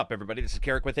up, everybody? This is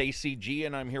Carrick with ACG,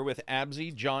 and I'm here with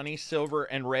Abzy, Johnny, Silver,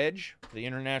 and Reg, the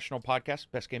international podcast,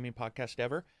 best gaming podcast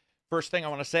ever. First thing I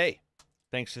want to say,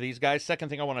 thanks to these guys. Second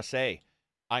thing I want to say,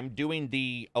 I'm doing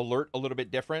the alert a little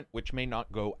bit different, which may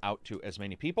not go out to as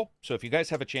many people. So if you guys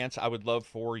have a chance, I would love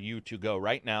for you to go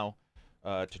right now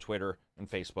to Twitter and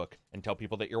Facebook and tell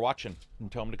people that you're watching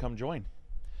and tell them to come join.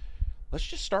 Let's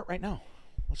just start right now.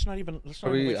 Are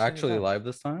we actually live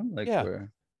this time? Like, yeah.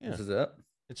 This is it?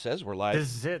 It says we're live.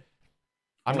 This is it.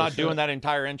 I'm not doing that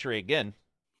entire entry again.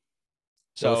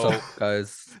 So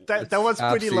guys, that was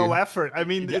pretty low effort. I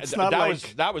mean, it's not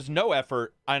that was no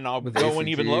effort, and I'll go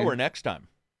even lower next time.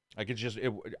 I could just,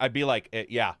 I'd be like,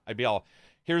 I'd be all,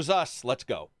 here's us, let's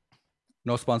go.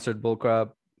 No sponsored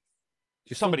bullcrap.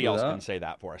 Somebody else can say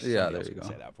that for us. Yeah, there you go.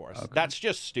 Say that for us. Okay. That's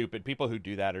just stupid. People who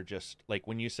do that are just like,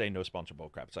 when you say no sponsored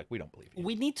bullcrap, it's like, we don't believe you.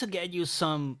 We need to get you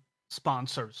some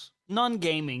sponsors,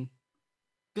 non-gaming,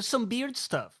 just some beard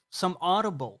stuff, some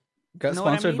Audible. Got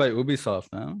sponsored by Ubisoft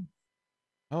now.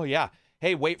 Oh yeah.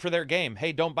 Hey, wait for their game.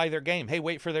 Hey, don't buy their game. Hey,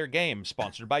 wait for their game.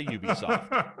 Sponsored by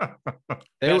Ubisoft.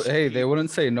 They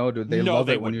wouldn't say no, dude. They love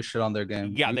it when you shit on their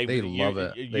game. Yeah, they love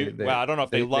it. Well, I don't know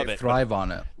if they love it. They thrive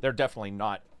on it. They're definitely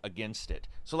not against it.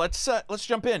 So let's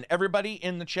jump in. Everybody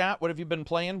in the chat, what have you been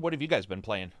playing? What have you guys been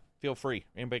playing? Feel free.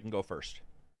 Anybody can go first.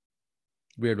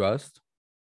 Weird West.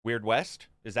 Weird West?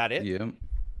 Is that it? Yeah.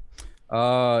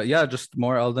 Yeah, just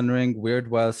more Elden Ring, Weird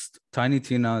West, Tiny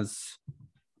Tina's,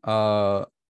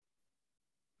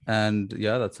 and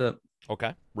yeah, that's it.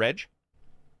 Okay. Reg?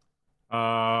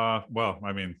 Well,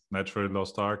 I mean, naturally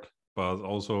Lost Ark, but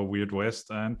also Weird West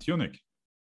and Tunic.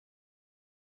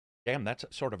 Damn, that's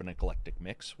sort of an eclectic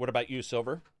mix. What about you,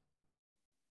 Silver?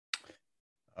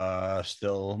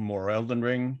 Still more Elden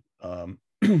Ring,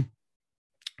 bit on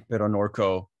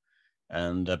Norco,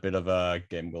 and a bit of a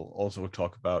game we'll also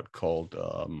talk about called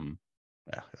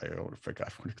I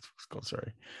forgot what it was called.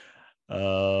 Sorry.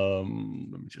 Let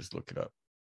me just look it up.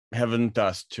 Heaven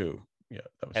Dust 2. Yeah,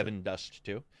 that was Heaven Dust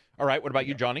 2. All right. What about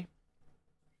you, Johnny?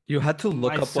 You had to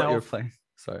look up what you're playing.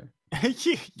 Sorry.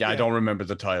 Yeah, I don't remember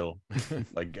the title.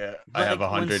 I have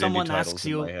 100 when someone indie titles asks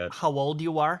in you my head. how old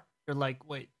you are, you're like,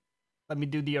 wait, let me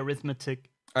do the arithmetic.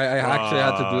 I actually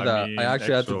had to do that. I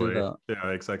actually had to do that.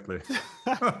 Yeah, exactly.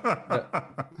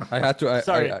 I had to.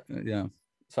 Sorry. Yeah.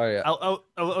 Sorry. I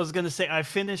was gonna say I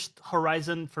finished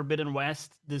Horizon Forbidden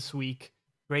West this week.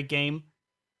 Great game.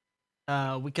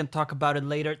 We can talk about it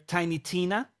later. Tiny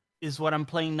Tina is what I'm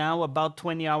playing now. About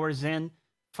 20 hours in,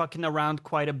 fucking around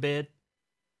quite a bit,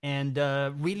 and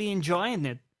really enjoying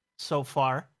it so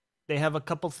far. They have a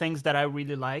couple things that I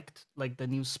really liked, like the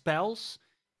new spells,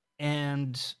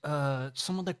 and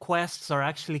some of the quests are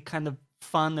actually kind of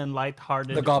fun and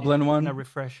lighthearted. The Goblin one, in a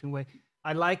refreshing way.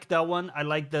 I like that one. I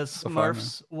like the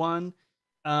Smurfs one.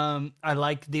 I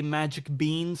like the Magic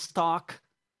Beanstalk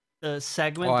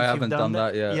segment. Oh, I haven't done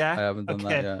that yet. Yeah, I haven't done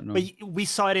that yet. No. But we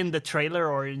saw it in the trailer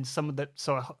or in some of the.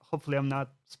 So hopefully, I'm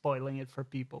not spoiling it for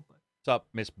people. But what's up,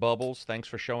 Miss Bubbles? Thanks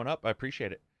for showing up. I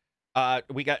appreciate it.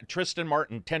 We got Tristan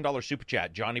Martin, $10 super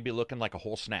chat. Johnny be looking like a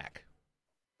whole snack.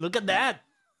 Look at that.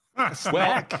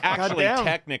 Well, actually,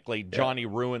 technically, Johnny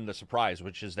ruined the surprise,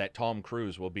 which is that Tom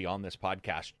Cruise will be on this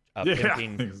podcast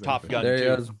pimping Top Gun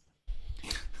 2.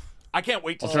 I can't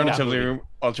wait to see that.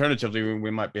 Alternatively,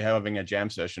 we might be having a jam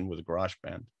session with a garage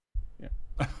band.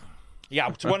 Yeah. Yeah,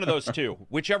 it's one of those two.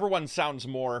 Whichever one sounds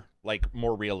more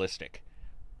realistic.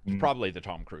 Probably the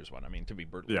Tom Cruise one. I mean, to be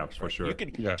brutally honest, for sure. You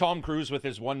could Tom Cruise with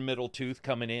his one middle tooth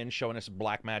coming in, showing us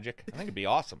black magic. I think it'd be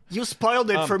awesome. You spoiled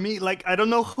it for me. Like, I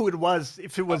don't know who it was.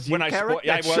 If it was you, Carrick,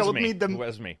 that showed me the. It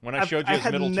was me. When I showed you his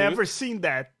middle tooth. I had never seen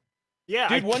that. Yeah,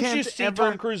 dude. Once you see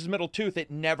Tom Cruise's middle tooth,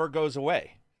 it never goes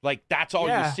away. Like, that's all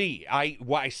you see.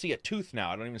 I see a tooth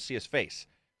now. I don't even see his face.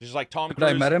 It's just like Tom Cruise. But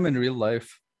I met him in real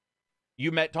life.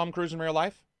 You met Tom Cruise in real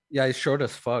life? Yeah, he's short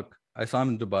as fuck. I saw him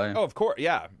in Dubai. Oh, of course.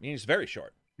 Yeah, he's very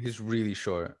short. He's really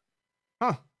short.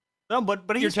 Huh. No, but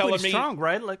he's pretty strong,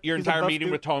 right? Like, your entire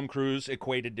meeting with Tom Cruise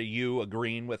equated to you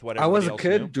agreeing with what I was everybody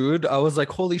a kid, else dude. I was like,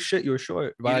 holy shit, you're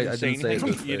short. You didn't say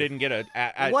anything. You didn't get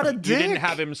what a dick. You didn't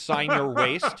have him sign your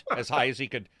waist as high as he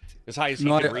could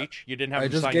reach. You didn't have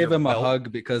him sign your I just gave him belt. a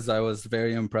hug because I was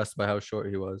very impressed by how short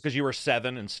he was. Because you were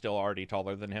 7 and still already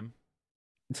taller than him?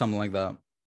 Something like that.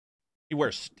 He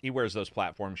wears those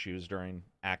platform shoes during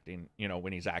acting,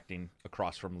 when he's acting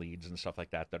across from leads and stuff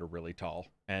like that are really tall.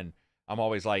 And I'm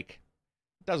always like,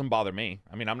 it doesn't bother me.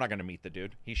 I mean, I'm not going to meet the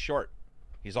dude. He's short.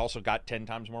 He's also got 10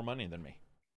 times more money than me.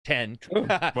 10.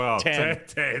 Well, 10.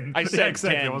 10. I said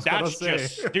exactly 10. That's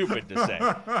just stupid to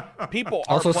say. People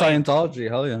are also Scientology.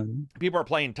 Hell yeah. People are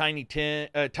playing Tiny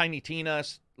Tina,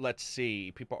 let's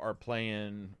see. People are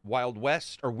playing Wild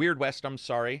West or Weird West. I'm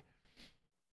sorry.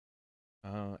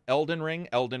 Elden Ring,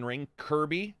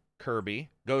 Kirby,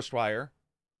 Ghostwire.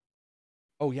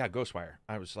 Oh yeah, Ghostwire.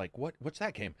 I was like, what's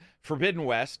that game? Forbidden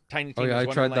West, Tiny Oh Tina's yeah,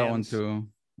 I tried that one Wonderlands. too.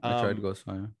 I tried Um,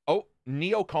 Ghostwire. Oh,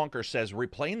 Neo Conquer says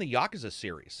replaying the Yakuza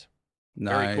series.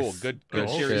 Nice. Very cool. Good Good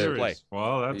series shit. to play.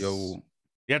 Well, that's Yo,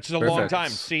 Yeah, it's a long Perfect. time.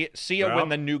 See you when Well.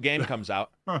 the new game comes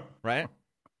out, right?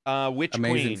 Witch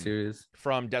amazing Queen series.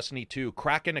 from Destiny 2,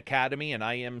 Kraken Academy, and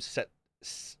I am Setsuna.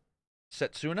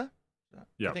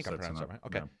 yeah. I think I that's pronounced that enough. right.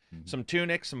 Okay. Yeah. Mhm. Some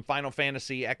Tunic, some Final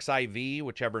Fantasy XIV,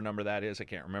 whichever number that is. I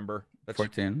can't remember. That's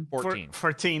 14. 14.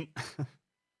 14.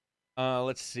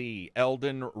 Let's see.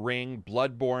 Elden Ring,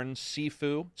 Bloodborne,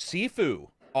 Sifu.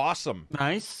 Awesome.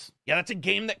 Nice. Yeah, that's a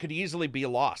game that could easily be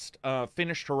lost.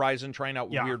 Finished Horizon, trying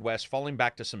out Yeah. Weird West, falling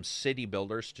back to some city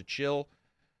builders to chill.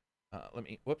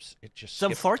 Whoops, it just It's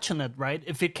skipped. unfortunate, right?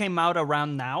 If it came out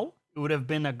around now, it would have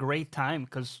been a great time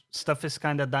because stuff is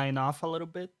kind of dying off a little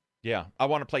bit. Yeah, I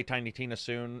want to play Tiny Tina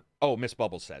soon. Oh, Miss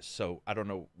Bubbles says, so I don't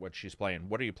know what she's playing.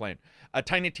 What are you playing?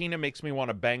 Tiny Tina makes me want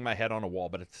to bang my head on a wall,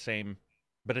 but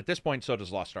at this point, so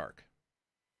does Lost Ark.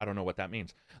 I don't know what that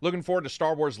means. Looking forward to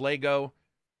Star Wars Lego.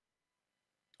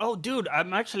 Oh, dude,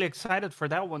 I'm actually excited for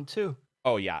that one too.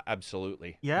 Oh yeah,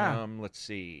 absolutely. Yeah. Let's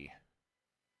see.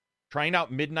 Trying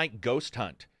out Midnight Ghost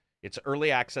Hunt. It's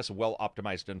early access, well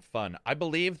optimized and fun. I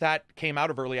believe that came out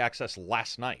of early access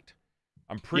last night.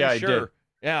 I'm pretty Yeah, it sure. did.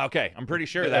 Yeah, okay. I'm pretty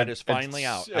sure that is finally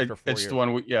It's- out after 4 It's years. the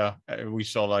one we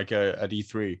saw like at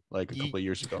E3 like a couple of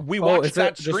years ago. We Oh, watched is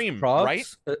that it just stream, props? right?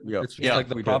 Yeah. It's just Yeah, like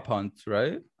the we prop did. hunt,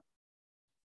 right?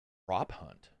 Prop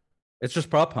hunt. It's just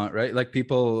prop hunt, right? Like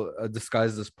people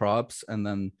disguised as props, and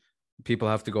then people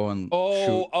have to go and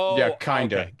shoot. Yeah,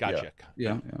 kinda, Okay, gotcha.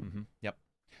 Yeah, Yep.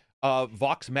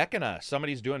 Vox Mechana.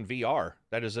 Somebody's doing VR.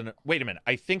 That is wait a minute.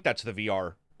 I think that's the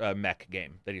VR mech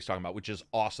game that he's talking about, which is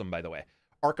awesome, by the way.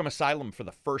 Arkham Asylum for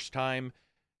the first time.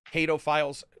 Kieto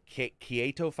Files.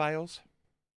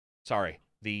 Sorry.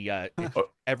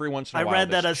 Every once in a I while,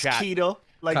 read that this as chat keto,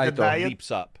 like the Kaito. diet.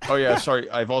 leaps up. Oh yeah, sorry.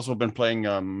 I've also been playing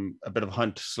a bit of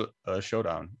Hunt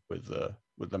Showdown with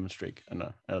Lemon Streak and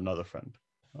another friend.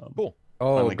 Cool.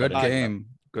 Oh, Finally good got into game.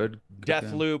 Good game.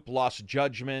 Deathloop, Lost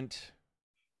Judgment,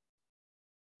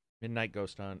 Midnight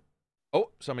Ghost Hunt.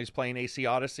 Oh, somebody's playing AC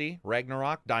Odyssey,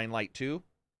 Ragnarok, Dying Light 2.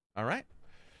 All right.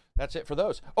 That's it for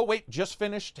those. Oh, wait, just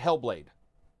finished Hellblade.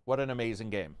 What an amazing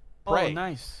game. Prey. Oh,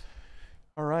 nice.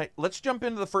 All right, let's jump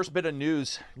into the first bit of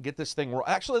news and get this thing.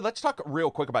 Actually, let's talk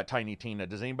real quick about Tiny Tina.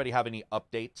 Does anybody have any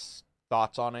updates,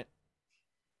 thoughts on it?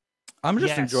 I'm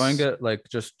just enjoying Yes. it, like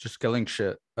just killing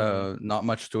shit. Not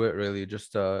much to it really.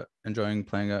 Just enjoying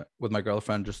playing it with my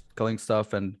girlfriend, just killing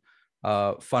stuff and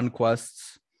fun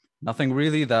quests. Nothing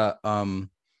really that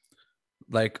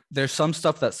like there's some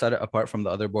stuff that set it apart from the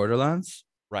other Borderlands,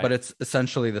 Right. but it's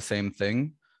essentially the same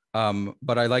thing.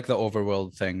 But I like the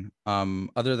overworld thing.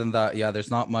 Other than that, yeah, there's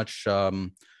not much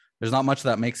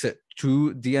that makes it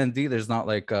too D&D. There's not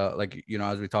like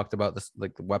as we talked about this,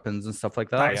 like the weapons and stuff like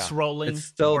that. Dice rolling. It's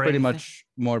still or pretty anything. much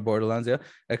more Borderlands, yeah.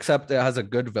 Except it has a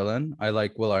good villain. I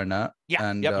like Will Arnett. Yeah,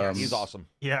 and yep, he's awesome.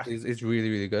 Yeah. He's really,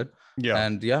 really good. Yeah.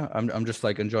 And yeah, I'm just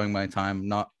like enjoying my time.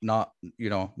 Not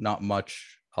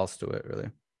much else to it really.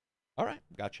 All right,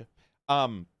 gotcha.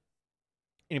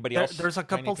 Anybody There- else? there's a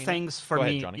Tiny couple Tina? things for Go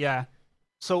ahead, me. Johnny. Yeah.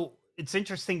 So it's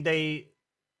interesting they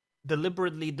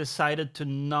deliberately decided to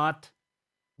not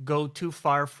go too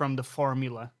far from the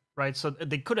formula, right? So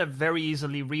they could have very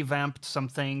easily revamped some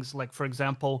things. Like, for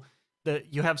example,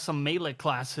 you have some melee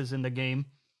classes in the game,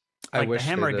 like the they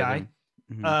hammer guy.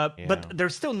 didn't. Mhm. Yeah. But they're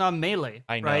still not melee.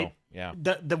 I know. Right? Yeah.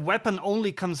 The weapon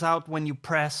only comes out when you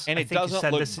press. And I it think you doesn't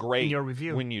said look this great in your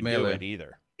review. when you do Melee. it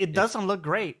either. It doesn't look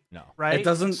great, No. right? It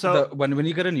doesn't. So when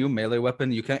you get a new melee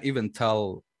weapon, you can't even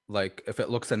tell like if it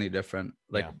looks any different.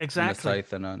 Like Yeah. from a Exactly.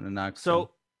 scythe and an axe.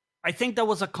 So I think that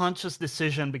was a conscious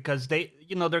decision because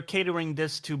they're catering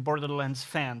this to Borderlands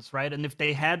fans, right? And if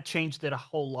they had changed it a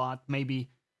whole lot,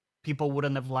 maybe people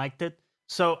wouldn't have liked it.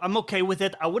 So I'm okay with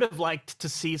it. I would have liked to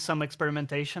see some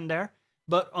experimentation there.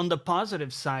 But on the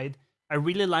positive side, I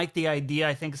really like the idea.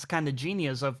 I think it's kind of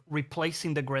genius of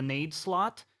replacing the grenade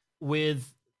slot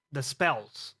with the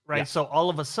spells, right? Yeah. So all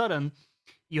of a sudden,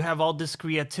 you have all this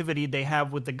creativity they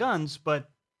have with the guns, but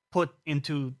put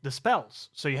into the spells.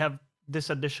 So you have this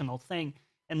additional thing.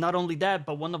 And not only that,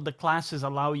 but one of the classes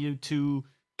allow you to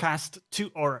cast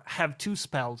two or have two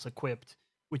spells equipped,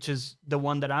 which is the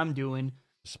one that I'm doing.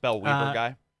 Spellweaver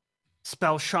guy.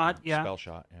 Spell shot, yeah. Spell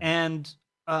shot. Yeah. And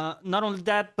not only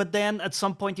that, but then at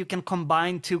some point you can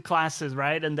combine two classes,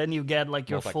 right? And then you get like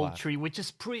your full Multi-class. tree, which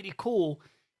is pretty cool.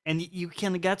 and you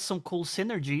can get some cool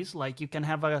synergies. Like you can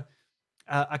have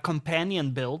a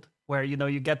companion build where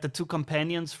you get the 2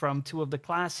 companions from 2 of the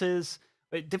classes,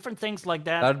 different things like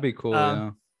that. That'd be cool.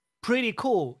 Yeah. Pretty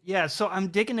cool. Yeah, so I'm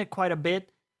digging it quite a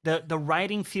bit. The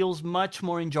writing feels much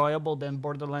more enjoyable than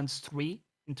Borderlands 3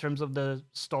 in terms of the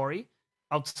story,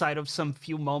 outside of some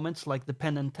few moments like the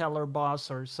Penn and Teller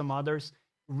boss or some others.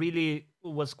 Really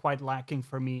was quite lacking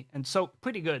for me, and so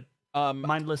pretty good.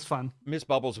 Mindless fun. Miss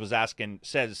Bubbles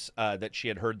says that she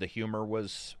had heard the humor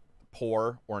was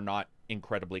poor or not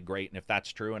incredibly great, and if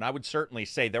that's true, and I would certainly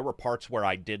say there were parts where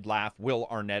I did laugh. Will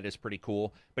Arnett is pretty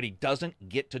cool, but he doesn't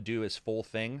get to do his full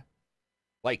thing.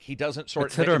 Like he doesn't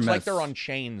it's like they're on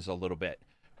chains a little bit.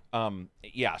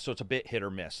 Yeah, so it's a bit hit or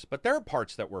miss, but there are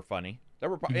parts that were funny.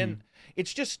 And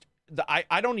it's just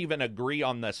I don't even agree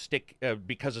on the stick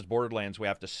because it's Borderlands. We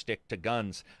have to stick to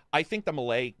guns. I think the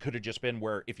melee could have just been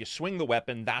where if you swing the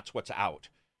weapon, that's what's out.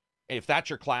 If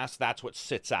that's your class, that's what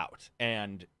sits out,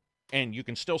 and you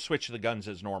can still switch to the guns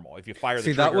as normal. If you fire the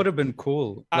trigger, that would have been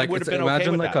cool. I would have been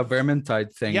imagine okay like a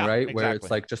Vermintide thing, yeah, right? Exactly. Where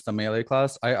it's like just a melee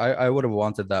class. I would have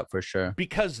wanted that for sure.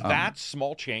 Because that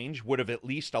small change would have at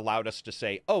least allowed us to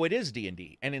say, oh, it is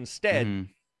D&D. And instead,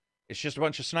 it's just a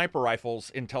bunch of sniper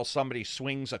rifles until somebody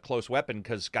swings a close weapon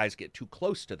because guys get too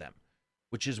close to them,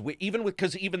 which is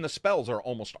because even the spells are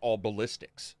almost all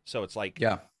ballistics. So it's like,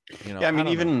 yeah, I mean,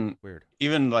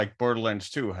 even like Borderlands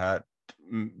 2 had,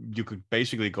 you could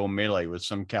basically go melee with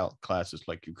some classes.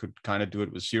 Like you could kind of do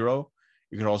it with Zero.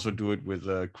 You could also do it with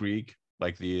Krieg,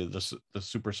 like the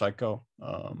super psycho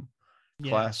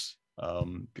class.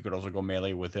 You could also go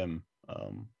melee with him.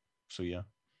 So yeah.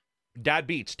 Dad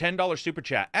Beats, $10 super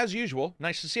chat. As usual,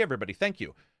 nice to see everybody. Thank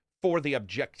you for the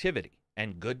objectivity,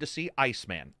 and good to see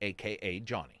Iceman, a.k.a.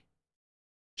 Johnny.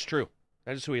 It's true.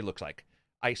 That is who he looks like.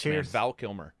 Iceman, cheers. Val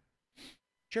Kilmer.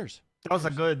 Cheers. That was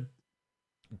a good,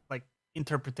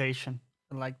 interpretation.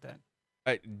 I like that.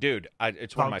 Dude,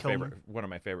 it's one of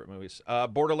my favorite movies.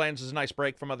 Borderlands is a nice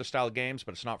break from other style of games,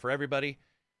 but it's not for everybody.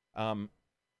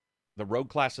 The rogue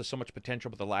class has so much potential,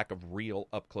 but the lack of real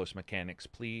up-close mechanics,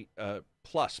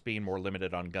 plus being more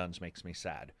limited on guns, makes me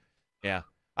sad. Yeah.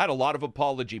 I had a lot of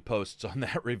apology posts on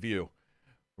that review.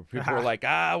 Where people were like,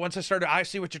 once I started, I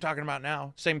see what you're talking about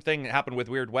now. Same thing happened with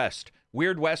Weird West.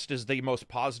 Weird West is the most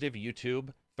positive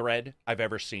YouTube thread I've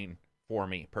ever seen for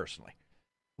me, personally.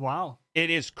 Wow. It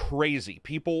is crazy.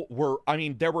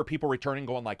 There were people returning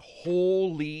going like,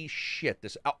 holy shit.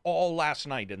 This all last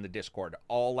night in the Discord,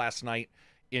 all last night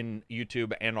in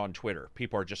YouTube and on Twitter.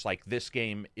 People are just like, this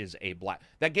game is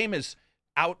that game is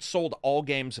outsold all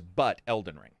games but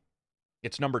Elden Ring.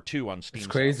 It's number 2 on Steam. It's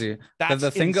crazy. That's the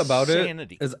thing about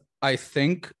it is I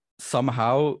think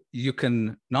somehow you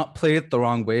can not play it the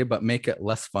wrong way, but make it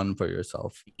less fun for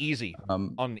yourself. Easy.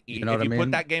 You know if you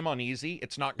put that game on easy,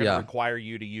 it's not going to require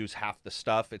you to use half the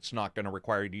stuff. It's not going to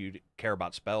require you to care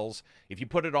about spells. If you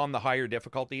put it on the higher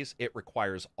difficulties, it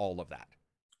requires all of that.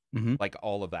 Like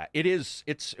all of that.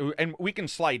 And we can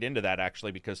slide into that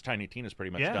actually because Tiny Tina's pretty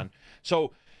much done.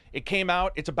 So it came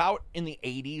out, it's about in the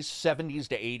 80s, 70s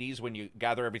to 80s when you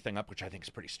gather everything up, which I think is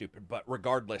pretty stupid. But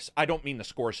regardless, I don't mean the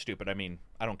score is stupid. I mean,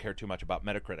 I don't care too much about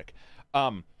Metacritic.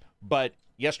 But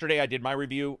yesterday I did my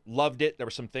review, loved it. There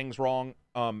were some things wrong.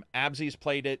 Absy's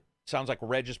played it. Sounds like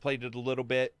Reg has played it a little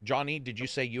bit. Johnny, did you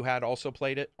say you had also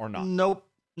played it or not? Nope,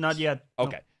 not yet.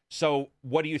 Okay. Nope. So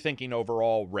what are you thinking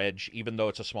overall, Reg, even though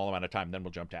it's a small amount of time? Then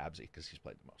we'll jump to Absy because he's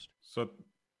played the most. So,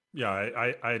 yeah,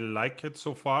 I like it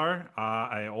so far.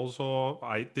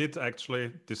 I did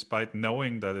actually, despite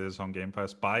knowing that it is on Game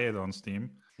Pass, buy it on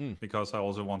Steam because I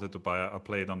also wanted to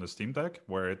play it on the Steam Deck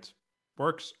where it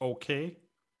works okay.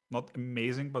 Not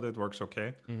amazing, but it works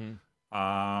okay.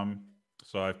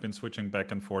 So I've been switching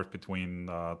back and forth between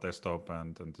desktop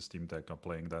and the Steam Deck of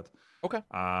playing that. Okay.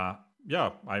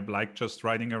 Yeah, I like just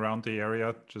riding around the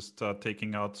area, just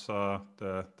taking out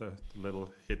the little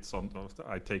hits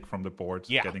I take from the board,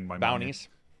 getting my bounties.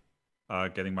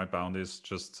 Getting my bounties,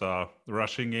 just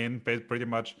rushing in, pretty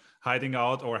much hiding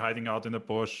out in the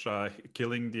bush,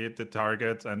 killing the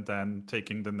target, and then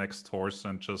taking the next horse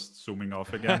and just zooming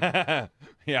off again.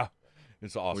 Yeah,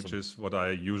 it's awesome. Which is what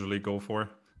I usually go for.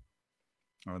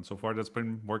 And so far, that's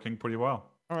been working pretty well.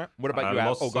 All right. What about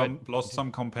you? Lost some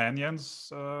companions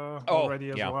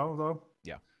already as well, though.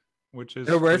 Yeah. Which is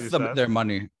they're worth their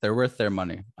money. They're worth their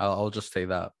money. I'll just say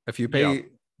that. If you pay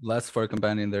less for a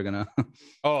companion, they're gonna.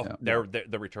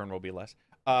 The return will be less.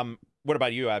 What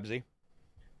about you, Absy?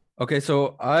 Okay,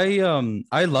 so I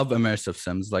love immersive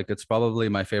sims. Like it's probably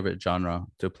my favorite genre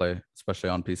to play, especially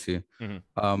on PC.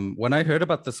 When I heard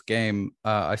about this game,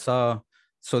 I saw.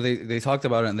 So they talked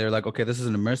about it and they're like, okay, this is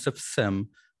an immersive sim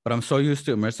but I'm so used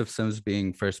to immersive sims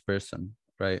being first person,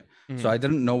 right? So I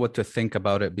didn't know what to think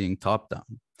about it being top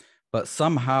down. But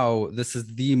somehow this is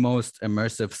the most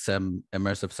immersive sim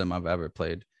I've ever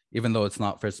played, even though it's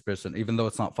not first person, even though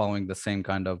it's not following the same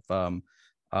kind of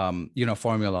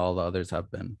formula all the others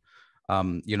have been.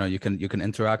 You can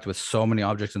interact with so many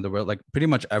objects in the world, like pretty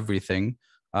much everything.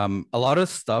 A lot of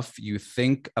stuff you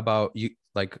think about, you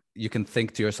can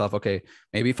think to yourself, okay,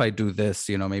 maybe if I do this,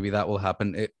 maybe that will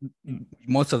happen.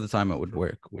 Most of the time it would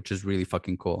work, which is really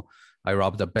fucking cool. I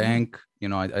robbed a bank,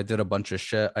 I did a bunch of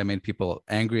shit. I made people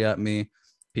angry at me.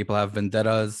 People have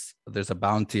vendettas. There's a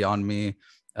bounty on me.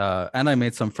 And I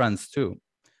made some friends too.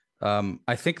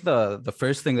 I think the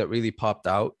first thing that really popped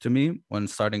out to me when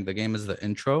starting the game is the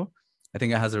intro. I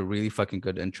think it has a really fucking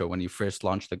good intro when you first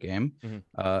launch the game.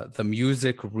 The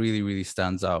music really, really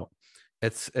stands out.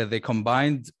 It's they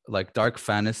combined like dark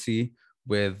fantasy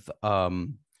with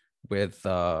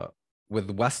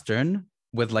Western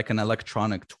with like an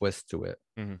electronic twist to it.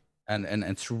 And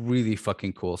it's really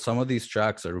fucking cool. Some of these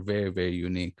tracks are very, very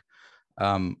unique.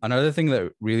 Another thing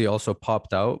that really also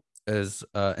popped out is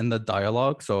in the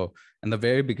dialogue. So in the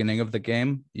very beginning of the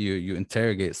game, you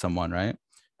interrogate someone, right?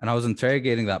 And I was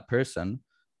interrogating that person.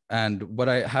 And what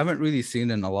I haven't really seen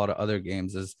in a lot of other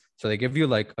games is, so they give you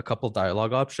like a couple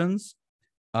dialogue options.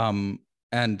 And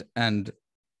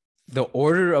the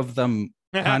order of them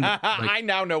kind of, like, I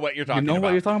now know what you're talking about. You know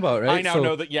what you're talking about, right? I now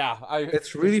know that, yeah.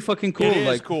 It's really fucking cool. It is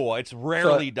like, cool. It's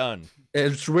rarely done.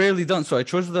 It's rarely done. So I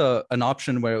chose an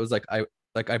option where it was like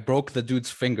I broke the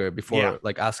dude's finger before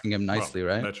like asking him nicely,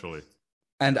 right? Naturally.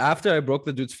 And after I broke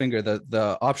the dude's finger,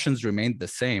 the options remained the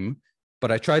same.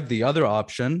 But I tried the other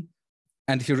option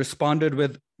and he responded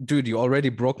with, dude, you already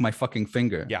broke my fucking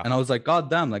finger. Yeah. And I was like, God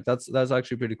damn, like that's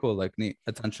actually pretty cool. Like neat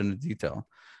attention to detail.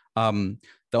 The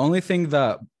only thing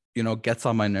that, gets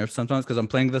on my nerves sometimes, because I'm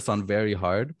playing this on very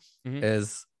hard,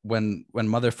 is when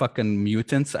motherfucking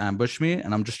mutants ambush me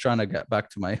and I'm just trying to get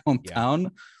back to my hometown.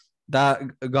 That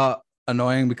got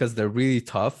annoying because they're really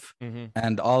tough.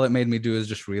 And all it made me do is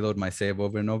just reload my save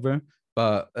over and over.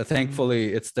 But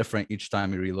thankfully it's different each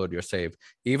time you reload your save.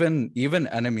 Even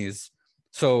enemies.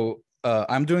 So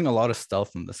I'm doing a lot of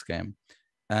stealth in this game,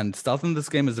 and stealth in this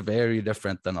game is very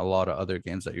different than a lot of other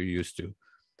games that you're used to.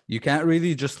 You can't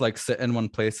really just like sit in one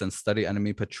place and study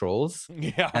enemy patrols.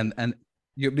 And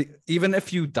even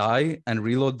if you die and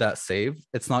reload that save,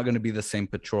 it's not going to be the same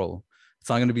patrol. It's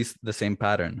not going to be the same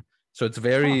pattern. So it's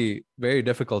very, very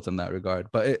difficult in that regard.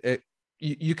 But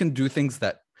you can do things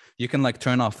that you can like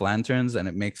turn off lanterns and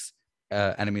it makes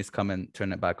enemies come and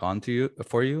turn it back on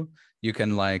for you. You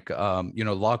can like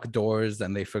lock doors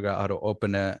and they figure out how to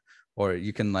open it, or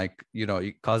you can like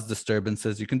you cause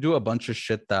disturbances. You can do a bunch of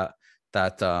shit that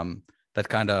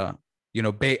kind of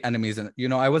bait enemies. And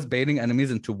I was baiting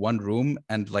enemies into one room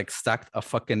and like stacked a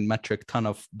fucking metric ton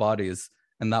of bodies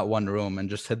in that one room and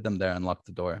just hid them there and locked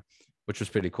the door, which was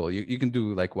pretty cool. You can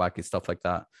do like wacky stuff like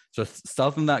that. So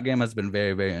stealth in that game has been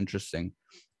very, very interesting.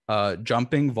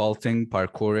 Jumping, vaulting,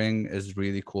 parkouring is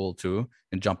really cool too.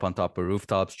 And jump on top of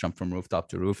rooftops, jump from rooftop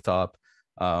to rooftop.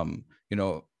 I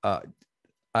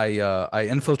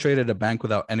infiltrated a bank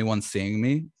without anyone seeing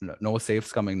me. No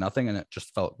safes coming, nothing, and it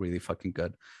just felt really fucking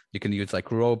good. You can use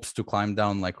like ropes to climb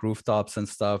down like rooftops and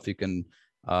stuff. You can,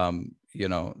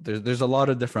 there's a lot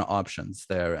of different options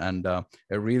there, and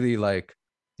it really like,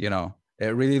 it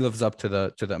really lives up to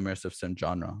the immersive sim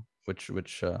genre, which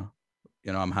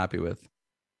I'm happy with.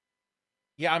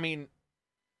 Yeah, I mean,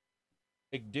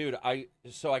 like, dude, I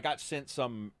got sent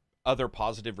some other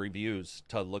positive reviews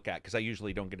to look at, because I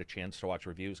usually don't get a chance to watch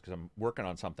reviews because I'm working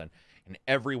on something, and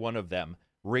every one of them,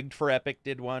 Rigged for Epic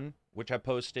did one, which I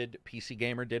posted, PC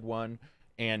Gamer did one,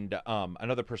 and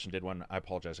another person did one. I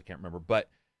apologize, I can't remember, but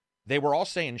they were all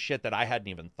saying shit that I hadn't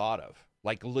even thought of,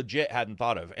 like legit hadn't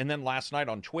thought of. And then last night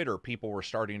on Twitter, people were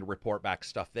starting to report back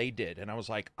stuff they did, and I was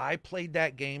like, I played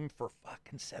that game for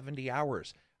fucking 70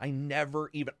 hours. I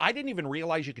didn't even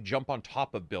realize you could jump on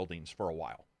top of buildings for a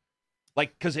while.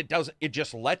 Like, because it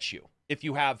just lets you if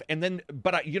you have, and then,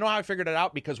 but you know how I figured it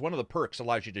out? Because one of the perks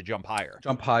allows you to jump higher.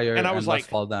 And I was like,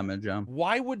 fall damage.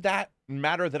 Why would that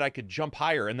matter that I could jump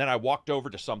higher? And then I walked over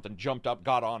to something, jumped up,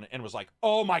 got on, and was like,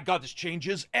 oh my God, this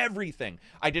changes everything.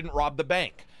 I didn't rob the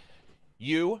bank.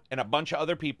 You and a bunch of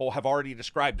other people have already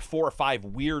described 4 or 5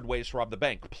 weird ways to rob the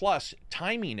bank. Plus,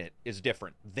 timing it is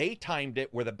different. They timed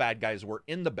it where the bad guys were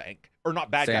in the bank. Or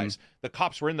not bad guys. The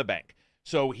cops were in the bank.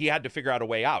 So he had to figure out a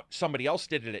way out. Somebody else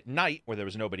did it at night where there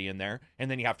was nobody in there. And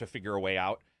then you have to figure a way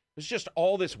out. It's just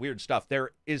all this weird stuff.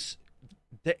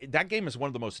 That game is one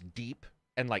of the most deep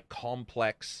and like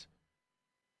complex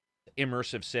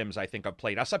immersive sims I think I've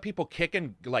played. I saw people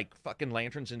kicking like fucking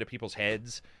lanterns into people's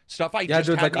heads, stuff I Yeah, just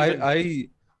dude, like hadn't even...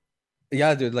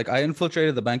 yeah, dude, like I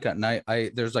infiltrated the bank at night.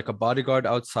 There's like a bodyguard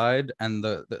outside and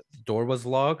the door was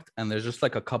locked and there's just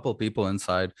like a couple people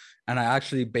inside. And I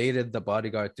actually baited the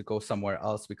bodyguard to go somewhere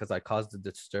else because I caused a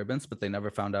disturbance, but they never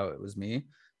found out it was me.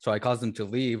 So I caused them to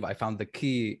leave. I found the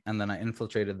key and then I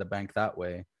infiltrated the bank that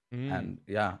way. And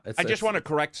yeah, I just want to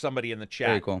correct somebody in the chat.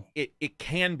 Very cool. It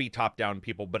can be top down,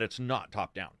 people, but it's not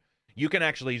top down. You can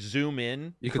actually zoom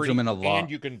in. You can zoom in a lot. And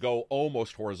you can go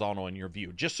almost horizontal in your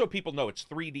view. Just so people know it's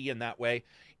 3D in that way.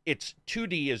 It's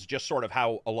 2D is just sort of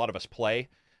how a lot of us play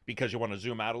because you want to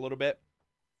zoom out a little bit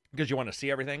because you want to see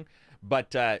everything.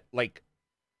 But like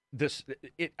this,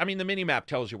 I mean, the mini map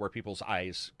tells you where people's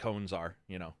eyes cones are,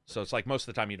 you know. So it's like most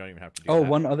of the time you don't even have to do that. Oh,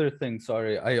 one other thing.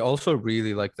 Sorry. I also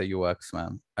really like the UX,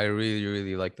 man. I really,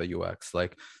 really like the UX.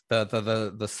 Like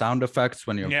the sound effects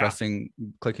when you're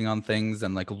clicking on things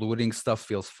and like looting stuff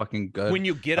feels fucking good. When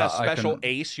you get a special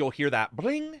ace, you'll hear that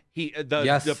bling.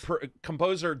 The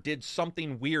composer did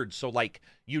something weird, so like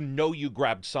you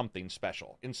grabbed something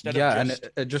special instead of just...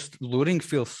 and it just looting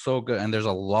feels so good, and there's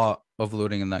a lot of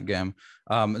looting in that game.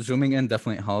 Zooming in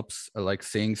definitely helps, like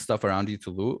seeing stuff around you to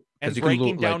loot, and you breaking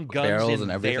can loot down like guns barrels in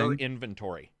and everything. their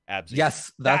inventory. Absolutely.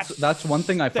 Yes, that's one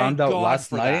thing I found out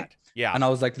last night. That. Yeah, and I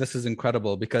was like, this is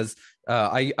incredible because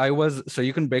I was so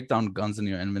you can break down guns in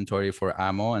your inventory for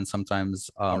ammo and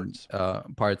sometimes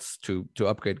parts to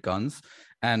upgrade guns.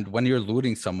 And when you're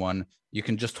looting someone, you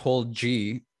can just hold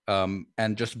G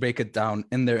and just break it down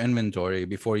in their inventory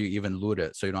before you even loot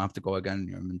it, so you don't have to go again in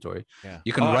your inventory. Yeah,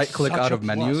 you can right click out of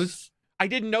menus. I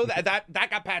didn't know that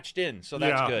got patched in, so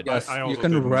that's good. Yes, I also you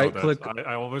can right click.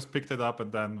 I always picked it up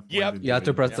and then you have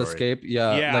to press escape.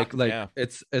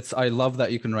 It's I love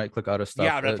that you can right click out of stuff.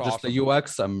 Yeah, that's just awesome.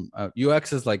 The UX.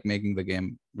 UX is like making the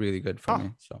game really good for me.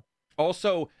 So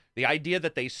also the idea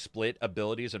that they split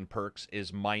abilities and perks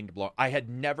is mind blowing. I had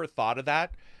never thought of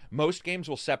that. Most games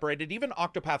will separate it. Even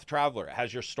Octopath Traveler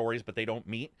has your stories, but they don't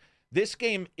meet. This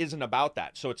game isn't about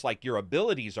that. So it's like your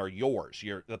abilities are yours.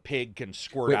 The pig can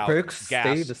squirt out perks gas.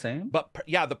 Stay the same? But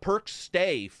yeah, the perks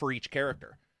stay for each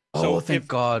character. So thank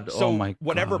God. So oh my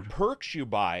whatever God. perks you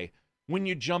buy, when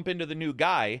you jump into the new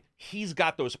guy, he's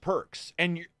got those perks.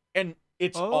 And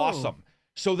it's awesome.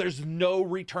 So there's no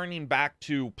returning back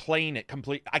to playing it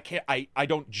complete. I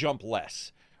don't jump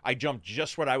less. I jump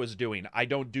just what I was doing. I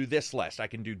don't do this less. I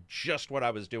can do just what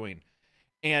I was doing.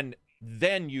 And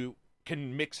then you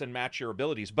can mix and match your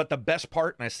abilities. But the best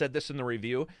part, and I said this in the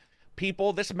review,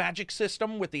 people, this magic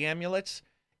system with the amulets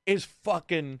is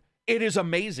it is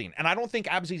amazing. And I don't think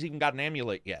Absy's even got an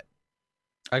amulet yet.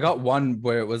 I got one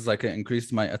where it was like it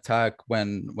increased my attack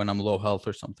when I'm low health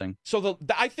or something. So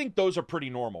I think those are pretty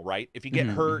normal, right? If you get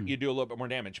hurt, you do a little bit more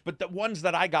damage. But the ones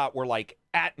that I got were like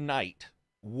at night,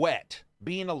 wet,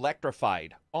 being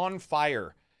electrified, on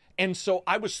fire. And so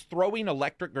I was throwing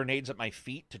electric grenades at my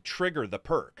feet to trigger the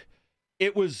perk.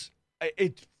 It's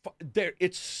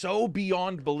so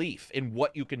beyond belief in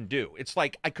what you can do. It's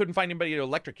like I couldn't find anybody to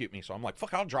electrocute me, so I'm like,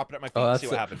 fuck, I'll drop it at my feet and see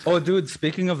what happens. Oh, dude,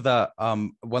 speaking of that,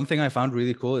 one thing I found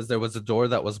really cool is there was a door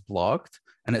that was blocked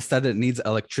and it said it needs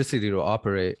electricity to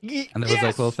operate. And there was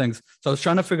like little things. So I was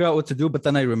trying to figure out what to do, but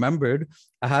then I remembered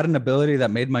I had an ability that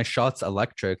made my shots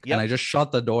electric, and I just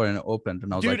shot the door and it opened.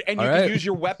 And I was like, and you can use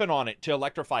your weapon on it to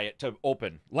electrify it to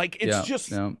open. Like it's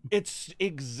it's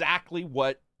exactly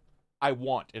what I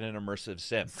want in an immersive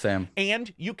sim. Same.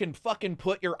 And you can fucking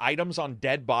put your items on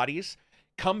dead bodies,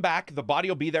 come back, the body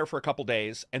will be there for a couple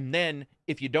days, and then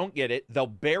if you don't get it, they'll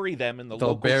bury them in the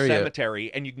local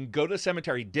cemetery, and you can go to the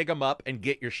cemetery, dig them up, and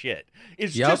get your shit.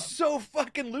 It's just so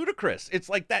fucking ludicrous. It's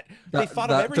like that they thought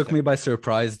of everything. That took me by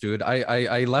surprise, dude.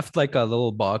 I left like a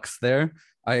little box there.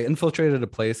 I infiltrated a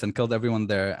place and killed everyone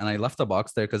there, and I left a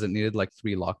box there because it needed like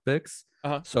 3 lockpicks.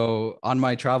 So on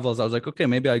my travels, I was like, okay,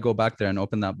 maybe I go back there and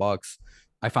open that box.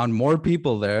 I found more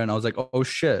people there, and I was like, oh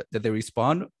shit, did they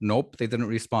respawn? Nope, they didn't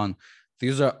respawn.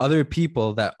 These are other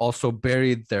people that also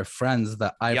buried their friends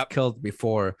that I've killed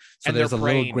before. So and there's a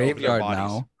little graveyard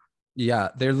now. Yeah,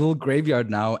 there's a little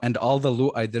graveyard now, and all the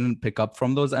loot I didn't pick up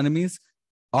from those enemies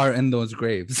are in those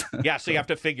graves. Yeah, so you have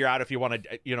to figure out if you want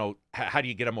to, how do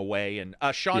you get them away? And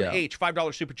Sean H,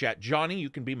 $5 super chat. Johnny, you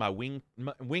can be my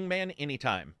wingman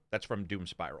anytime. That's from Doom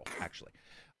Spiral, actually.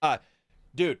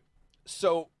 Dude,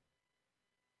 so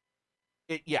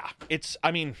it's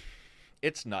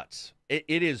nuts. It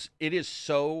is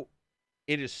so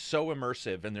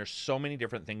immersive, and there's so many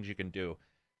different things you can do.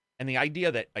 And the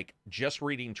idea that like just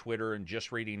reading Twitter and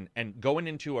just reading and going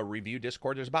into a review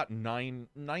Discord, there's about 9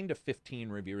 to 15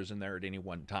 reviewers in there at any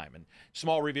one time, and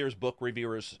small reviewers, book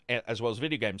reviewers, as well as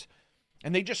video games.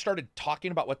 And they just started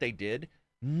talking about what they did.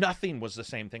 Nothing was the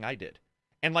same thing I did.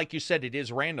 And like you said, it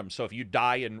is random. So if you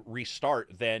die and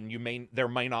restart, then there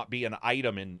may not be an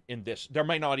item in this. There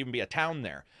might not even be a town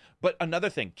there. But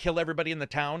another thing, kill everybody in the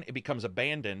town, it becomes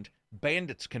abandoned.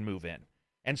 Bandits can move in.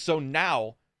 And so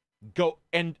now go,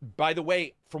 and by the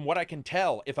way, from what I can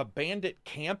tell, if a bandit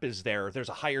camp is there, there's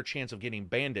a higher chance of getting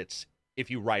bandits if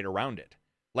you ride around it,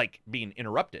 like being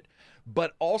interrupted.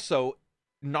 But also,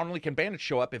 not only can bandits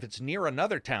show up, if it's near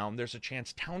another town, there's a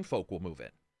chance townfolk will move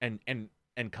in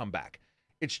and come back.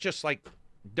 It's just like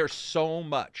there's so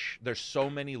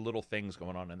many little things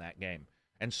going on in that game,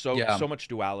 and so much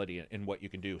duality in what you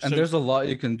can do. And there's a lot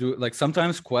you can do. Like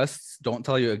sometimes quests don't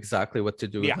tell you exactly what to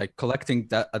do. Yeah. Like collecting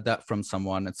a debt from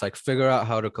someone, it's like figure out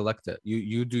how to collect it.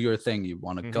 You do your thing. You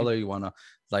want to kill her, you want to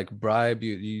like bribe,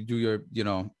 you do your,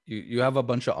 you have a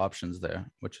bunch of options there,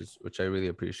 which I really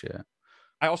appreciate.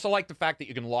 I also like the fact that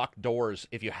you can lock doors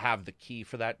if you have the key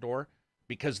for that door,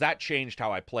 because that changed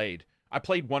how I played. I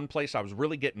played one place I was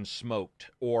really getting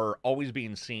smoked or always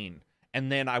being seen. And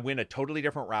then I went a totally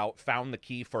different route, found the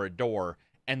key for a door,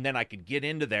 and then I could get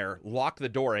into there, lock the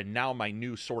door, and now my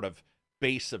new sort of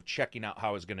base of checking out how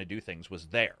I was going to do things was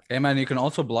there. Hey man, you can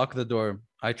also block the door.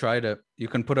 I tried it. You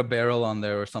can put a barrel on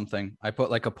there or something. I put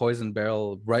like a poison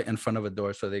barrel right in front of a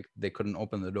door so they couldn't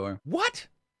open the door. What?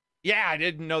 Yeah, I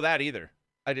didn't know that either.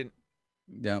 I didn't.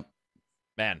 Yeah.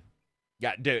 Man.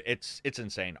 Yeah, dude, it's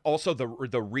insane. Also, the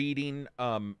reading,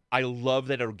 I love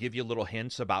that it'll give you little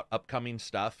hints about upcoming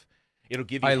stuff. It'll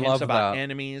give you hints about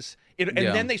enemies.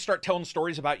 Then they start telling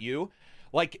stories about you.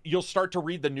 Like, you'll start to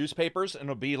read the newspapers, and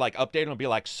it'll be like updated. It'll be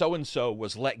like, so-and-so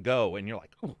was let go. And you're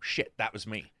like, oh, shit, that was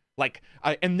me. Like,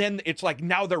 and then it's like,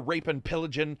 now they're raping,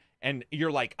 pillaging. And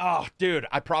you're like, oh, dude,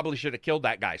 I probably should have killed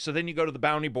that guy. So then you go to the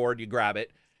bounty board, you grab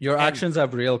it. Your actions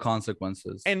have real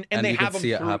consequences. And they have them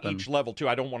through each level, too.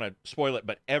 I don't want to spoil it,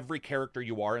 but every character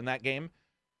you are in that game,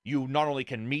 you not only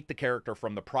can meet the character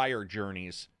from the prior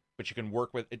journeys, but you can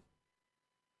work with it.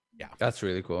 Yeah. That's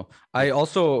really cool. I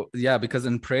also, because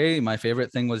in Prey, my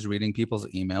favorite thing was reading people's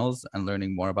emails and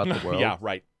learning more about the world. Yeah,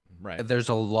 right. There's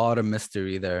a lot of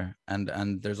mystery there,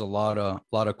 and there's a lot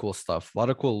of cool stuff, a lot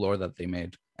of cool lore that they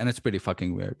made, and it's pretty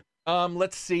fucking weird.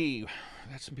 Let's see.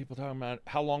 Got some people talking about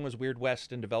how long was Weird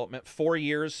West in development? 4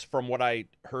 years from what I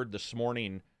heard this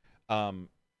morning,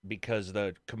 because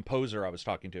the composer I was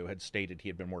talking to had stated he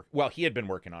had been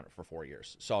working on it for 4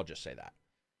 years. So I'll just say that.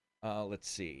 Let's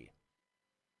see.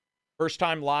 First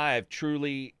time live.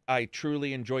 I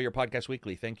truly enjoy your podcast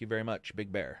weekly. Thank you very much,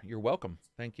 Big Bear. You're welcome.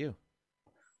 Thank you.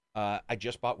 I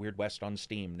just bought Weird West on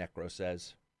Steam, Necro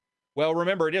says. Well,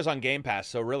 remember, it is on Game Pass,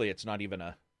 so really it's not even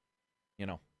a,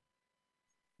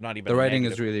 not even the writing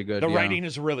is really good. The writing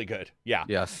is really good. Yeah.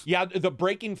 Yes. Yeah, the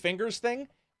breaking fingers thing,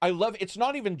 I love. It's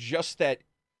not even just that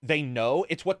they know,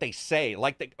 it's what they say.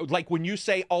 Like when you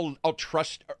say, I'll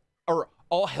trust or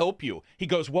I'll help you. He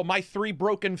goes, well, my 3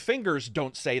 broken fingers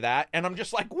don't say that. And I'm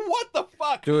just like, what the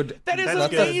fuck? Dude, that is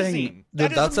amazing.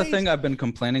 That's the thing I've been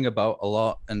complaining about a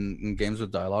lot in games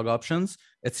with dialogue options.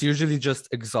 It's usually just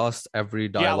exhaust every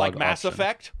dialogue Yeah, like Mass option.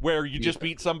 Effect, where you just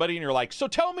beat somebody and you're like, so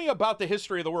tell me about the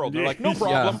history of the world. They're like, no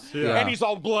problem. And he's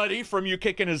all bloody from you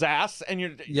kicking his ass. And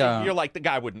you're like, the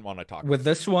guy wouldn't want to talk. With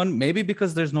this one, maybe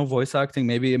because there's no voice acting,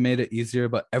 maybe it made it easier,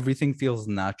 but everything feels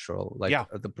natural. Like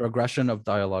the progression of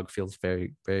dialogue feels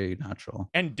very, very natural.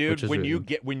 And dude,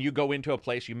 when you go into a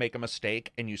place, you make a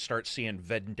mistake and you start seeing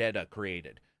vendetta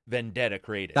created.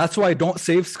 That's why don't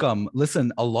save scum.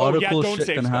 Listen, a lot of cool shit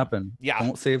can happen. Yeah.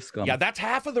 Don't save scum. Yeah, that's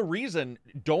half of the reason.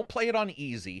 Don't play it on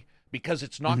easy, because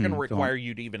it's not going to require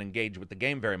you to even engage with the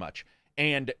game very much.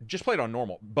 And just play it on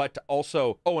normal. But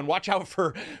also, and watch out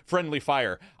for friendly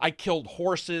fire. I killed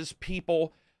horses,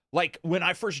 people. Like, when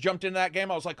I first jumped into that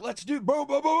game, I was like, let's do boom,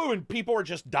 boom, boom. And people were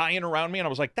just dying around me. And I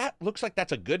was like, that looks like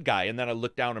that's a good guy. And then I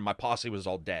looked down and my posse was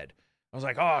all dead. I was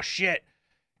like, oh, shit.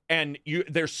 And you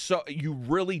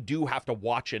really do have to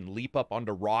watch and leap up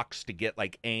onto rocks to get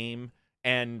like aim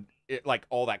and like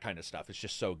all that kind of stuff. It's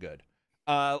just so good.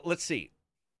 Let's see.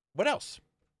 What else?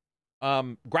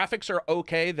 Graphics are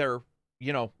okay. They're,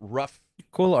 rough.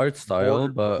 Cool art style,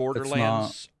 but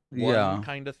Borderlands it's not, 1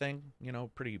 kind of thing.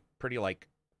 Pretty like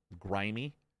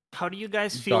grimy. How do you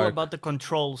guys feel about the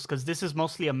controls? Because this is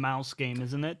mostly a mouse game,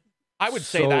 isn't it? I would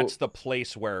say that's the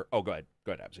place where. Oh, go ahead,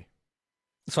 Abzi.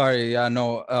 Sorry, so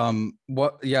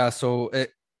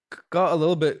it got a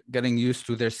little bit getting used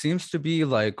to. There seems to be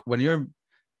like when you're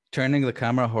turning the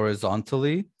camera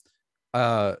horizontally,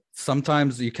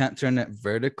 sometimes you can't turn it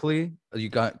vertically. You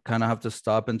kind of have to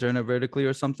stop and turn it vertically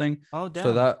or something. Oh, damn.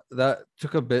 So that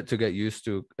took a bit to get used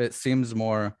to. It seems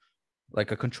more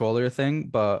like a controller thing,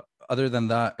 but other than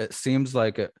that, it seems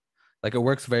like it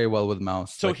works very well with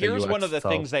mouse. So like here's UX one of the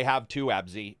itself. things they have too,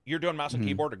 Abzy. You're doing mouse and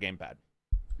keyboard or gamepad?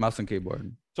 Mouse and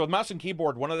keyboard. So with mouse and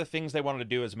keyboard, one of the things they wanted to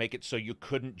do is make it so you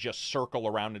couldn't just circle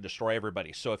around and destroy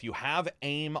everybody. So if you have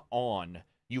aim on,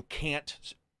 you can't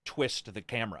twist the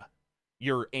camera.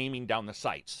 You're aiming down the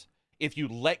sights. If you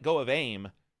let go of aim,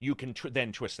 you can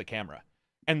then twist the camera.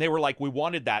 And they were like, we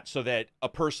wanted that so that a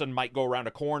person might go around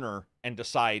a corner and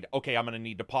decide, okay, I'm going to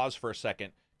need to pause for a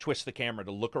second, twist the camera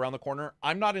to look around the corner.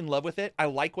 I'm not in love with it. I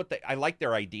like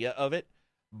their idea of it,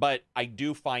 but I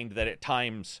do find that at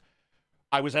times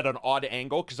I was at an odd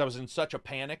angle because I was in such a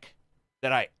panic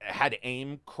that I had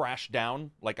aim crash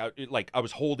down. Like I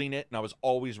was holding it and I was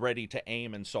always ready to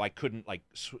aim, and so I couldn't like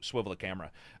swivel the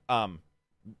camera.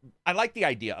 I like the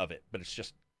idea of it, but it's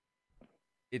just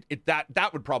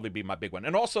that would probably be my big one.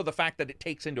 And also the fact that it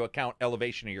takes into account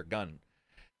elevation of your gun.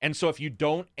 And so if you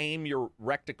don't aim your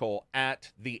reticle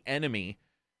at the enemy,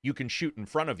 you can shoot in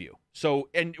front of you. So,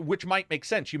 and which might make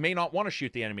sense. You may not want to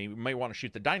shoot the enemy. You may want to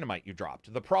shoot the dynamite you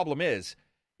dropped. The problem is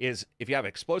if you have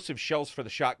explosive shells for the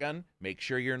shotgun, make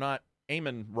sure you're not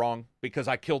aiming wrong, because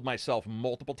I killed myself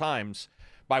multiple times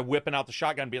by whipping out the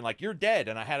shotgun being like, you're dead.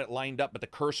 And I had it lined up, but the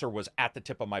cursor was at the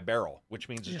tip of my barrel, which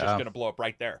means it's just going to blow up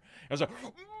right there. I was like,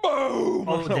 boom.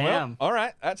 Oh, damn. Well, all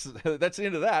right. That's the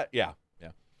end of that. Yeah.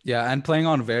 Yeah, and playing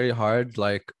on very hard,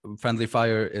 like friendly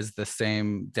fire is the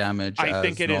same damage. I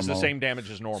think it normal. is the same damage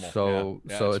as normal. So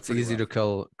it's easy rough.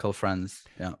 to kill friends.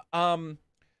 Yeah.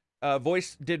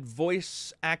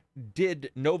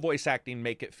 Did no voice acting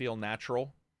make it feel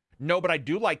natural? No, but I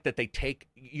do like that they take.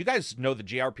 You guys know the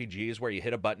JRPGs where you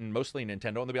hit a button, mostly Nintendo,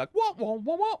 and they'll be like, wah, wah,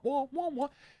 wah, wah, wah, wah, wah.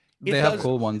 They have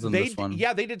cool ones in this one.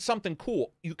 Yeah, they did something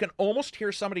cool. You can almost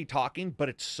hear somebody talking, but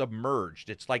it's submerged.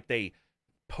 It's like they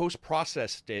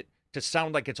post-processed it to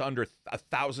sound like it's under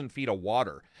 1,000 feet of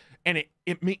water, and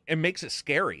it makes it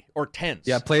scary or tense.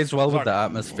 Yeah, it plays well with the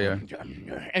atmosphere.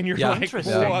 And you're like,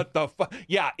 Interesting. what the fuck?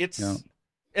 Yeah, it's. Yeah.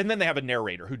 And then they have a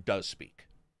narrator who does speak.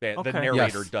 The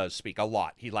narrator does speak a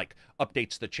lot. He like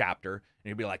updates the chapter, and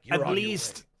he'll be like, "You're at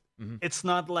least it's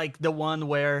not like the one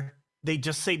where they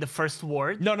just say the first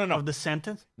word of the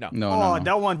sentence. No.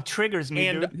 That one triggers me.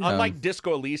 And dude. unlike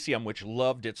Disco Elysium, which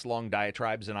loved its long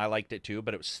diatribes, and I liked it too,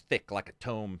 but it was thick like a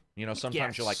tome. You know,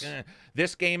 sometimes you're like,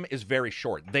 this game is very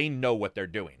short. They know what they're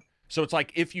doing. So it's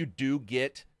like if you do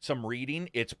get some reading,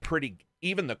 it's pretty.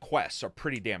 Even the quests are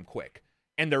pretty damn quick,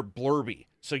 and they're blurby,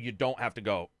 so you don't have to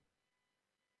go.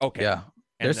 Okay. Yeah.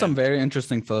 There's some very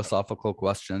interesting philosophical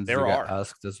questions there that are get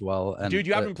asked as well. And dude,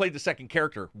 you haven't played the second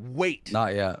character. Wait.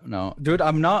 Not yet. No. Dude,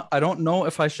 I don't know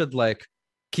if I should like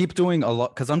keep doing a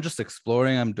lot because I'm just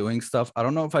exploring, I'm doing stuff. I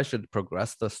don't know if I should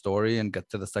progress the story and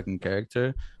get to the second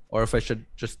character or if I should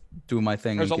just do my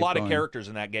thing. There's a lot of characters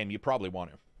in that game. You probably want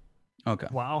to. Okay.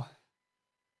 Wow.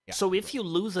 Yeah. So if you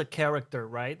lose a character,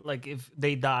 right? Like if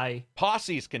they die,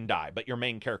 posses can die, but your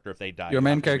main character, if they die, your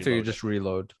main character, you just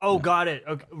reload. Oh, got it.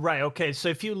 Okay. Right. Okay. So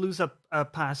if you lose a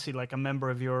posse, like a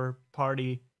member of your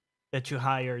party that you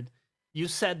hired, you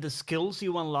said the skills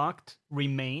you unlocked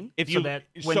remain.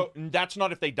 So that's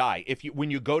not if they die.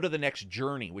 When you go to the next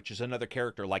journey, which is another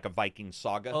character like a Viking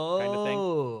saga kind of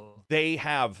thing, they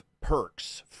have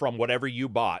perks from whatever you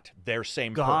bought. Their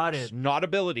same perks, not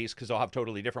abilities, because they'll have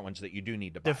totally different ones that you do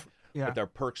need to buy. But their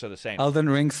perks are the same. Elden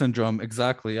Ring syndrome,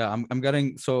 exactly. Yeah,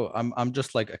 I'm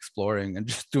just like exploring and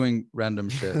just doing random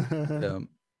shit.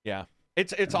 Yeah,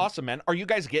 it's awesome, man. Are you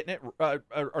guys getting it?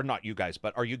 Or not you guys,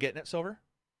 but are you getting it, Silver?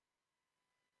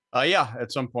 Yeah,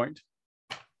 at some point.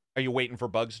 Are you waiting for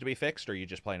bugs to be fixed, or are you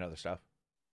just playing other stuff?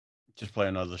 Just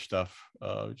playing other stuff.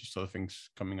 Just other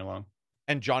things coming along.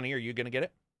 And Johnny, are you gonna get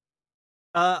it?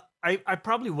 I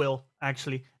probably will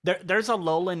actually. There's a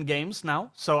lull in games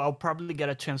now, so I'll probably get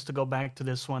a chance to go back to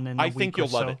this one. I think you'll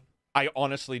love it. I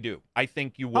honestly do. I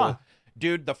think you will,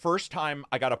 dude. The first time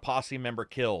I got a posse member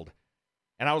killed,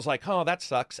 and I was like, "Oh, that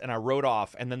sucks," and I wrote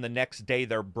off. And then the next day,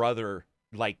 their brother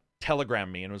like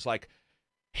telegrammed me and was like,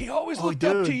 "He always looked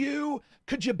up to you.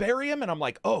 Could you bury him?" And I'm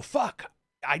like, "Oh fuck,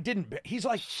 I didn't." He's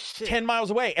like 10 miles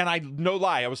away, and no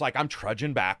lie, I was like, I'm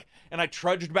trudging back, and I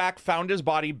trudged back, found his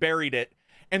body, buried it.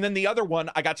 And then the other one,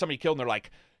 I got somebody killed, and they're like,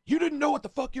 "You didn't know what the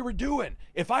fuck you were doing.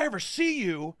 If I ever see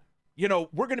you,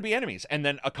 we're going to be enemies." And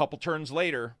then a couple turns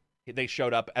later, they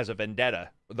showed up as a vendetta,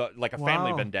 like a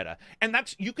family Wow. vendetta. And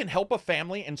that's, you can help a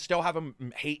family and still have them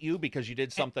hate you because you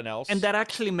did something else. And that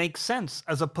actually makes sense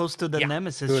as opposed to the Yeah.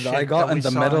 Nemesis Dude, shit I got that in we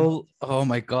the saw middle. Oh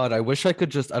my god! I wish I could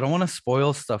just. I don't want to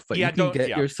spoil stuff, but Yeah, you can don't- get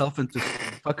yeah. yourself into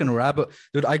fucking rabbit.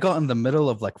 Dude, I got in the middle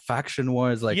of like faction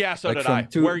wars, like yeah, so like did from I.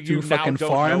 two Where you two now fucking don't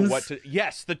farms. know what to.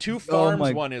 Yes, the two Oh farms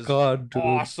my one is god, dude!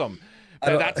 awesome. I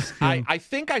don't- That's I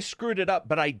think I screwed it up,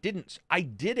 but I didn't. I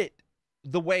did it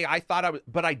the way I thought I was,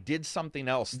 but I did something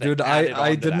else. That Dude, added I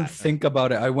onto didn't that. think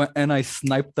about it. I went and I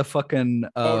sniped the fucking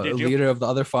Oh, did you? leader of the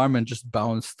other farm and just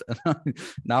bounced.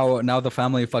 Now the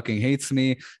family fucking hates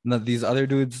me. And then these other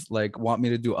dudes like want me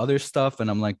to do other stuff, and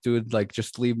I'm like, dude, like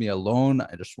just leave me alone.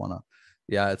 I just wanna.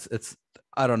 Yeah, it's.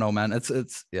 I don't know, man. It's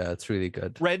really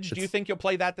good. Reg, do you It's- think you'll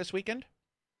play that this weekend?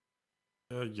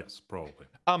 Yes, probably.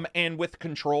 And with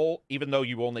Control, even though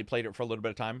you only played it for a little bit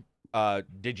of time,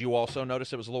 did you also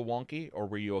notice it was a little wonky, or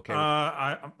were you okay with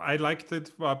it? I liked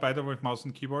it better with mouse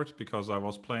and keyboard because I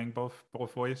was playing both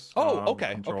ways. Oh,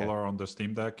 okay, Controller on the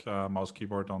Steam Deck, mouse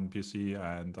keyboard on PC,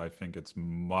 and I think it's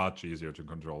much easier to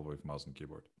control with mouse and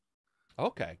keyboard.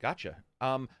 Okay, gotcha.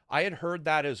 I had heard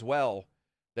that as well,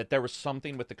 that there was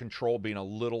something with the control being a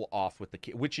little off with the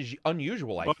key, which is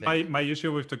unusual, I But think. my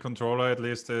issue with the controller at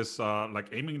least is like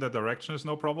aiming the direction is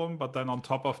no problem, but then on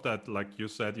top of that, like you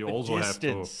said, you The also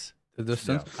distance. The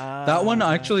distance. Ah, That one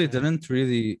actually gotcha. didn't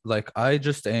really like. I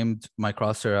just aimed my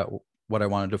crosshair at what I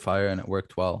wanted to fire, and it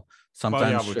worked well. Well,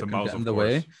 Sometimes yeah, with shit the can mouse get in of the course,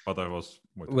 way but I was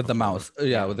with the controller. mouse.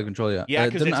 Yeah, with the controller. Yeah, Yeah, it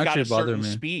because didn't it's got actually a bother certain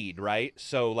me. speed, right?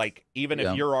 So, like, even if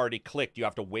Yeah. you're already clicked, you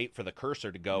have to wait for the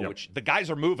cursor to go, Yep. which the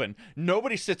guys are moving.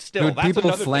 Nobody sits still. Dude, That's people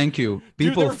another flank thing. you. Dude,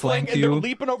 People they're flank and they're you.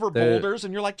 leaping over They're- boulders,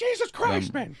 and you're like, Jesus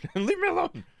Christ, man, leave me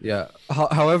alone. Yeah.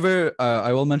 However,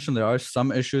 I will mention there are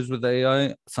some issues with the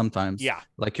AI sometimes. Yeah.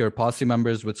 Like your posse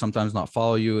members would sometimes not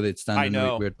follow you. They'd stand I in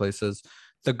know. weird places.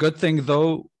 The good thing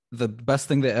though, the best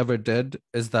thing they ever did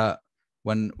is that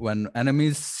when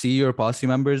enemies see your posse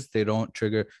members, they don't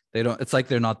trigger. They don't. It's like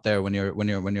they're not there when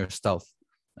you're stealth.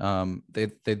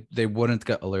 They wouldn't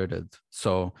get alerted.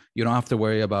 So you don't have to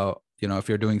worry about, if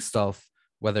you're doing stealth,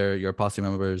 whether your posse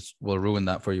members will ruin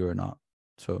that for you or not.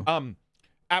 So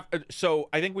So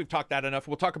I think we've talked that enough.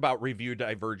 We'll talk about review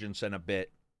divergence in a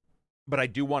bit, but I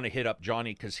do want to hit up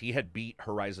Johnny because he had beat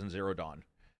Horizon Zero Dawn.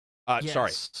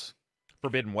 Sorry, Yes.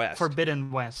 Forbidden West.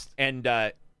 Forbidden West. And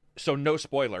so no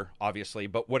spoiler, obviously,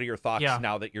 but what are your thoughts Yeah.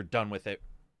 now that you're done with it?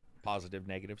 Positive,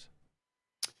 negatives?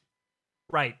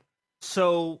 Right.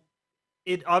 So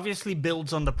it obviously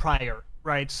builds on the prior,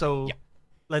 right? So Yeah.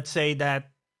 let's say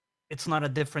that it's not a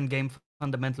different game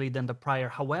fundamentally than the prior.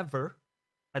 However,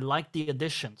 I like the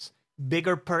additions.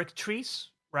 Bigger perk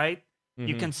trees, right?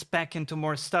 You Mhm. can spec into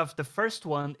more stuff. The first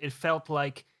one, it felt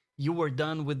like you were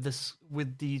done with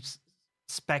these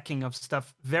specking of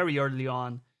stuff very early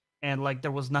on, and like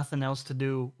there was nothing else to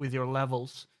do with your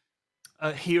levels.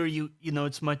 Here,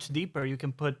 it's much deeper. You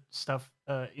can put stuff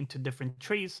into different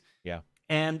trees. Yeah.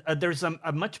 And there's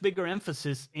a much bigger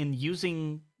emphasis in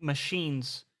using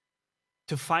machines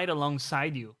to fight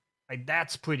alongside you. Like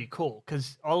that's pretty cool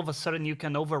because all of a sudden you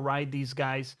can override these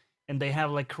guys and they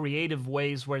have like creative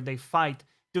ways where they fight.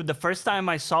 Dude, the first time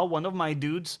I saw one of my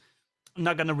dudes, I'm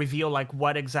not gonna reveal like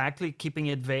what exactly, keeping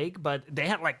it vague, but they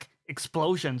had like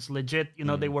explosions, legit.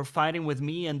 They were fighting with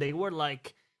me and they were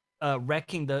like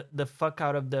wrecking the fuck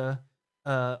out of the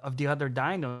other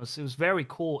dinos. It was very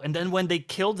cool. And then when they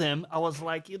killed him, I was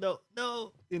like,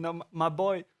 no, my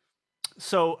boy.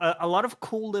 So a lot of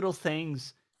cool little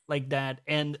things like that.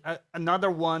 And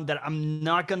another one that I'm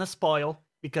not gonna spoil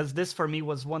because this for me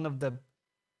was one of the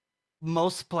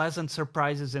most pleasant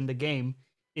surprises in the game.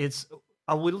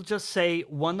 I will just say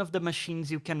one of the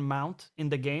machines you can mount in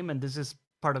the game, and this is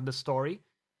part of the story,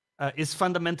 is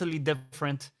fundamentally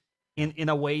different in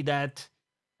a way that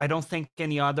I don't think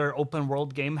any other open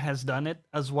world game has done it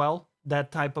as well.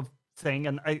 That type of thing,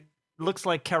 and looks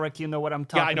like Carrick, you know what I'm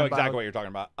talking Yeah, I know about. exactly what you're talking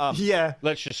about. Yeah,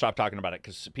 Let's just stop talking about it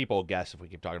because people will guess if we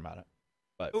keep talking about it.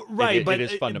 But right. it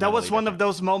is fundamentally that was one of different.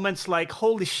 those moments like,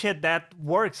 holy shit, that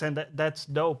works, and that's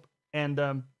dope.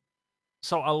 And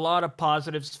so a lot of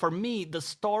positives for me. The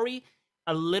story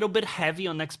a little bit heavy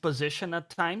on exposition at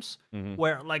times, Mhm.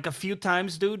 where like a few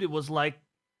times, dude, it was like,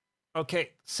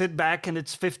 okay, sit back and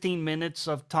it's 15 minutes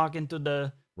of talking to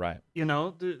the Right.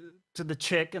 to the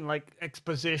chick and like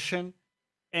exposition,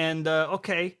 and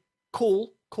okay,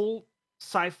 cool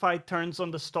sci-fi turns on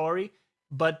the story,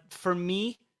 but for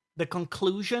me the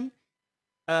conclusion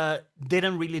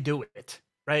didn't really do it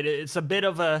right. It's a bit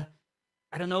of a,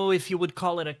 I don't know if you would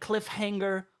call it a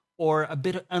cliffhanger or a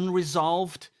bit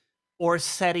unresolved or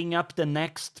setting up the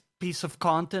next piece of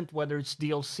content, whether it's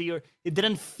DLC or it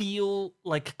didn't feel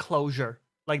like closure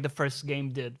like the first game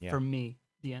did for me.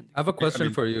 The end. I have a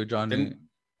question for you, Johnny. didn't-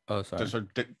 Oh, sorry.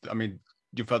 I mean,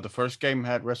 you felt the first game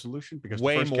had resolution because the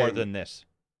Way first more game- than this.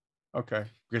 Okay,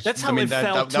 because That's how it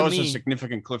felt that to was me. a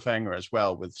significant cliffhanger as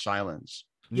well with silence.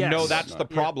 Yes. No, that's the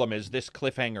Yeah. problem. Is this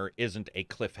cliffhanger isn't a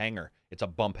cliffhanger? It's a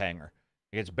bump hanger.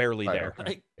 It's barely Right, there.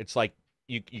 okay. It's like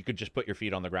you could just put your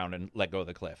feet on the ground and let go of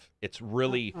the cliff. It's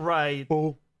really Right.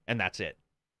 and that's it.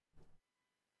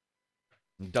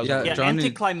 It doesn't Yeah, really- Yeah, Johnny-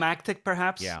 anticlimactic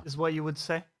perhaps Yeah. is what you would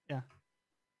say. Yeah.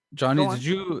 Johnny, Go on. did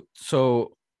you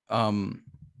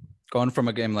going from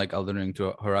a game like Elden Ring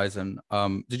to Horizon,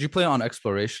 did you play on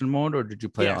exploration mode or did you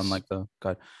play on Yes. like the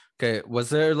God? Okay, was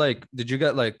there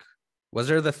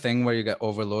the thing where you get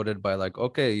overloaded by like,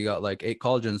 okay, you got like 8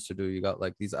 cauldrons to do, you got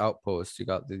like these outposts, you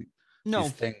got No,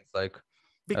 these things like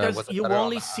because was it you better on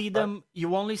only the see half them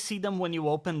you only see them when you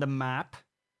open the map,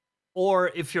 or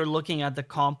if you're looking at the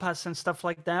compass and stuff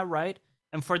like that, right?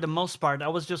 And for the most part I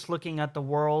was just looking at the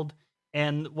world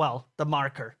and, well, the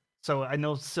marker. So I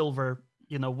know Silver,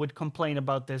 would complain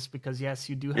about this because yes,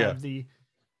 you do have the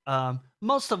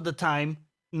most of the time,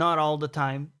 not all the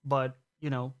time, but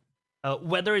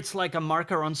whether it's like a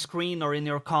marker on screen or in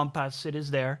your compass, it is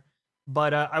there.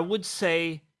 But I would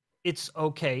say it's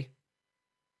okay.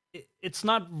 It's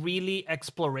not really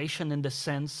exploration in the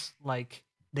sense like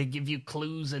they give you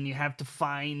clues and you have to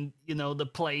find, the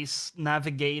place,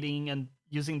 navigating and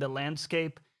using the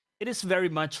landscape. It is very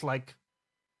much like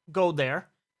go there.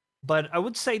 But I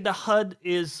would say the HUD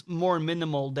is more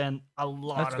minimal than a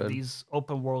lot That's of good. these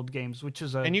open world games, which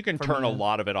is and you can for turn me, a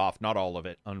lot of it off, not all of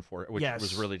it, which Yes.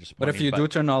 was really But disappointing. if you do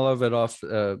turn all of it off,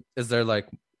 is there like,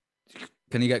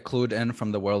 can you get clued in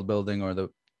from the world building or the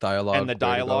dialogue? and the where to go?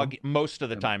 dialogue, most of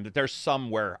the Yeah. time, that there's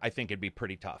some where I think it'd be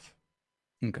pretty tough.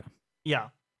 Okay. Yeah.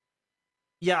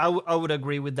 Yeah, I would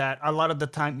agree with that. A lot of the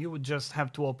time, you would just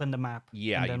have to open the map.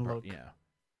 Yeah, and then look. yeah.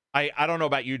 I don't know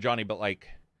about you, Johnny, but like,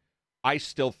 I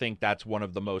still think that's one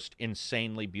of the most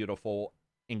insanely beautiful,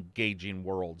 engaging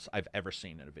worlds I've ever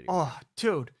seen in a video. Oh,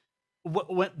 dude,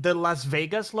 when the Las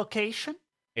Vegas location,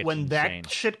 It's when insane.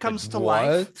 that shit comes to What?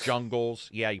 life,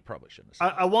 Jungles, yeah, you probably shouldn't have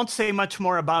said I won't say much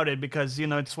more about it because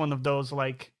it's one of those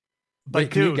like. But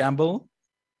Wait, can you dude, gamble?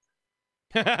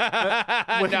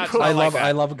 that. wait, No, it's I not like I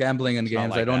that. love gambling in It's not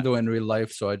games. like I don't that. do it in real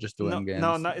life, so I just do it no, in games.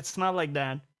 no, it's not like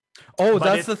that. Oh, but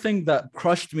that's the thing that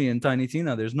crushed me in Tiny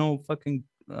Tina. There's no fucking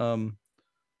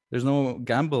there's no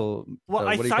gamble. Well,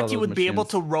 I what do you call thought you those would be able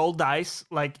machines? to roll dice,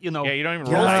 like Yeah, you don't even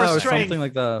roll roll for Yeah, dice. or strength. something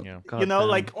like that. Yeah. God damn.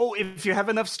 like, oh, if you have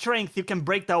enough strength, you can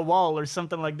break that wall or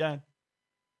something like that.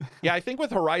 Yeah, I think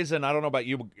with Horizon, I don't know about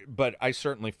you, but I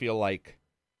certainly feel like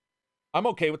I'm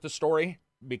okay with the story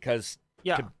because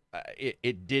Yeah.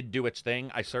 it did do its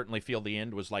thing. I certainly feel the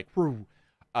end was like, whew.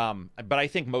 But I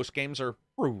think most games are,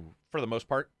 whew, for the most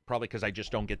part, probably because I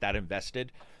just don't get that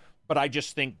invested. But I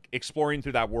just think exploring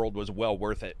through that world was well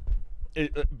worth it.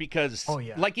 Because, Oh,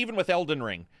 yeah. like, even with Elden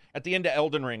Ring, at the end of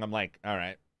Elden Ring, I'm like, all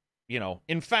right,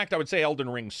 in fact, I would say Elden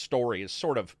Ring's story is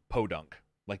sort of podunk.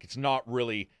 Like, it's not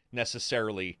really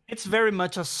necessarily. It's very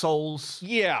much a Souls.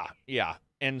 Yeah.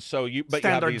 And so you have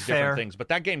Standard these fare. different things. But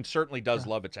that game certainly does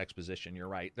love its exposition. You're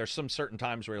right. There's some certain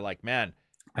times where you're like, man,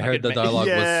 I heard the could ma- dialogue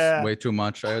Yeah. was way too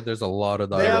much. I heard there's a lot of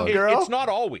Damn, dialogue. girl. It's not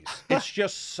always. It's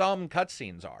just some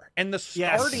cutscenes are. And the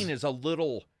Yes. starting is a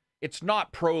little. It's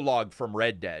not prologue from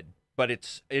Red Dead, but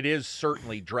it is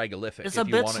certainly Dragolific. It's if a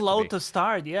you bit want it slow be. to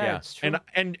start. Yeah, it's true.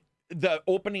 And the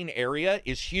opening area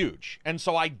is huge. And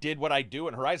so I did what I do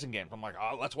in Horizon games. I'm like,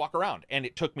 oh, let's walk around. And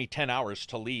it took me 10 hours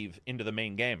to leave into the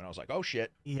main game. And I was like, oh,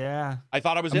 shit. yeah. I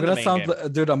thought I was I'm in the gonna main sound,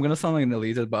 game. dude. I'm gonna sound like an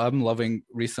elitist, but I'm loving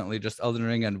recently just Elden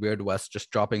Ring and Weird West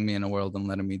just dropping me in a world and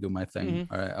letting me do my thing.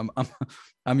 Mm-hmm. All right,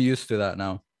 I'm used to that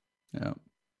now. Yeah.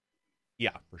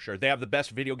 Yeah, for sure. They have the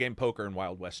best video game poker in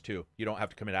Wild West, too. You don't have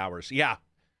to commit hours. Yeah,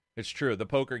 it's true. The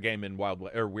poker game in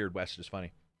Weird West is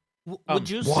funny. Would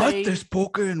you What? say? There's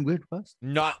poker in Weird West?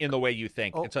 Not in the way you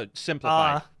think. Oh. It's a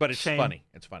simplified, but it's shame. funny.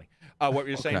 It's funny. What were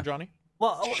you saying, Okay. Johnny?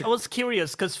 Well, I was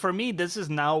curious because for me, this is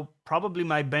now probably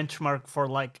my benchmark for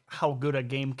like how good a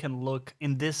game can look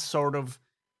in this sort of,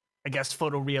 I guess,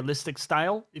 photorealistic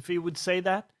style, if you would say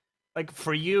that. Like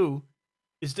for you,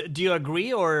 do you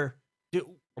agree or Are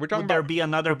we talking would there about be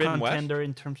another Forbidden West? contender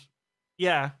in terms?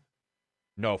 Yeah,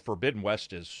 No, Forbidden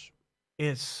West is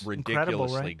it's ridiculously incredible,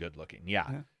 right? good looking. Yeah.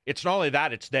 Yeah. It's not only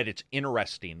that, it's that it's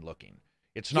interesting looking.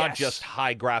 It's not Yes. just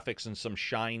high graphics and some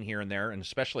shine here and there, and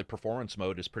especially performance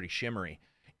mode is pretty shimmery.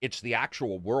 It's the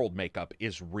actual world makeup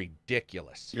is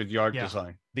ridiculous. The art Yeah.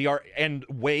 design. The art and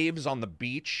waves on the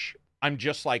beach. I'm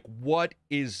just like, what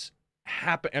is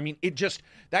happen. I mean,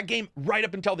 that game right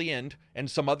up until the end and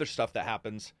some other stuff that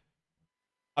happens,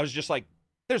 I was just like,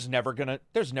 there's never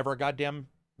a goddamn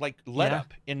like let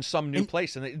up in some new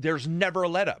place, and there's never a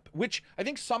let up, which I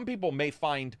think some people may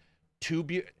find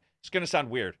it's going to sound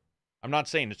weird. I'm not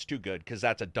saying it's too good, because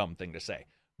that's a dumb thing to say,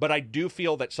 but I do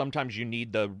feel that sometimes you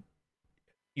need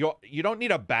you don't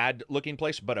need a bad looking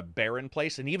place, but a barren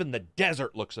place, and even the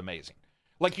desert looks amazing.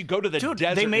 Like you go to the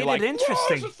desert, they made it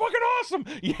interesting. This is fucking awesome.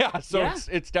 Yeah, so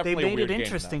it's definitely they made a weird it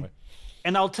interesting.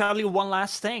 And I'll tell you one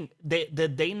last thing: the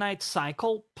day-night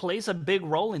cycle plays a big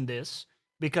role in this,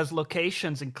 because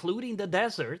locations, including the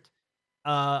desert,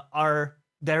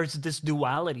 there's this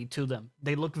duality to them.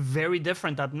 They look very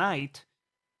different at night,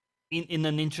 in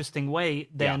an interesting way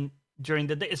than during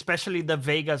the day, especially the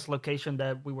Vegas location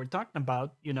that we were talking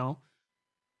about.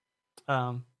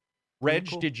 Reg,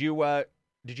 cool. did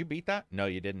you beat that? No,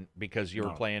 you didn't, because you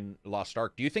were playing Lost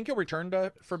Ark. Do you think you'll return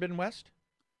to Forbidden West?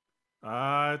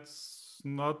 It's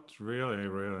not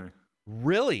really.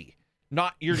 Really?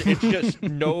 It's just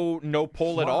no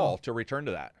pull at all to return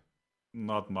to that.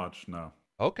 Not much, no.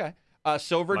 Okay.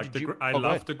 Silver, Like I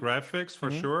love the graphics for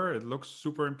sure. It looks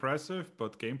super impressive,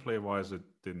 but gameplay-wise, it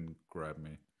didn't grab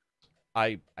me.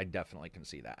 I definitely can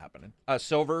see that happening.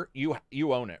 Silver,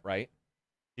 you own it, right?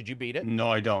 Did you beat it?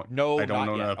 No, I don't. No, I don't not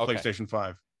own yet. a Okay. PlayStation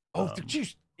 5. Oh,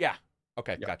 yeah.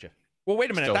 Okay, yeah. gotcha. Well, wait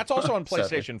a minute. Still, That's also on sadly.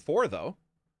 PlayStation 4, though.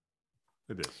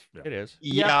 It is. Yeah. It is.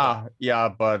 Yeah,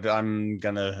 but I'm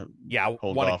gonna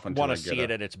hold off until want I to get see a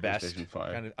it at its best. PlayStation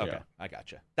 5. Okay, Yeah. I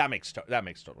gotcha. That makes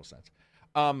total sense.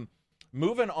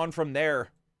 Moving on from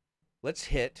there, let's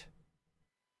hit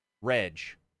Reg.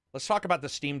 Let's talk about the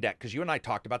Steam Deck, because you and I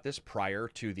talked about this prior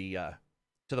to the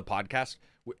podcast.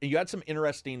 You had some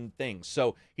interesting things.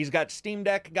 So he's got Steam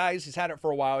Deck, guys. He's had it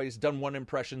for a while. He's done 1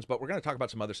 impressions, but we're going to talk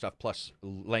about some other stuff plus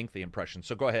lengthy impressions.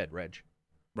 So go ahead, Reg.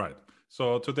 Right.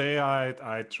 So today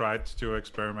I tried to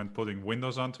experiment putting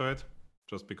Windows onto it,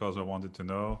 just because I wanted to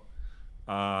know.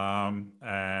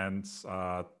 And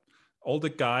all the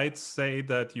guides say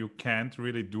that you can't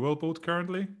really dual boot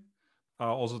currently.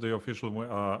 Also, the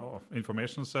official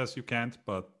information says you can't,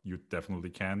 but you definitely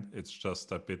can. It's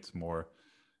just a bit more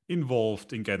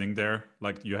involved in getting there.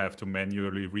 Like you have to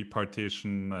manually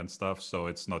repartition and stuff, so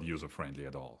it's not user-friendly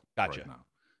at all Gotcha. right now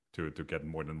to get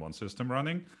more than one system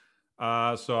running.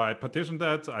 So I partitioned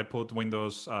that. I put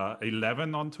Windows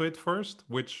 11 onto it first,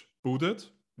 which booted,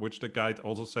 which the guide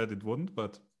also said it wouldn't,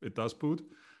 but it does boot.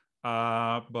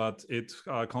 But it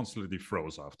constantly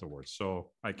froze afterwards.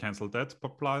 So I canceled that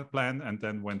plan and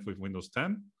then went with Windows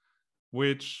 10,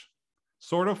 which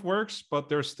sort of works, but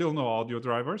there's still no audio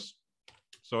drivers.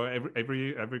 So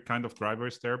every kind of driver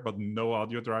is there, but no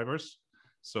audio drivers.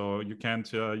 So you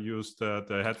can't use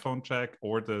the headphone jack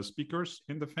or the speakers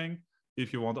in the thing.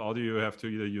 If you want audio, you have to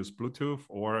either use Bluetooth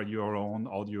or your own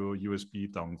audio USB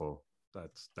dongle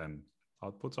that then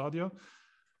outputs audio.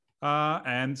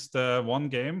 And the one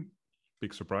game,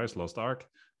 big surprise, Lost Ark,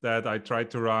 that I tried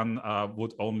to run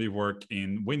would only work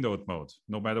in windowed mode.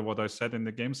 No matter what I set in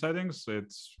the game settings,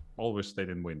 it's always stayed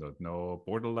in windowed. No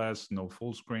borderless, no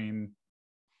full screen.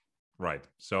 Right.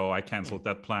 So I canceled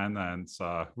that plan and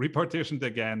repartitioned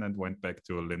again and went back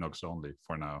to Linux only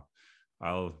for now.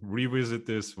 I'll revisit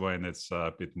this when it's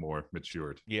a bit more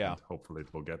matured. Yeah. And hopefully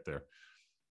it will get there.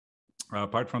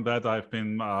 Apart from that, I've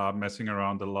been messing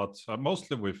around a lot,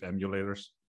 mostly with emulators.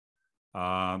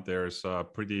 There's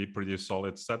pretty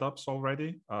solid setups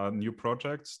already, new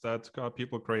projects that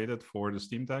people created for the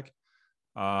Steam Deck,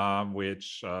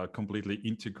 which completely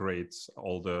integrates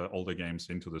all the games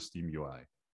into the Steam UI.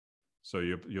 So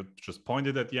you just point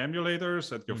it at the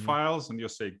emulators, at your files, and you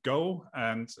say go,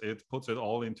 and it puts it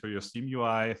all into your Steam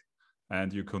UI,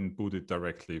 and you can boot it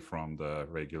directly from the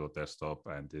regular desktop,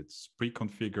 and it's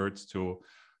pre-configured to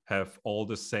have all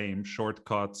the same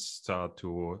shortcuts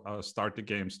to start the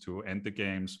games, to end the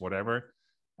games, whatever.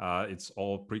 It's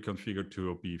all pre-configured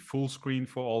to be full screen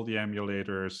for all the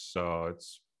emulators, so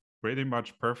it's pretty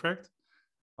much perfect.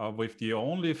 With the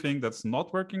only thing that's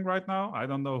not working right now, I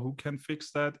don't know who can fix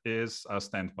that, is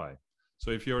standby. So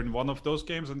if you're in one of those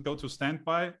games and go to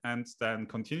standby and then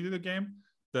continue the game,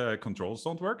 the controls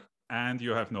don't work and you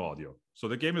have no audio. So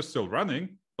the game is still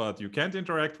running, but you can't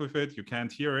interact with it, you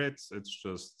can't hear it, it's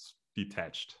just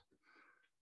detached.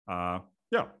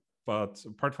 Yeah, but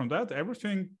apart from that,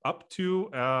 everything up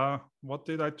to, what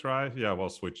did I try? Yeah, well,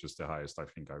 Switch is the highest I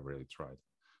think I really tried.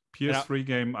 PS3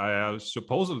 game, I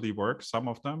supposedly work, some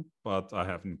of them, but I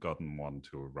haven't gotten one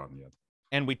to run yet.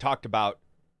 And we talked about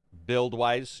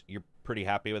build-wise, you're pretty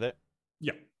happy with it?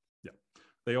 Yeah.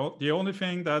 The only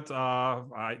thing that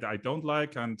I don't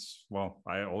like, and well,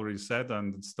 I already said,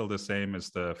 and it's still the same,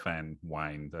 is the fan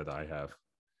wine that I have,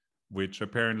 which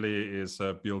apparently is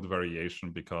a build variation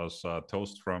because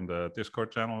Toast from the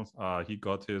Discord channel, he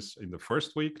got his in the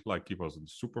first week, like he was in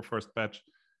super first batch,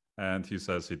 and he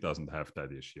says he doesn't have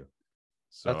that issue.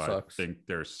 So That I sucks. think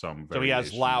there's some So he has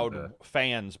variation in loud the-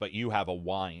 fans, but you have a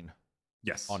whine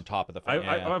Yes. on top of the I, fan.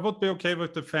 I would be okay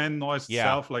with the fan noise Yeah.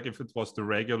 itself, like if it was the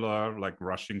regular, like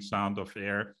rushing sound of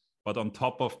air. But on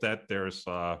top of that, there's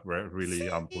really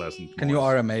unpleasant. Can you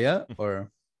noise. RMA it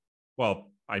or? Well,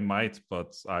 I might,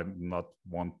 but I'm not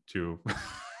want to.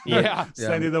 Yeah.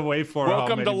 Send it away for how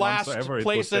Welcome many to months last ever it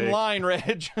place would in take. line,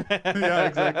 Reg. Yeah,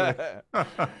 exactly.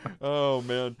 Oh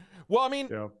man. Well, I mean,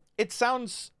 Yeah. it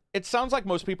sounds like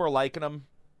most people are liking them.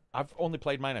 I've only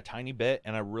played mine a tiny bit,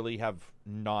 and I really have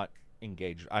not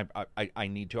engaged. I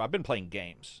need to. I've been playing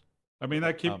games. I mean,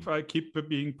 I keep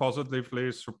being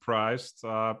positively surprised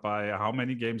by how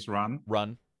many games run.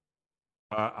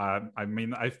 I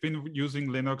mean, I've been using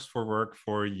Linux for work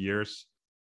for years,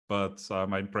 but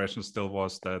my impression still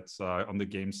was that on the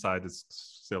game side, it's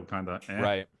still kind of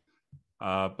Right.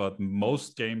 But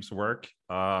most games work.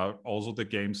 Also, the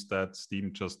games that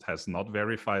Steam just has not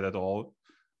verified at all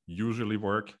usually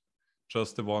work.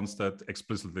 Just the ones that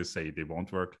explicitly say they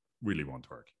won't work really won't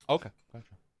work. Okay.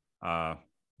 Gotcha.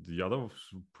 The others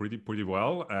pretty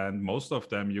well, and most of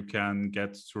them you can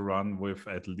get to run with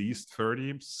at least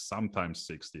 30, sometimes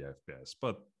 60 FPS,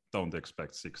 but don't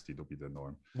expect 60 to be the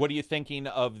norm. What are you thinking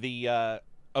of the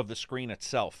screen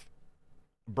itself?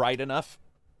 Bright enough?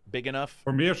 Big enough?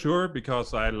 For me, sure,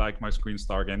 because I like my screen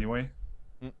stark anyway.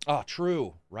 Oh,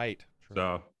 true. Right. True.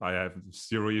 So I have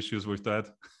zero issues with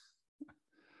that.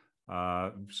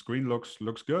 Screen looks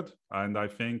good, and I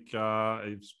think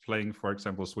it's playing, for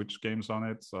example, Switch games on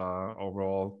it.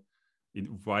 Overall,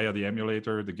 via the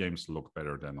emulator, the games look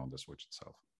better than on the Switch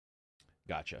itself.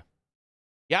 Gotcha.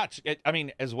 Yeah, I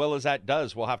mean, as well as that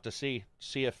does, we'll have to see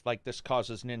if like this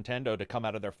causes Nintendo to come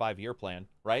out of their 5-year plan,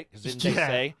 right? Because didn't they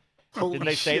say? Holy Didn't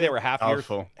they say shit. they were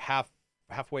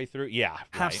halfway through? Yeah,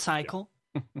 Half right. cycle.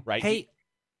 Right. Hey,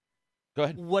 go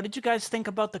ahead. what did you guys think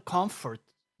about the comfort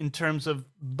in terms of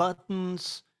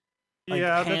buttons? Like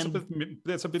Yeah, hand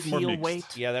that's a bit more feel mixed.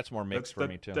 weight? Yeah, that's more mixed for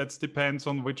me too. That depends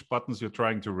on which buttons you're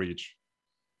trying to reach.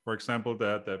 For example,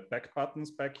 the back buttons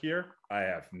back here, I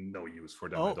have no use for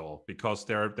them at all because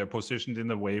they're positioned in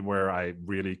a way where I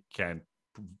really can't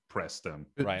press them.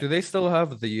 Right. Do they still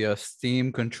have the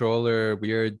Steam controller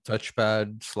weird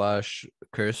touchpad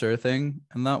 / cursor thing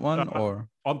in that one, or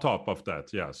on top of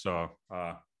that? Yeah. So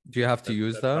do you have to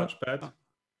use that? touchpad?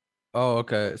 Oh,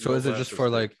 okay. So You is also it have just the for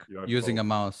stick. like You have using a both.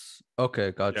 mouse?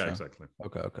 Okay, gotcha. Yeah, exactly.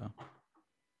 Okay.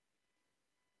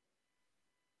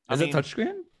 I Is mean, it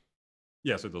touchscreen?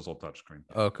 Yes, it is all touchscreen.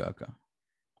 Okay.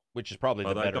 which is probably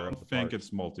the But I better. don't of the think parts.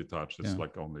 it's multi-touch. It's Yeah.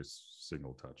 like only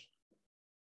single touch.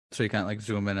 So you can't like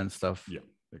zoom in and stuff. Yeah,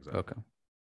 exactly. Okay.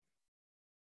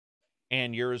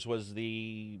 And yours was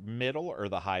the middle or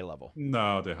the high level?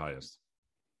 No, the highest.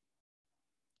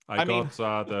 I mean-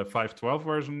 got the 512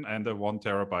 version and the 1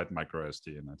 terabyte micro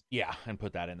SD in it. Yeah, and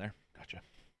put that in there. Gotcha.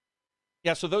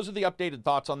 Yeah, so those are the updated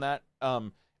thoughts on that.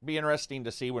 Be interesting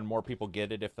to see when more people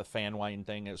get it if the fan whine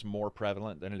thing is more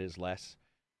prevalent than it is less.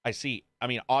 I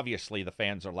mean, obviously the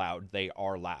fans are loud. They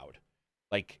are loud.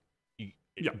 Like,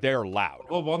 Yeah. they're loud.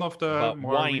 Well, one of the But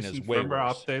more whine is recent way firmware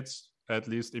worse. updates at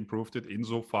least improved it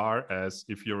insofar as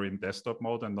if you're in desktop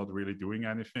mode and not really doing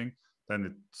anything, then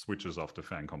it switches off the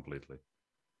fan completely.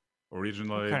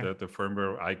 Originally, Okay. the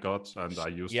firmware I got and I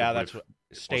used Yeah, it that's with, what it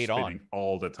was stayed on. spinning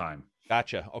all the time.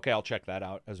 Gotcha. Okay, I'll check that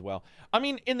out as well. I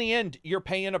mean, in the end, you're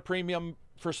paying a premium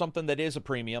for something that is a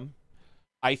premium,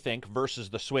 I think, versus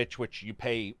the Switch, which you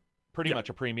pay pretty Yeah. much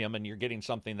a premium and you're getting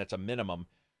something that's a minimum.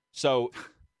 So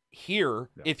here,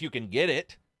 Yeah. if you can get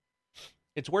it,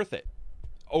 it's worth it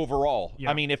overall. Yeah.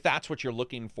 I mean, if that's what you're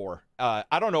looking for.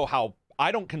 I don't know how,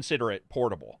 I don't consider it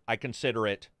portable. I consider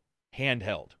it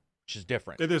handheld, which is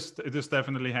different. It is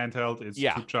definitely handheld. It's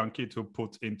Yeah. too chunky to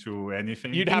put into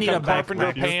anything. You'd You have need to a have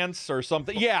carpenter backpack. pants or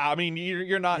something. Yeah, I mean,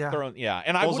 you're not Yeah. throwing. Yeah,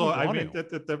 and I Also, wouldn't I want mean,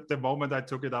 to. the moment I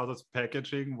took it out of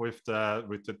packaging with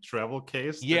the travel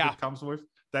case Yeah. that it comes with,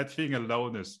 that thing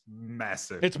alone is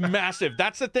massive. It's massive.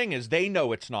 That's the thing is they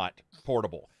know it's not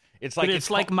portable. It's But like it's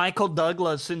like Michael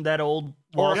Douglas in that old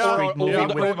or, Wall Yeah, Street or- movie. or yeah,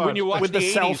 the- pretty when you much. watch With the, the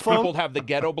 80s, cell phone? people have the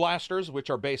ghetto blasters, which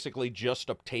are basically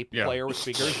just a tape Yeah. player with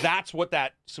speakers. That's what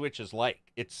that Switch is like.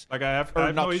 It's Like I have Or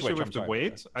no not issue Switch, with I'm the sorry,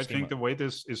 weight. I Steam. think the weight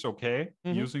is okay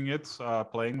Mhm. using it,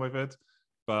 playing with it.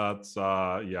 But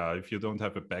yeah, if you don't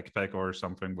have a backpack or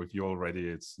something with you already,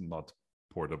 it's not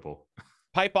portable.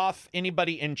 Pipe off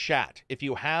anybody in chat. If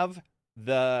you have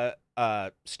the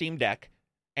Steam Deck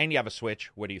and you have a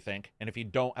Switch, what do you think? And if you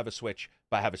don't have a Switch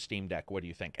but have a Steam Deck, what do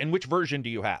you think? And which version do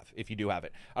you have, if you do have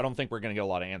it? I don't think we're going to get a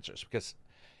lot of answers because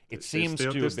it seems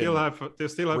they still have a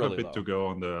bit low. to go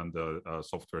on the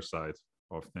software side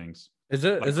of things. Is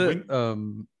it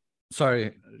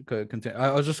sorry, continue.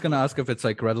 I was just gonna ask if it's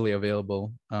like readily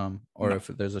available, or if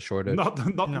there's a shortage. Not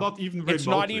even remotely. It's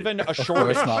not even a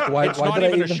shortage. It's not. Why not did I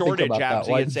even a think shortage, about that?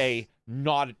 Absy. Why- It's a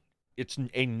not. It's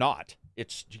a not.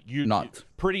 It's you. Not.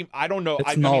 Pretty. I don't know. It's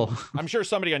I mean, null. I'm sure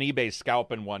somebody on eBay is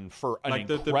scalping one for an like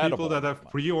the incredible. people that have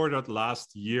amount. pre-ordered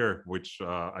last year, which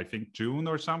I think June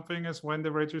or something is when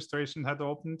the registration had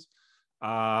opened.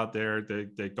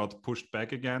 They got pushed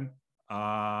back again.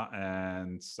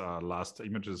 And last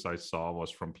images I saw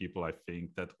was from people I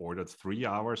think that ordered 3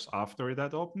 hours after it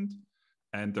had opened,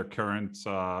 and their current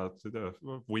the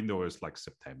window is like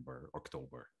September,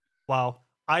 October. Wow,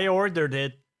 I ordered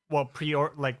it. Well,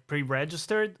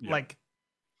 pre-registered Yeah. like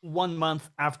 1 month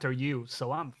after you,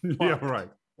 so I'm Yeah, fucked, right.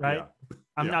 right? Yeah.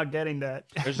 I'm Yeah. not getting that.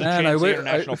 There's a Man, chance the I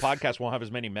international podcast won't have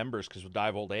as many members because we'll die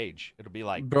of old age. It'll be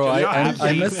like, Bro, just I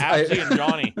Absy, miss Absy and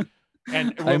Johnny,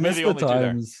 and I we'll be miss the the only two there.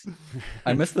 times.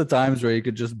 I miss the times where you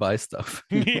could just buy stuff.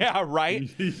 Yeah, right.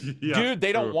 Yeah, Dude,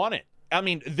 they don't true. want it. I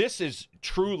mean, this is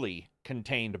truly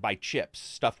contained by chips,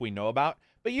 stuff we know about.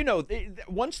 But you know,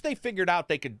 once they figured out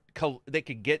they could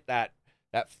get that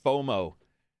FOMO,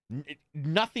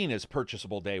 nothing is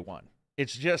purchasable day one.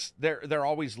 It's just they're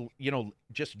always, you know,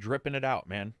 just dripping it out,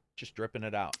 man. Just dripping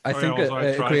it out. I Oh, yeah, think also I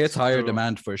it tried creates higher to-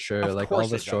 demand for sure. Of Like course all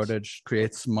the it does. shortage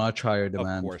creates much higher Of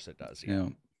demand. course it does. Yeah. Yeah.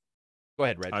 Go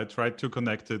ahead, Red. I tried to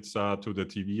connect it to the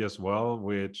TV as well,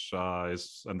 which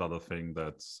is another thing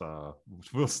that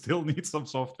will still need some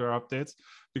software updates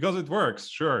because it works,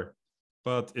 sure,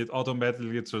 but it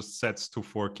automatically just sets to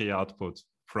 4K output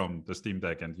from the Steam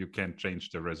Deck, and you can't change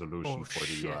the resolution Oh, for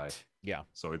the UI. shit. Yeah.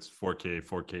 So it's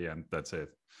 4K, and that's it.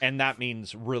 And that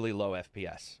means really low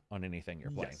FPS on anything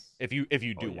you're playing. Yes. If you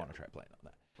do Oh, yeah. want to try playing on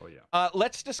that. Oh yeah.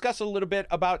 Let's discuss a little bit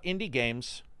about indie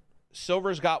games.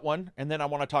 Silver's got one, and then I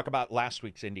want to talk about last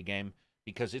week's indie game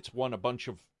because it's won a bunch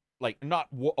of, like, not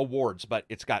awards, but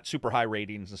it's got super high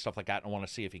ratings and stuff like that, and I want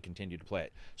to see if you continue to play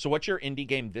it. So what's your indie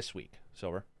game this week,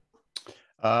 Silver?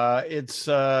 It's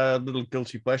a little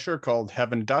guilty pleasure called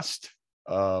Heaven Dust.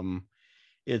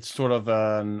 It's sort of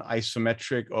an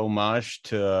isometric homage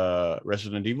to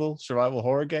Resident Evil survival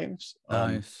horror games.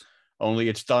 Nice. Only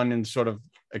it's done in sort of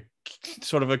a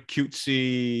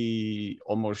cutesy,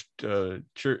 almost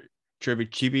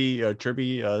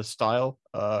chibi style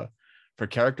for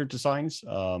character designs.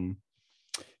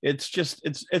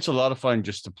 It's a lot of fun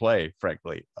just to play,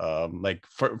 frankly.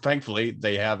 Thankfully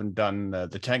they haven't done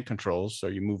the tank controls, so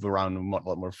you move around a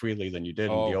lot more freely than you did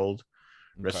in the old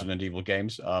Resident Evil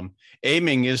games.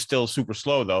 Aiming is still super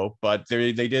slow though, but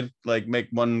they did like make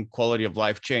one quality of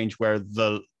life change where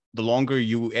the longer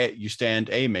you stand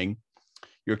aiming,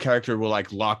 your character will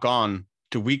like lock on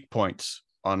to weak points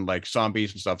on like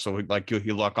zombies and stuff. So like you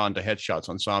lock on to headshots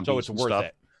on zombies. So it's and worth stuff.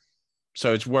 it.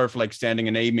 So it's worth like standing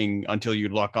and aiming until you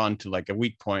lock on to like a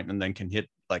weak point and then can hit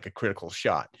like a critical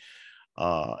shot.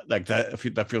 Like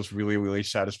that feels really, really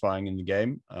satisfying in the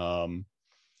game.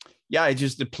 Yeah,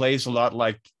 it plays a lot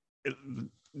like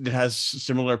it has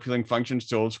similar appealing functions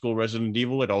to old school Resident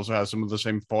Evil. It also has some of the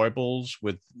same foibles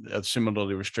with a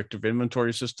similarly restrictive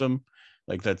inventory system,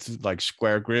 like that's like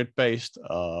square grid based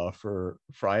for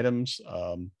items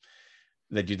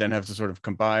that you then have to sort of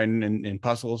combine in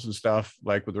puzzles and stuff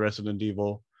like with Resident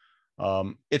Evil.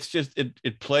 It's just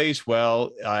it plays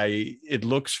well. It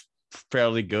looks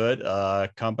fairly good.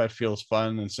 Combat feels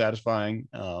fun and satisfying.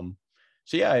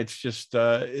 So yeah, it's just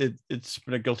it's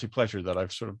been a guilty pleasure that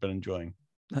I've sort of been enjoying.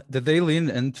 Did they lean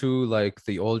into like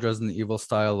the old Resident Evil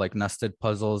style, like nested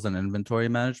puzzles and inventory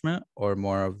management, or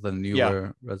more of the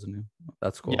newer Resident Evil?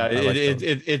 That's cool. Yeah, I like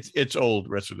those. it's old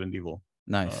Resident Evil.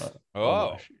 Nice.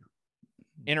 Homage.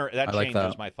 That I like changes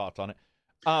that. my thoughts on it.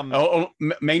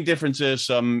 Main difference is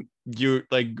you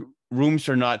like rooms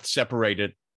are not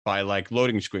separated by like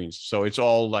loading screens, so it's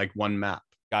all like one map.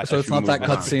 Gotcha. So it's you not that move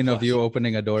around. cutscene of you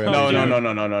opening a door. No, every No,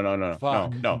 time.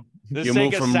 Fuck. no. The You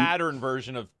move Sega from- Saturn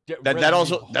version of That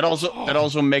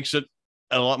also makes it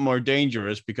a lot more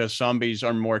dangerous because zombies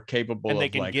are more capable And they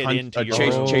of can like get into your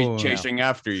room. chasing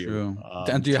after you. True.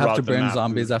 And do you have to throughout the burn map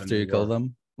zombies after than you kill were.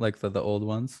 them, like the old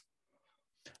ones?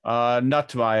 Not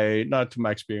to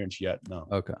my experience yet. No.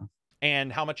 Okay.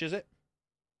 And how much is it?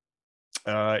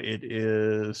 It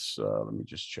is. Let me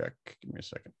just check. Give me a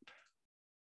second.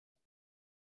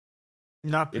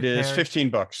 Not It prepared. is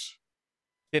 $15.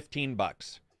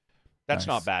 $15. That's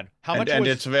not Nice. bad. How and, much and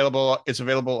was it's available. It's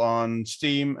available on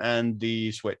Steam and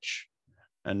the Switch,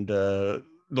 and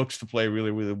looks to play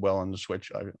really, really well on the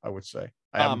Switch. I would say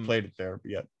I haven't played it there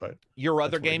yet, but your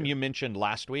other that's what I game hear. you mentioned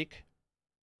last week?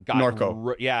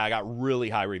 Norco. I got really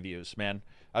high reviews, man.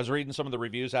 I was reading some of the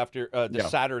reviews after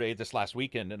Saturday this last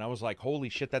weekend, and I was like, holy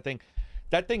shit,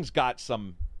 that thing's got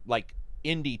some like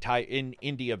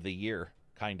indie of the year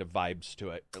kind of vibes to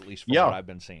it, at least from what I've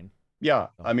been seeing. Yeah,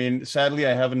 I mean, sadly,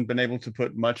 I haven't been able to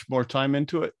put much more time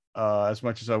into it, as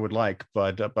much as I would like,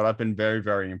 but I've been very,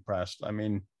 very impressed. I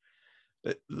mean,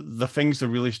 the things that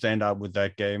really stand out with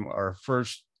that game are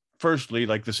firstly,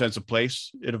 like the sense of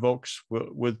place it evokes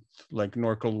with like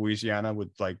Norco, Louisiana,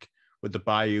 with the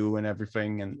bayou and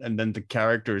everything, and then the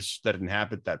characters that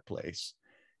inhabit that place.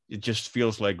 It just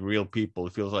feels like real people.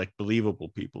 It feels like believable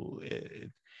people.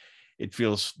 It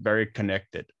feels very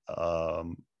connected.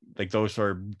 Like those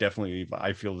are definitely,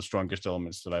 I feel, the strongest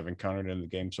elements that I've encountered in the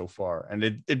game so far, and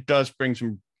it does bring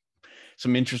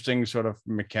some interesting sort of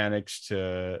mechanics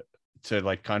to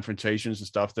like confrontations and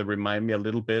stuff that remind me a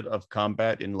little bit of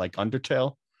combat in like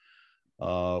Undertale,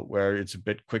 where it's a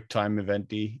bit quick time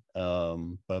eventy,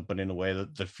 but in a way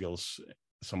that feels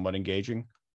somewhat engaging.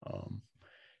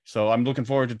 So I'm looking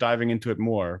forward to diving into it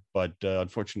more, but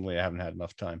unfortunately I haven't had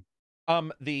enough time.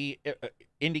 The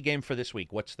indie game for this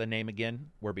week, what's the name again?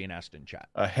 We're being asked in chat.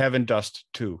 Heaven Dust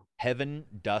 2. Heaven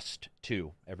Dust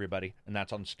 2, everybody. And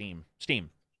that's on Steam. Steam,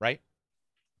 right?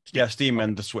 Yeah, Steam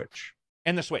and the Switch.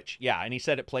 And the Switch, yeah. And he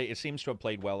said it seems to have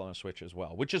played well on a Switch as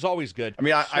well, which is always good. I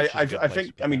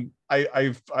mean,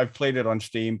 I've played it on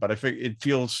Steam, but I think it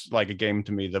feels like a game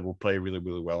to me that will play really,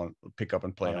 really well and pick up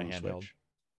and play on the Switch.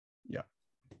 Yeah.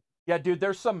 Yeah, dude,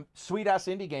 there's some sweet-ass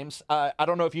indie games. I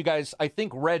don't know if you guys... I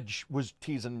think Reg was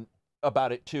teasing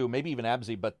about it, too. Maybe even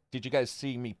Abzy, but did you guys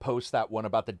see me post that one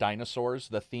about the dinosaurs,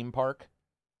 the theme park?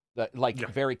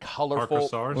 Very colorful...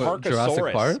 What,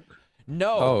 Jurassic Park?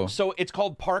 No. Oh. So it's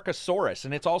called Parkasaurus,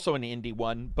 and it's also an indie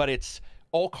one, but it's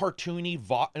all cartoony,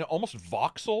 almost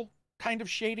voxel kind of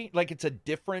shading. Like, it's a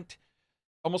different...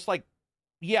 Almost like...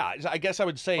 Yeah, I guess I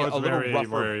would say a little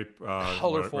rougher,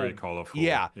 colorful. Very colorful.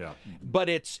 Yeah, yeah. But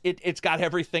it's got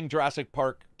everything Jurassic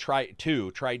Park tried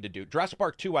to do. Jurassic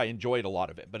Park 2, I enjoyed a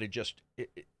lot of it, but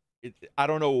I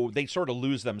don't know. They sort of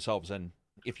lose themselves in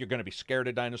if you're going to be scared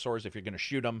of dinosaurs, if you're going to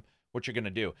shoot them, what you're going to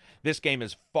do. This game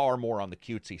is far more on the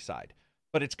cutesy side,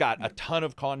 but it's got a ton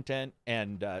of content,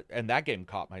 and that game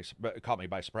caught me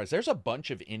by surprise. There's a bunch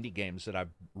of indie games that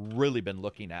I've really been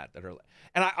looking at that are,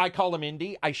 and I call them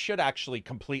indie. I should actually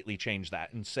completely change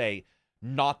that and say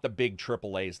not the big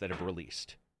AAAs that have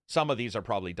released. Some of these are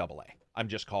probably AA. I'm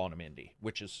just calling them indie,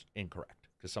 which is incorrect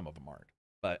because some of them aren't.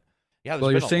 But yeah,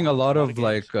 well, you're seeing a lot of games.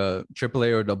 like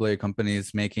AAA or AA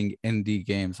companies making indie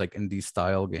games, like indie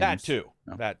style games. That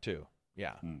too.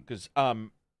 Yeah, because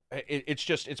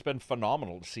it's been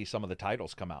phenomenal to see some of the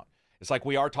titles come out. It's like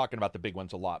we are talking about the big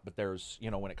ones a lot, but there's,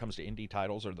 when it comes to indie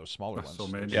titles or those smaller ones. So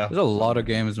many. Yeah. There's a lot of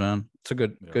games, man. It's a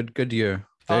good year.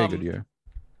 Very good year.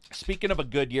 Speaking of a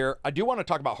good year, I do want to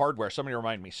talk about hardware. Somebody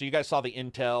remind me. So you guys saw the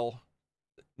Intel.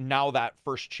 Now that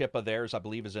first chip of theirs, I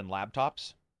believe, is in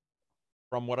laptops.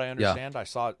 From what I understand, I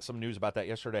saw some news about that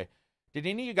yesterday. Did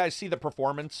any of you guys see the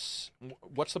performance?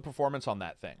 What's the performance on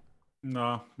that thing?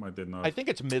 No, I did not. I think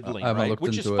it's middling, I right?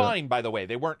 Which is into fine, by the way.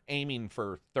 They weren't aiming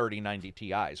for 3090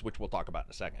 Ti's, which we'll talk about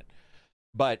in a second.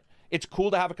 But it's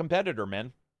cool to have a competitor,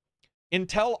 man.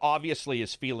 Intel obviously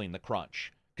is feeling the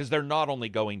crunch because they're not only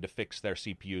going to fix their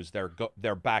CPUs,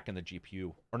 they're back in the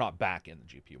GPU, or not back in the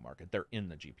GPU market. They're in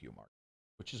the GPU market,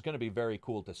 which is going to be very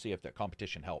cool to see if that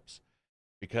competition helps,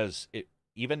 because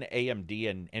even AMD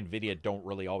and NVIDIA don't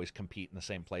really always compete in the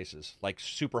same places. Like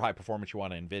super high performance, you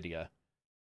want an NVIDIA.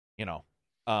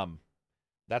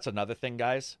 That's another thing,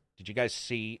 guys. Did you guys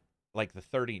see like the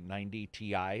 3090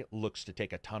 Ti looks to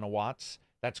take a ton of watts?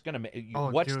 That's gonna make.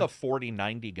 What's the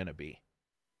 4090 gonna be?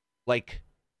 Like,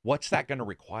 what's that gonna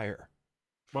require?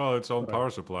 Well, its own power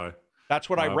supply. That's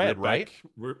what I read, right?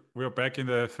 We're back in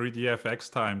the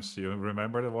 3DFX times. You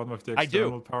remember the one with the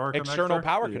external power connector? External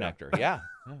power connector, yeah.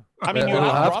 I mean, you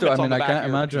have to. I mean, I can't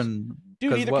imagine.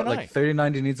 Dude, either what, can like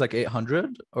 3090 needs like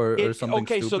 800 or something.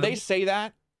 Okay, stupid? so they say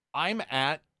that. I'm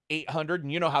at 800,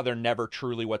 and you know how they're never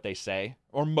truly what they say,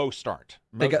 or most aren't.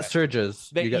 They get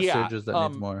surges. You get surges that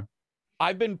needs more.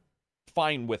 I've been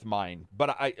fine with mine,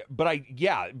 but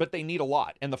they need a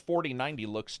lot, and the 4090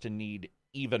 looks to need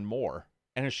even more.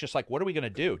 And it's just like, what are we gonna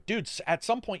do, dude? At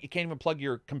some point, you can't even plug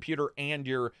your computer and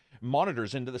your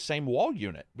monitors into the same wall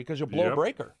unit because you'll blow a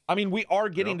breaker. I mean, we are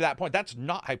getting to that point. That's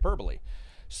not hyperbole.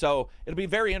 So it'll be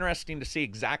very interesting to see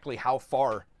exactly how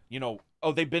far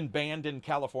they've been banned in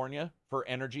California for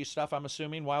energy stuff, I'm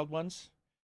assuming, Wild Ones,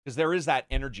 because there is that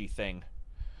energy thing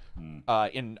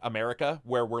in America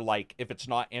where we're like, if it's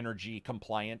not energy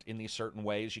compliant in these certain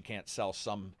ways, you can't sell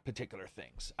some particular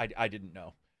things. I didn't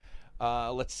know.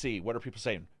 Let's see, what are people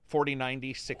saying?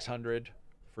 4090, 600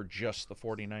 for just the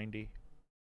 4090.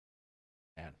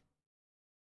 Man.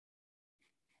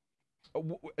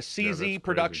 CZ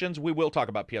Productions, we will talk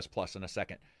about PS Plus in a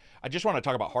second. I just want to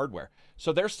talk about hardware.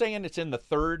 So they're saying it's in the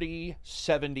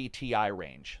 3070 Ti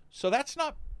range. So that's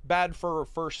not bad for a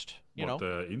first, the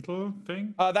Intel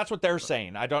thing? That's what they're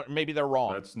saying. Maybe they're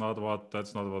wrong. That's not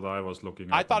what I was looking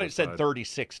at. I thought it said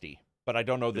 3060, but I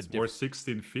don't know the difference. More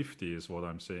 1650 is what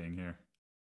I'm saying here.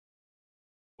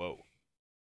 Whoa.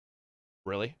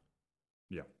 Really?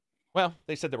 Yeah. Well,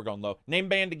 they said they were going low. Name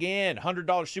band again.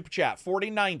 $100 super chat.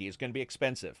 4090 is going to be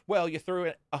expensive. Well, you threw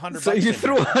it $100. So you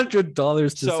threw $100 to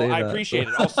say that. So I appreciate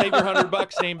it. I'll save your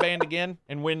 $100. Name band again,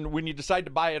 and when you decide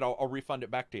to buy it, I'll refund it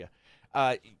back to you.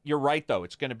 You're right though.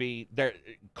 It's going to be they're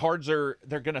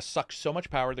going to suck so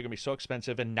much power. They're going to be so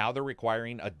expensive, and now they're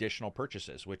requiring additional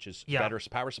purchases, which is better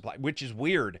power supply, which is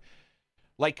weird.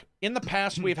 Like in the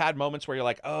past, we've had moments where you're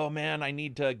like, oh man, I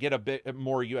need to get a bit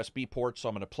more USB ports, so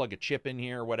I'm going to plug a chip in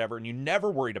here or whatever. And you never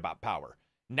worried about power.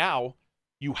 Now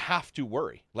you have to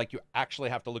worry. Like you actually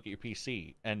have to look at your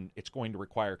PC, and it's going to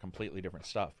require completely different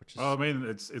stuff. Which is... I mean,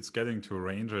 it's getting to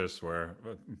ranges where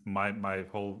my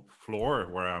whole floor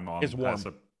where I'm on is warm.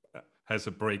 has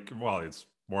a break. Well, it's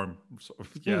warm, so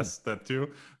yes, that too.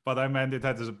 But I meant it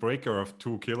has a breaker of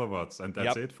 2 kilowatts, and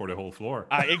that's it for the whole floor.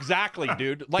 Exactly,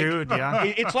 dude. Like,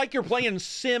 it's like you're playing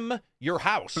Sim Your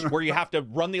House, where you have to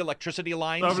run the electricity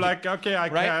lines. So I'm like, okay, I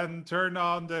can turn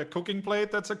on the cooking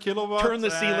plate. That's a kilowatt. Turn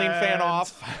the ceiling fan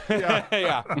off.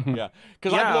 Yeah.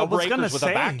 Because I blow breakers with a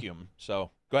vacuum.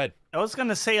 So go ahead. I was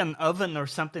gonna say an oven or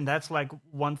something that's like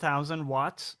 1,000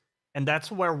 watts, and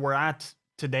that's where we're at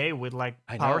today with like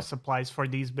power supplies for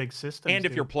these big systems. And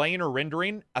if you're playing or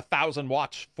rendering, 1,000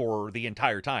 watts for the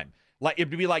entire time. Like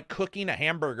it'd be like cooking a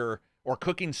hamburger or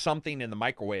cooking something in the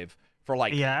microwave for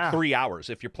like 3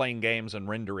 hours if you're playing games and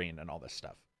rendering and all this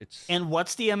stuff. And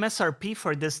what's the MSRP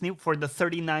for the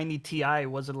 3090 Ti?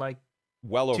 Was it like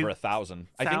well over 1,000?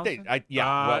 I think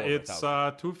it's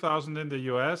 2,000 in the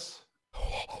US.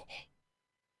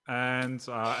 And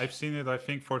I've seen it, I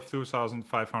think, for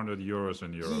 2,500 euros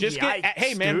in Europe.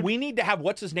 Hey, man, dude. We need to have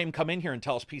what's-his-name come in here and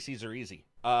tell us PCs are easy.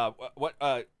 What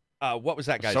was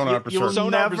that guy? Sonar Berserk.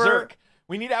 Sonar Berserk.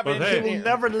 We need to have an engineer. He will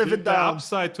never live it down. The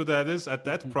upside to that is, at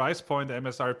that price point,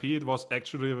 MSRP, it was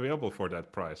actually available for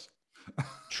that price.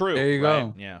 True. There you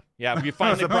go. Yeah. You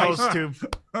finally you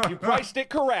priced it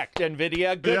correct,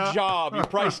 NVIDIA. Good job. You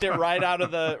priced it right out of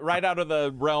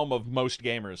the realm of most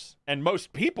gamers and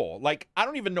most people. Like, I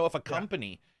don't even know if a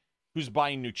company who's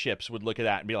buying new chips would look at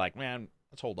that and be like, man,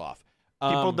 let's hold off.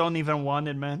 People don't even want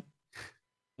it, man.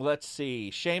 Let's see.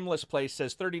 Shameless Place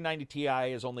says 3090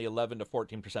 Ti is only 11 to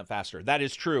 14% faster. That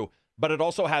is true, but it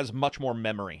also has much more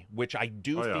memory, which I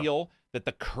do feel that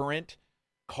the current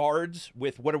cards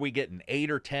with, what are we getting, 8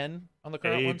 or 10 on the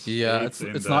current ones? Yeah, it's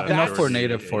not enough for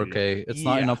native 4K. It's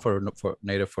not enough for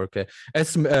native 4K.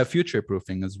 It's future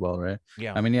proofing as well, right?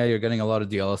 Yeah. I mean, you're getting a lot of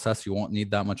DLSS. You won't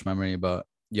need that much memory, but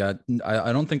yeah,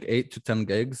 I don't think 8 to 10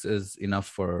 gigs is enough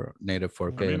for native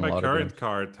 4K. I mean, my current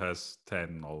card has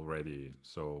 10 already,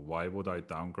 so why would I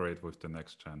downgrade with the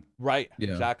next gen? Right. Yeah.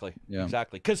 Exactly. Yeah.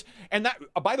 Exactly. Because, and that,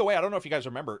 by the way, I don't know if you guys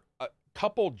remember, a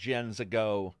couple gens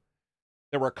ago,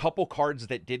 there were a couple cards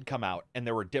that did come out, and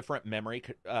there were different memory.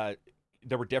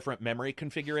 There were different memory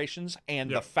configurations, and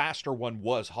the faster one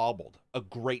was hobbled a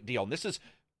great deal. And this is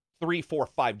 3, 4,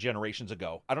 5 generations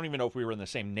ago. I don't even know if we were in the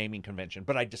same naming convention,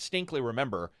 but I distinctly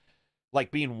remember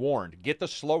like being warned, get the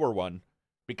slower one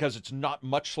because it's not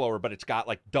much slower, but it's got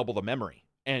like double the memory,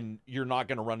 and you're not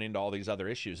going to run into all these other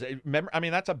issues. I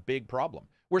mean, that's a big problem.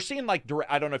 We're seeing like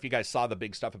I don't know if you guys saw the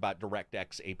big stuff about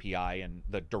DirectX API and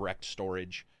the direct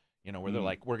storage. You know, where they're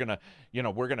like, we're gonna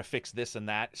fix this and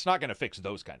that. It's not gonna fix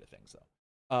those kind of things,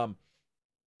 though.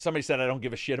 Somebody said I don't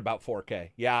give a shit about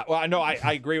 4K. Yeah, well, I know I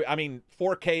agree. I mean,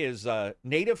 4K is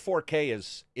native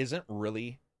 4K isn't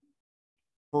really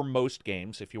for most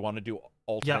games. If you want to do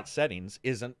alternate settings,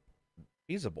 isn't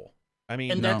feasible. I mean,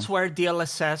 and that's where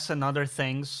DLSS and other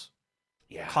things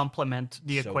complement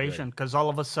the equation, because all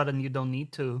of a sudden you don't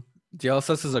need to.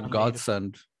 DLSS is a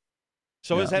godsend.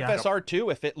 So is FSR too,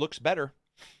 if it looks better.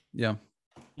 Yeah.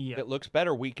 If it looks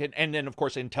better, we can, and then of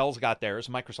course Intel's got theirs,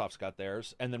 Microsoft's got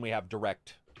theirs, and then we have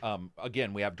direct.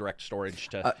 Again, we have direct storage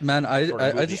to. Man,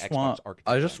 I just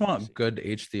want good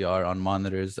HDR on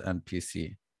monitors and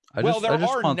PC. I well, just, there I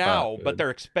just are want now, that, but dude. they're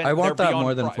expensive. I want that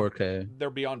more than 4K. They're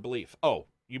beyond belief. Oh,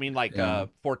 you mean like Yeah.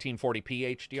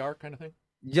 1440p HDR kind of thing?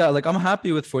 Yeah, like I'm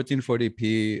happy with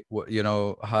 1440p, you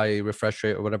know, high refresh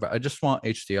rate or whatever. I just want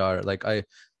HDR. Like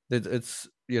it's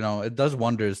you know, it does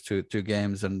wonders to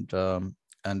games, and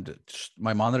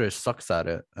my monitor sucks at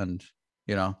it, and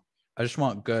you know, I just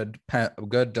want good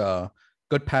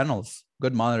panels,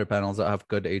 good monitor panels that have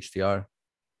good HDR.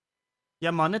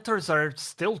 Yeah, monitors are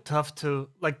still tough to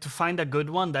find a good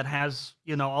one that has,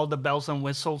 you know, all the bells and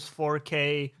whistles,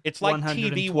 4K. It's like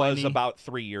TV was 120. about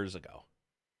 3 years ago.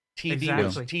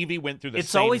 Exactly. TV went through the It's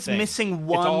same always thing. missing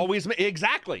one. It's always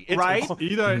exactly. It's, Right?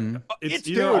 Either It's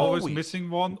either always always. missing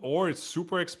one, or it's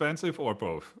super expensive, or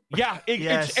both. Yeah,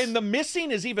 Yes. and the missing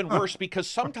is even worse because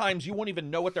sometimes you won't even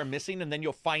know what they're missing, and then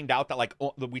you'll find out that like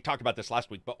we talked about this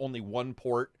last week, but only one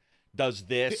port does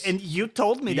this. And you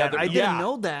told me Yeah, that. I yeah. didn't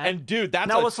know that. And dude, that's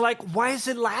and I was like, why is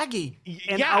it laggy?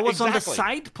 And yeah, I was on the exactly.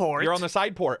 side port. You're on the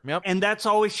side port. Yep. And that's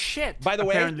always shit. By the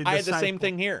way, apparently, I had the side same port.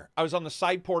 thing here. I was on the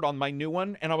side port on my new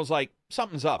one, and I was like,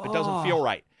 something's up. It doesn't Oh. feel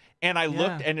right. And I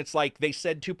looked, Yeah. and it's like they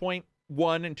said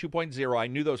 2.1 and 2.0. I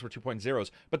knew those were 2.0s,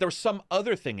 but there was some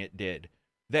other thing it did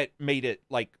that made it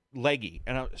like leggy,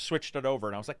 and I switched it over,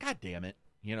 and I was like, God damn it.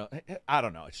 You know, I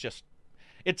don't know. It's just,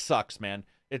 it sucks, man.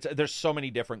 There's so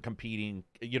many different competing,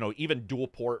 you know, even dual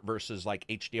port versus like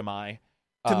HDMI.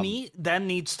 To me, that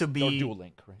needs to or be dual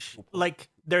link, right? Dual port. like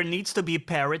there needs to be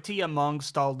parity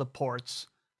amongst all the ports.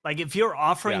 Like if you're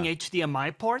offering Yeah.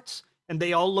 HDMI ports and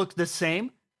they all look the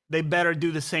same, they better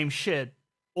do the same shit.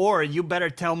 Or you better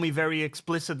tell me very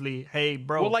explicitly, hey,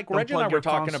 bro. Well, like don't Reg and I plug were your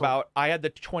talking console. about, I had the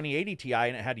 2080 Ti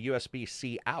and it had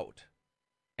USB-C out.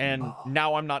 And Oh.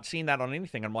 now I'm not seeing that on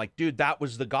anything. I'm like, dude, that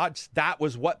was the gods. That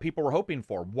was what people were hoping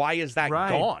for. Why is that Right.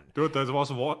 gone? Dude, is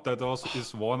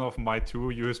one of my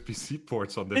 2 USB-C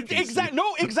ports on the PC.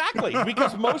 Exactly.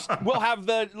 Because most will have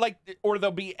the like, or they'll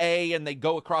be A and they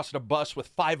go across a bus with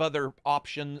 5 other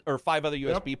options or 5 other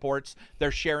USB ports.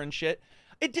 They're sharing shit.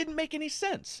 It didn't make any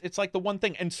sense. It's like the one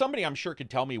thing, and somebody I'm sure could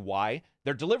tell me why.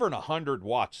 They're delivering 100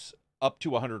 watts, up to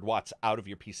 100 watts out of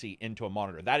your PC into a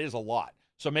monitor. That is a lot.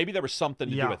 So maybe there was something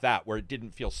to do with that where it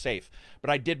didn't feel safe. But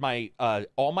I did my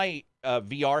all my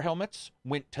VR helmets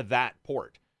went to that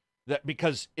port. That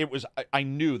because it was I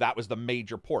knew that was the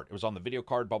major port. It was on the video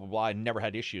card, blah blah blah. I never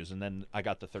had issues, and then I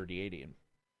got the 3080 and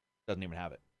doesn't even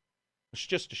have it. It's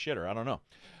just a shitter. I don't know.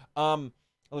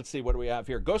 Let's see, what do we have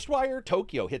here? Ghostwire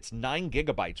Tokyo hits 9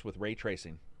 gigabytes with ray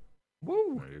tracing.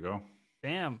 Woo. There you go.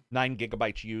 Damn. 9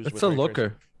 gigabytes used. It's with a ray tracing.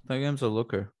 looker. That game's a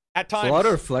looker. At It's times, a lot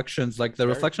of reflections. Like the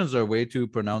Very- reflections are way too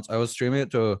pronounced. I was streaming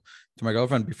it to my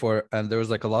girlfriend before, and there was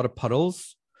like a lot of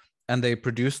puddles, and they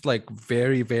produced like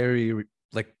very, very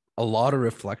like a lot of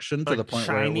reflection to Like the point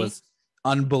where it shiny? was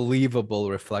unbelievable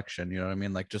reflection. You know what I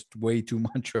mean? Like just way too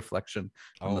much reflection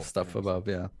on the stuff goodness. above.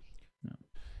 Yeah.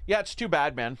 Yeah, it's too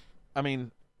bad, man. I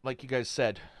mean, like you guys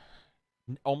said,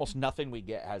 almost nothing we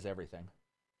get has everything.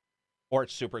 Or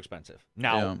it's super expensive.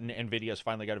 Now, NVIDIA's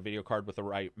finally got a video card with the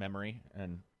right memory,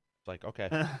 and it's like, okay,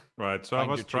 Right. So I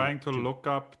Find was your trying to $2,000 look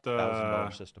up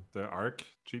system. the ARC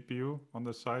GPU on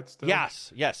the site still.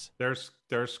 Yes.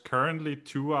 There's currently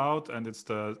 2 out, and it's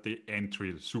the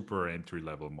super entry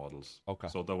level models. Okay.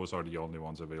 So those are the only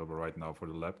ones available right now for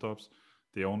the laptops.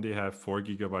 They only have 4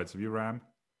 gigabytes VRAM.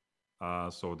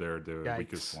 So they're the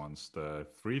weakest Yikes. ones, the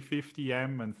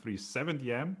 350M and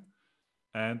 370M.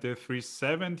 And the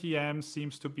 370M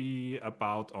seems to be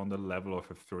about on the level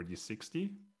of a 3060.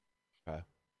 Okay.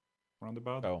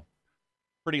 Roundabout. So,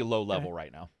 pretty low level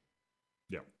right now.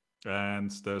 Yeah. And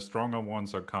the stronger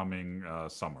ones are coming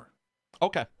summer.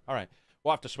 Okay. All right.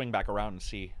 We'll have to swing back around and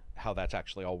see how that's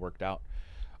actually all worked out.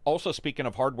 Also, speaking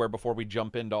of hardware, before we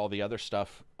jump into all the other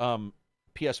stuff,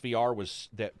 PSVR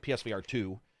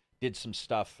 2 did some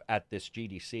stuff at this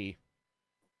GDC.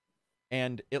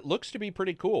 And it looks to be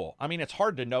pretty cool. I mean, it's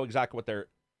hard to know exactly what they're,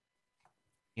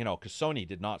 you know, because Sony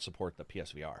did not support the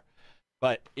PSVR.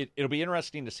 But it'll be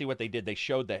interesting to see what they did. They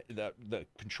showed the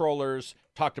controllers,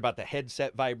 talked about the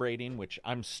headset vibrating, which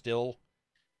I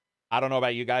don't know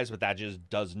about you guys, but that just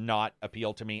does not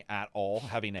appeal to me at all,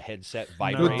 having a headset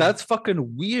vibrating. Dude, that's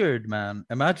fucking weird, man.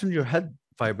 Imagine your head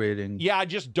vibrating. Yeah, I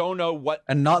just don't know what.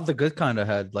 And not the good kind of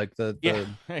head, like the Yeah,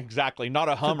 exactly. Not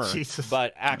a Hummer, Jesus.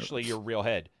 but actually your real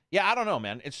head. Yeah, I don't know,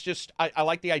 man. It's just, I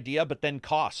like the idea, but then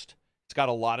cost. It's got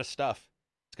a lot of stuff.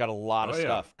 It's got a lot of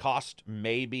stuff. Cost,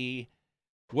 maybe.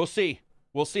 We'll see.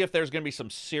 We'll see if there's going to be some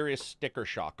serious sticker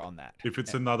shock on that. If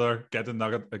it's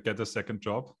get a second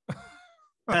job.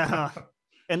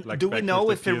 And Like do we back know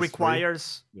with if the it PS3?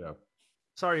 requires? Yeah.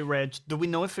 Sorry, Reg. Do we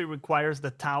know if it requires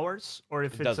the towers or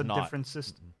if It it's does a not. different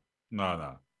system?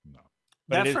 No.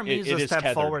 But That for me is a step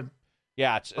tethered. forward.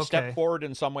 Yeah, it's a Okay. step forward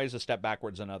in some ways, a step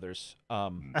backwards in others.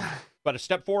 But a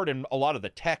step forward in a lot of the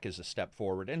tech is a step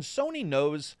forward. And Sony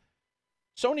knows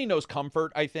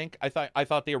comfort, I think. I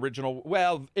thought the original,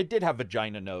 well, it did have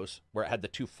vagina nose, where it had the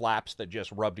two flaps that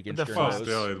just rubbed against The your front. Well, nose.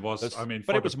 still, it was. That's- I mean,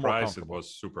 but for it was the more price, it comfortable. was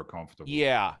super comfortable.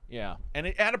 Yeah. And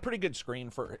it had a pretty good screen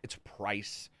for its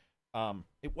price.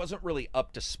 It wasn't really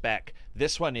up to spec.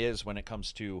 This one is when it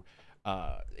comes to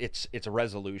its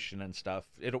resolution and stuff.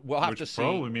 We'll have Which to see.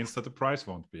 probably means that the price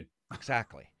won't be.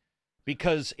 Exactly.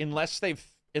 Because unless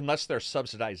they're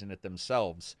subsidizing it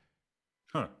themselves,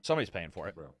 Huh. somebody's paying for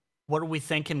it. Well, What are we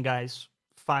thinking, guys?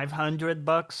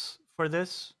 $500 for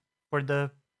this, for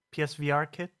the PSVR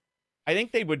kit? I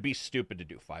think they would be stupid to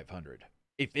do 500.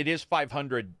 If it is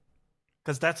 500,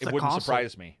 Because that's it the wouldn't console.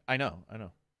 surprise me. I know.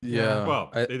 Yeah.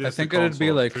 well, I it is think the it'd be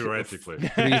console, like theoretically.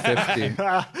 350.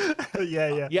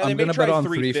 Yeah. Yeah, they I'm may gonna try bet on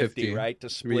 350, 350, right? To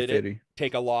split it, 350.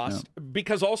 take a loss.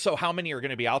 Because also, how many are going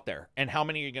to be out there? And how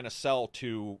many are you going to sell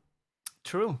to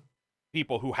True.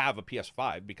 people who have a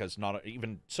PS5? Because not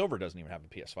even Silver doesn't even have a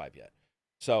PS5 yet.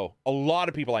 So a lot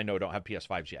of people I know don't have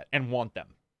PS5s yet and want them.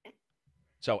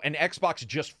 So, and Xbox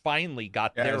just finally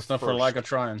got Yeah, their it's not first for like a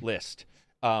trying. list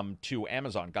to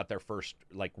Amazon, got their first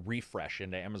like refresh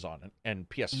into Amazon, and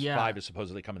PS5 Yeah. is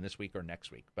supposedly coming this week or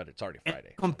next week, but it's already And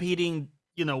Friday. competing,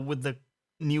 with the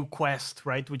new Quest,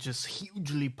 right? Which is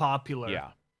hugely popular.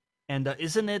 Yeah, And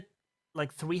isn't it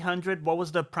like 300? What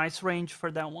was the price range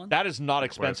for that one? that is not The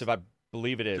expensive. I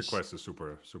believe it The is. Quest is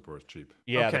super cheap.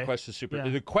 Yeah, the Okay. Quest is super. Yeah.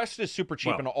 The Quest is super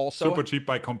cheap, Well, and also, super cheap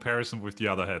by comparison with the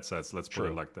other headsets. Let's put True.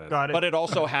 it like that. Got it. but it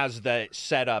also has the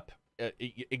setup.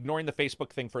 Ignoring the Facebook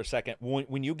thing for a second,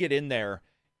 when you get in there,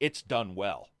 it's done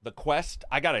well. The Quest,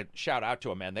 I gotta shout out to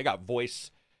them, man. They got voice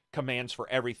commands for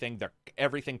everything.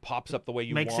 Everything pops up the way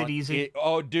you Makes want. it easy.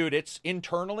 Oh, dude, it's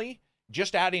internally.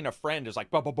 Just adding a friend is like,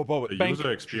 The bang.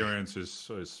 user experience is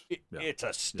yeah. It's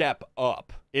a step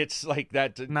up. It's like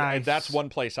that. Nice. That's one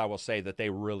place I will say that they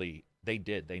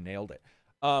nailed it.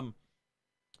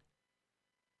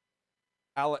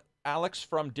 Alex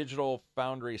from Digital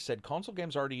Foundry said console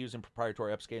games are already using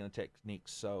proprietary upscaling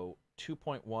techniques, so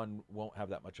 2.1 won't have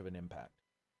that much of an impact.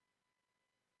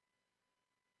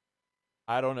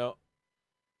 I don't know.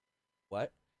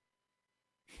 What?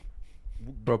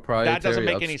 Proprietary That doesn't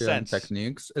make any upscaling sense.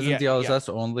 techniques. Isn't Yeah, DLSS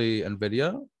only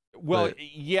NVIDIA? Well, But-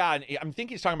 yeah, and I'm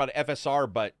thinking he's talking about FSR,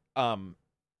 but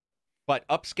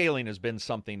upscaling has been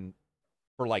something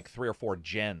for like 3 or 4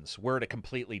 gens. We're at a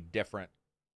completely different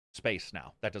space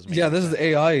now. That doesn't make Yeah, any this sense. is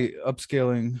AI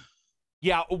upscaling.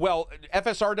 Yeah, well,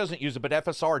 FSR doesn't use it, but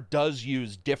FSR does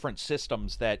use different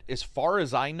systems that, as far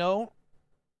as I know,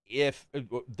 if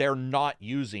they're not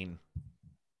using,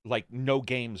 like, no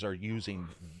games are using,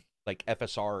 like,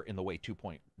 FSR in the way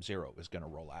 2.0 is going to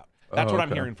roll out. That's Oh, what I'm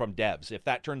okay. hearing from devs. If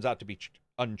that turns out to be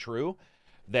untrue,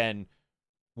 then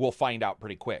we'll find out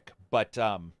pretty quick. But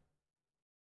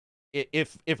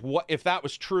if that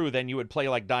was true, then you would play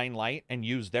like Dying Light and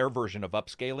use their version of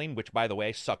upscaling, which, by the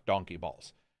way, sucked donkey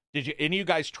balls. Did any of you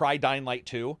guys try Dying Light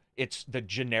 2? It's the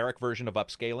generic version of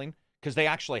upscaling, because they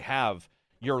actually have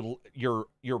your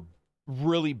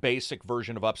really basic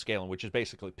version of upscaling, which is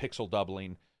basically pixel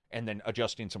doubling and then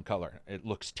adjusting some color. It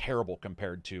looks terrible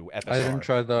compared to FSR. I didn't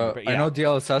try the. But I yeah, know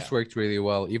DLSS yeah. worked really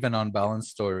well, even on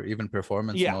balanced or even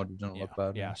performance Yeah, mode. It didn't look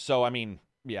bad. Yeah. So I mean,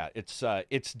 yeah,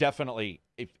 it's definitely,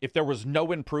 if there was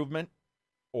no improvement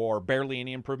or barely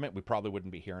any improvement, we probably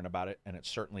wouldn't be hearing about it. And it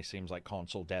certainly seems like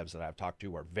console devs that I've talked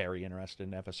to are very interested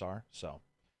in FSR. So,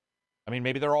 I mean,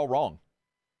 maybe they're all wrong,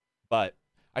 but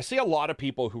I see a lot of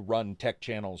people who run tech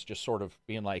channels just sort of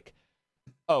being like,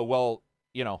 oh, well,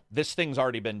 this thing's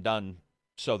already been done,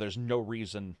 so there's no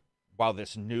reason why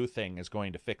this new thing is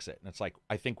going to fix it. And it's like,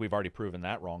 I think we've already proven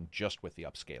that wrong just with the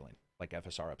upscaling, like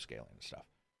FSR upscaling and stuff.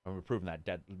 And we've proven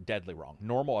that deadly wrong.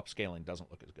 Normal upscaling doesn't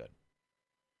look as good.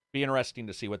 Be interesting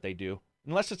to see what they do.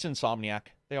 Unless it's Insomniac,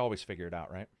 they always figure it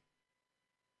out, right?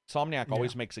 Insomniac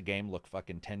always makes a game look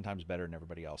fucking 10 times better than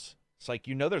everybody else. It's like,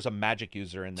 there's a magic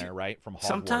user in there, right? From Hogwarts.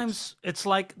 Sometimes it's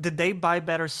like, did they buy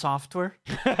better software?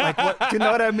 Like, what, you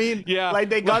know what I mean? Yeah. Like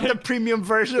they got the premium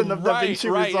version of DaVinci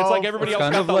Resolve. It's like everybody It's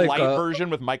else kind got of the like, light version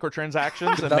with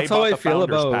microtransactions, and That's they how bought I the feel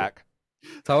Founders about- Pack.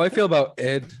 That's how I feel about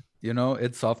id.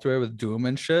 id Software with Doom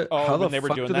and shit. Oh, How the when they were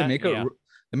fuck doing do they that? make it? Yeah.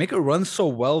 They make it run so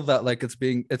well that like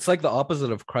it's like the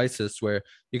opposite of Crisis, where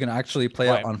you can actually play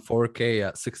Right. it on 4K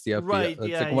at 60 FPS. Right, It's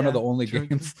yeah, like one of the yeah. only True.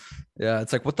 games. Yeah,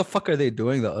 it's like, what the fuck are they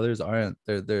doing that others aren't?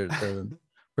 Their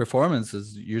performance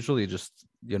is usually just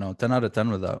 10 out of 10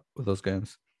 with those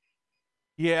games.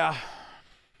 Yeah.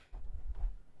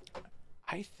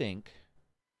 I think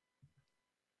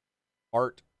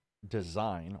art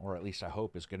design, or at least I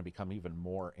hope, is going to become even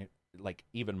more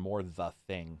the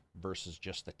thing versus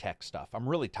just the tech stuff. I'm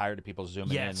really tired of people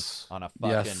zooming in on a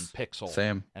fucking pixel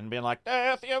Same. and being like,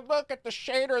 if you look at the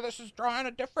shader, this is drawing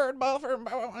a different buffer,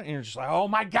 and you're just like, oh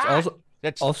my god.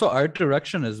 Also art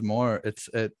direction is more. It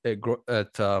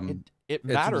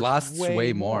matters. Lasts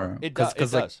way more. It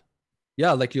does. Like,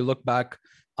 yeah, like you look back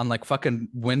on like fucking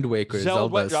Wind Waker,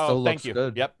 Zelda still looks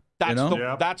good. Yep.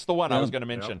 That's the one I was going to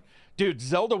mention. Yep. Dude,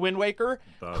 Zelda Wind Waker,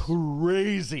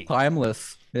 crazy.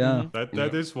 Timeless. Yeah. Mm-hmm.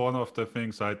 That is one of the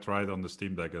things I tried on the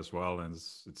Steam Deck as well, and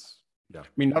it's yeah. I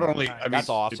mean, not only that's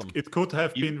awesome. It could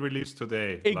have been released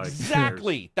today.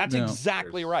 Exactly. That's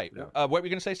exactly right. Yeah. What were you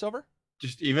going to say, Silver?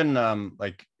 Just even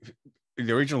like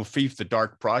the original Thief the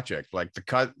Dark Project, like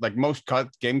most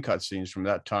game cutscenes from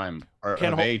that time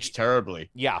have aged terribly.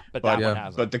 Yeah, but that one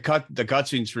hasn't. But the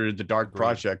cutscenes for the Dark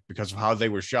Project, because of how they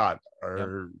were shot,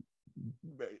 are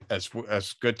as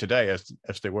good today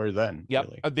as they were then. Yep.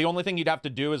 Really. The only thing you'd have to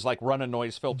do is like run a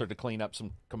noise filter to clean up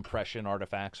some compression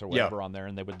artifacts or whatever on there,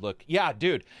 and they would look. Yeah,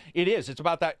 dude, it is. It's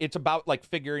about that. It's about like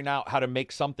figuring out how to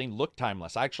make something look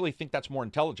timeless. I actually think that's more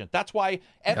intelligent. That's why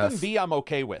FMV I'm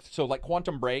okay with. So like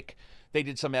Quantum Break, they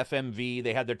did some FMV.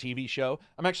 They had their TV show.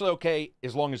 I'm actually okay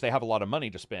as long as they have a lot of money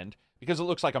to spend because it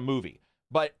looks like a movie.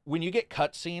 But when you get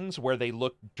cutscenes where they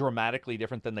look dramatically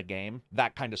different than the game,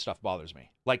 that kind of stuff bothers me.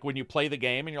 Like when you play the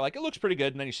game and you're like, it looks pretty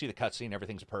good, and then you see the cutscene,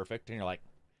 everything's perfect, and you're like,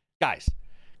 guys,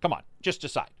 come on, just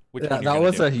decide. That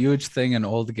was a huge thing in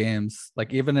old games.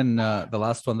 Like even in the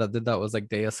last one that did that was like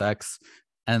Deus Ex,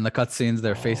 and the cutscenes,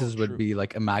 their faces would be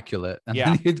like immaculate, and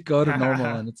then you'd go to normal,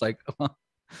 and it's like,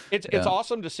 it's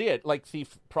awesome to see it. Like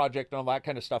Thief Project and all that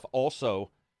kind of stuff.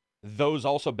 Also, those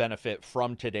also benefit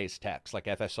from today's techs like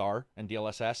FSR and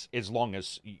DLSS, as long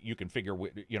as you can figure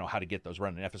how to get those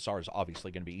running. FSR is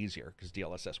obviously going to be easier because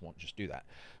DLSS won't just do that.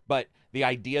 But the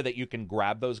idea that you can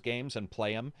grab those games and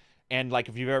play them, and like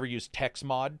if you've ever used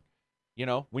TextMod,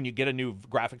 when you get a new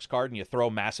graphics card and you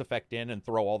throw Mass Effect in and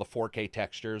throw all the 4K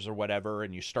textures or whatever,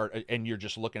 and you start and you're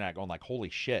just looking at it going like, holy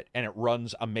shit, and it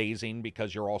runs amazing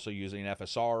because you're also using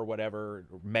FSR or whatever,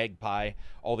 or Magpie,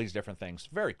 all these different things.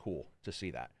 Very cool to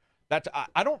see that.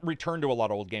 I don't return to a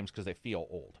lot of old games because they feel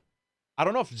old. I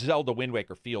don't know if Zelda Wind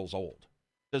Waker feels old.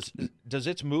 Does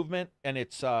its movement and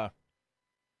its I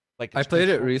played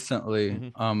it recently.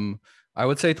 Mm-hmm. I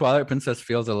would say Twilight Princess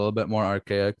feels a little bit more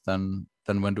archaic than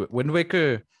Wind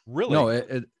Waker. Really?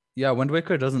 No, Wind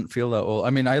Waker doesn't feel that old. I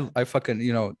mean, I fucking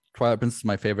Twilight Princess is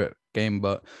my favorite game,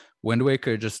 but Wind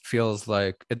Waker just feels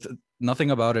like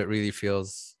nothing about it really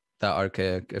feels that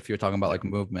archaic if you're talking about like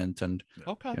movement and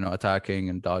attacking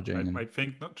and dodging. I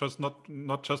think not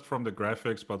just from the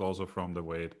graphics, but also from the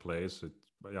way it plays.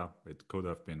 It could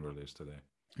have been released today.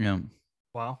 Yeah.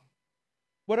 Wow.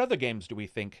 What other games do we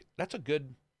think? That's a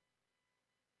good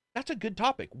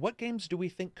topic. What games do we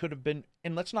think could have been?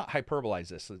 And let's not hyperbolize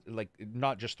this, like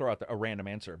not just throw out a random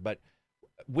answer. But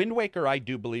Wind Waker, I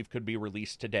do believe, could be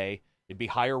released today. It'd be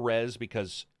higher res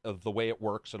because of the way it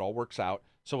works. It all works out.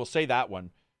 So we'll say that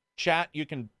one. Chat, you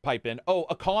can pipe in. Oh,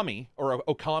 Okami,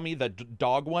 the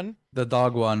dog one. The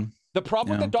dog one. The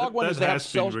problem with the dog one is they have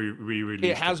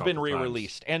it has been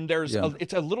re-released, and there's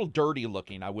it's a little dirty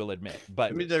looking, I will admit,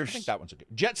 but I think that one's a good.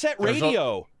 Jet Set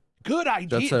Radio, good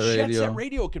idea. Jet Set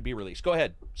Radio could be released. Go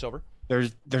ahead, Silver. I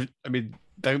mean,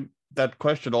 that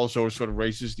question also sort of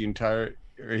raises the entire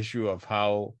issue of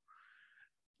how,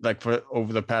 like, for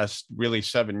over the past really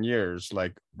 7 years,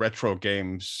 like retro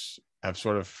games have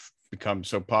sort of become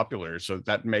so popular, so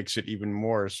that makes it even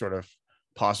more sort of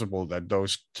possible that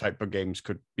those type of games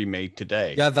could be made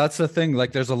today. Yeah, that's the thing.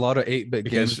 Like, there's a lot of 8-bit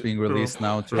games being released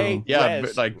now too. Hey,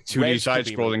 but like 2D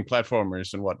side-scrolling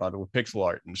platformers and whatnot with pixel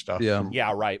art and stuff.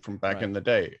 From back in the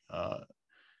day.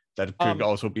 That could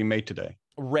also be made today.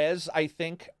 Res, I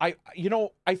think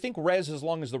think Res, as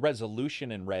long as the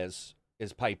resolution in Res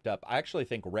is piped up, I actually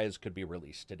think Res could be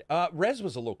released today. Res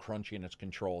was a little crunchy in its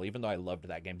control, even though I loved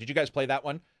that game. Did you guys play that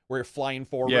one where you're flying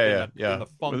forward in the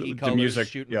funky colors, music,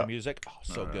 shooting the music? Oh,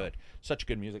 so good. Such a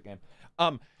good music game.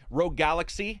 Rogue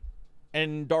Galaxy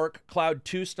and Dark Cloud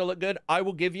 2 still look good. I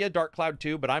will give you Dark Cloud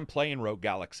 2, but I'm playing Rogue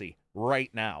Galaxy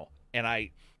right now, and I'm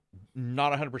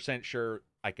not 100% sure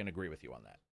I can agree with you on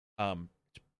that.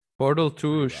 Portal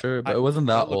 2, sure, but it wasn't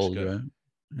that old, right?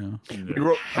 Yeah.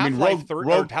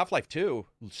 Half-Life 2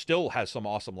 still has some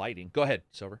awesome lighting. Go ahead,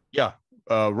 Silver. Yeah.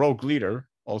 Rogue Leader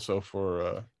also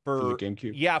for the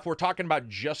GameCube. Yeah, if we're talking about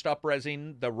just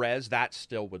up-resing the res, that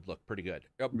still would look pretty good.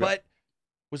 But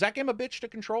was that game a bitch to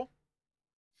control?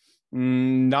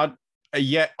 Not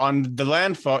yet. On the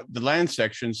land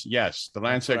sections, yes. The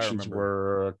land sections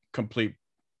were a complete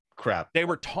crap. They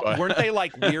were weren't they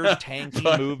like weird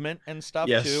tanky movement and stuff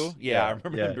Yes, too? Yeah, I yeah,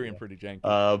 remember yeah, them being yeah. pretty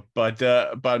janky.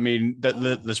 But I mean,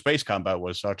 the space combat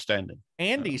was outstanding.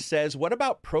 Andy says, "What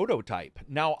about Prototype?"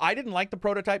 Now, I didn't like the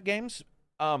Prototype games.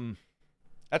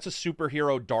 That's a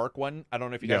superhero dark one. I don't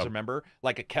know if you guys remember,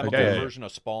 like a chemical version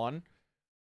of Spawn.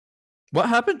 What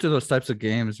happened to those types of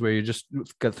games where you just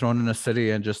get thrown in a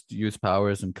city and just use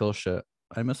powers and kill shit?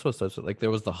 I miss those types of, like, there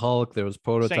was the Hulk, there was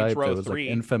Prototype, Row there was 3.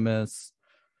 like Infamous.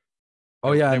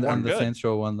 Oh They yeah, weren't and the good. Saints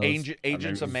Row one.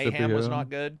 Agents of Mayhem was superhero. not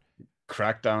good.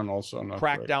 Crackdown also not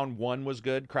great. Crackdown 1 was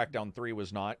good. Crackdown 3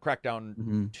 was not.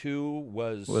 Crackdown 2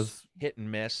 was hit and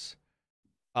miss.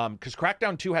 Because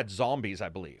Crackdown 2 had zombies, I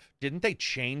believe. Didn't they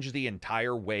change the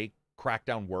entire way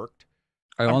Crackdown worked?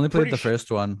 I only played the first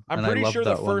one. I'm and pretty I loved sure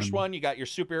the that first one, you got your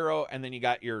superhero, and then you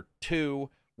got your 2,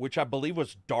 which I believe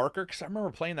was darker. Because I remember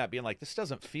playing that, being like, this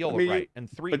doesn't feel right. And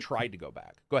 3 tried to go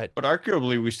back. Go ahead. But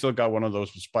arguably, we still got one of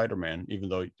those with Spider-Man, even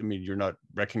though, I mean, you're not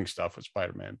wrecking stuff with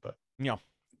Spider-Man, but Yeah.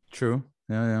 True.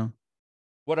 Yeah.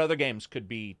 What other games could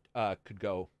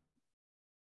go?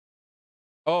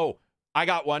 Oh, I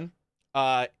got one.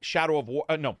 Shadow of War.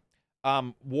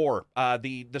 War.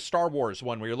 The Star Wars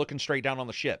one where you're looking straight down on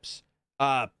the ships.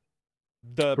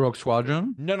 The Rogue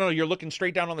Squadron. No, you're looking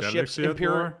straight down on the ships. Galaxy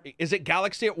at War? Is it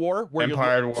Galaxy at War? Where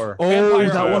Empire at War. Oh, Empire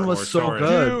that at one War. was so Sorry.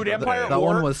 good. Dude, Empire at that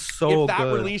War, one was so if that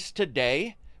good. released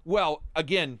today, well,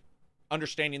 again,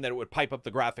 understanding that it would pipe up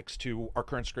the graphics to our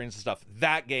current screens and stuff.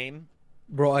 That game,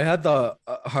 Bro, I had the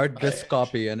hard disk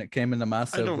copy, and it came in a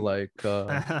massive don't- like. and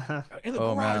the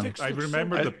Oh, man. graphics I look so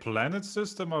remember good. the planet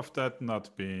system of that not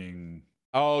being.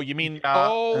 Oh, you mean?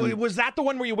 Yeah, and- was that the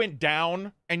one where you went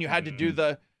down and you had to do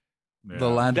the? The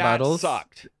land that battles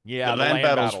sucked. Yeah, the land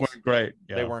battles weren't great.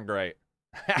 Yeah. They weren't great.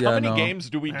 How Yeah, many no. games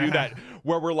do we do that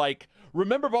where we're like,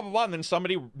 remember blah blah blah, and then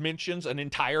somebody mentions an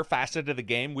entire facet of the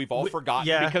game we've all forgotten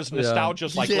yeah. because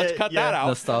nostalgia's like, let's cut that out.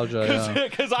 nostalgia. Yeah.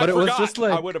 Because I But it was forgot. just I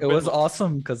like would have it been, was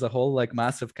awesome because the whole like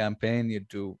massive campaign, you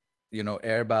do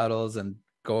air battles and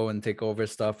go and take over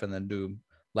stuff, and then do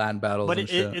land battles. But and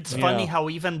shit. it's funny Yeah. how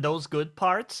even those good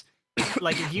parts,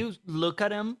 like if you look at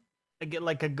them, get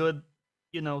like a good,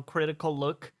 critical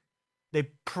look, they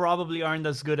probably aren't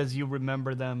as good as you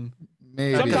remember them.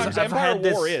 Maybe. sometimes I've Empire had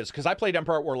War this- is because I played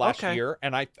Empire War last Okay. year,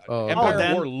 and Oh. Empire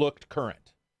then- War looked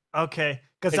current. Okay,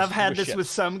 because It's I've had the this shit. with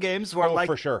some games where Oh, like,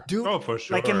 for sure. dude, Oh, for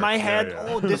sure. like in my Yeah, head, yeah.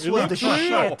 oh, this It was the looks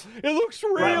real. shit. It looks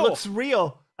real. Right, it looks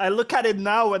real. I look at it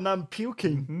now and I'm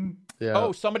puking. Mhm. Yeah.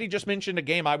 Oh, somebody just mentioned a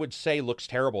game I would say looks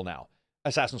terrible now.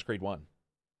 Assassin's Creed 1.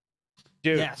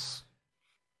 Dude, Yes.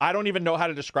 I don't even know how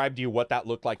to describe to you what that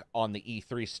looked like on the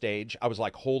E3 stage. I was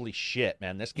like, holy shit,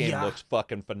 man, this game Yeah. looks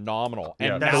fucking phenomenal.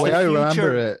 Yeah, And that's the now way I future.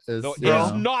 remember it is. no, it yeah.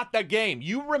 is not the game.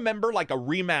 You remember like a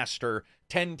remaster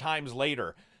 10 times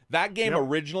later. That game Yep.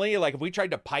 originally, like if we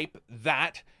tried to pipe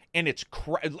that and it's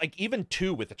like even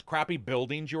 2 with its crappy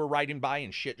buildings you were riding by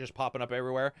and shit just popping up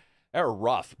everywhere, they're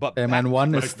rough. But Hey man,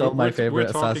 one is Like, still my we're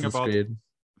favorite talking Assassin's about- Creed.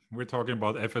 We're talking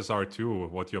about FSR2,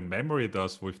 what your memory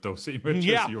does with those images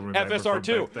yeah, you remember FSR2.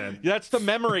 from back then. That's the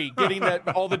memory, getting that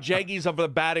all the jaggies of the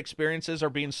bad experiences are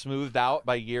being smoothed out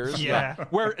by years. Yeah.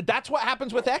 Where that's what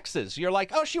happens with exes. You're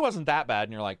like, oh, she wasn't that bad.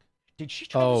 And you're like, did she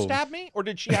try to Oh. stab me? Or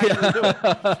did she actually do it?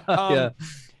 Yeah.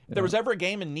 If there was ever a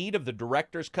game in need of the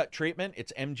director's cut treatment,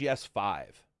 it's MGS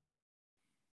 5.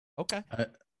 Okay.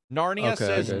 Narnia okay,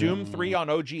 says okay. Doom 3 on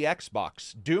OG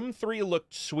Xbox. Doom 3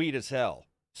 looked sweet as hell.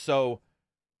 So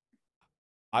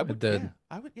I would did. Yeah,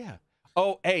 I would yeah.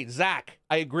 Oh, hey, Zach,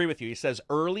 I agree with you. He says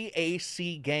early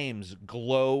AC games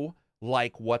glow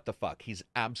like what the fuck. He's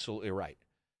absolutely right.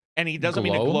 And he doesn't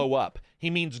mean to Glow? glow up. He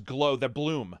means glow, the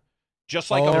bloom.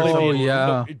 Just like Oh, Oblivion.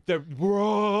 yeah.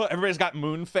 Whoa, everybody's got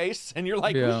moon face, and you're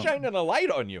like, Yeah. who's shining a light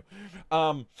on you?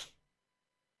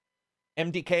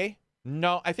 MDK?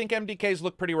 No, I think MDKs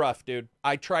look pretty rough, dude.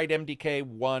 I tried MDK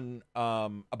 1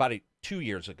 about 2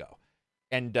 years ago.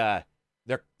 And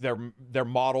their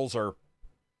models are,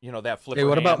 they have flipper Hey,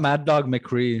 what about hands. Mad Dog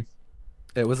McCree?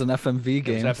 It was an FMV It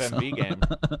game. was FMV game.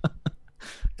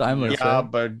 Timeless. Yeah,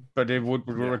 right? but it would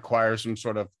Yeah. require some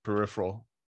sort of peripheral.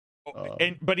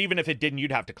 But even if it didn't,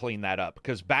 you'd have to clean that up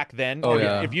because back then, Oh, if,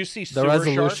 yeah. if you see The Sewer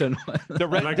resolution. Shark, Like they're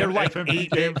an like FMV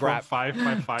 8-bit game graph. from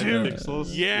 5x5 Dude, pixels.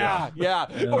 yeah. Yeah.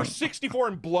 Or 64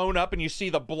 and blown up, and you see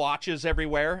the blotches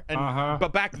everywhere. And Uh-huh.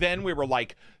 but back then we were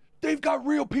like, they've got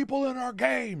real people in our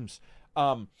games.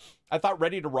 I thought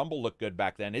Ready to Rumble looked good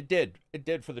back then. It did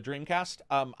for the Dreamcast.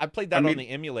 I played that I mean- on the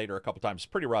emulator a couple times. It's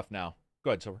pretty rough now. Go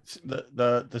ahead, Silver.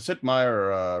 The Sid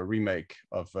Meier remake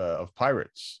of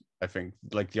Pirates, I think,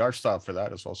 like the art style for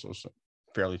that is also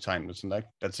fairly timeless, and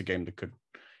that's a game that could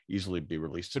easily be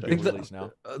released Could today. be think released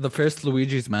now. the first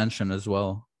Luigi's Mansion as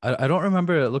well. I don't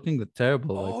remember it looking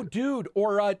terrible. Oh, like, dude,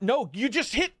 or no, you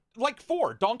just hit like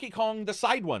 4 Donkey Kong, the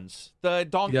side ones, those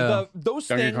Donkey Kong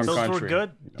things, Those were Country.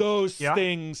 good. those Yeah.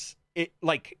 things. It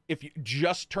like if you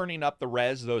just turning up the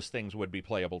res, those things would be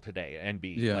playable today and be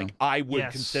Yeah. like I would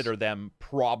Yes. consider them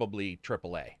probably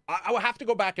AAA. I would have to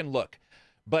go back and look,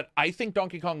 but I think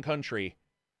Donkey Kong Country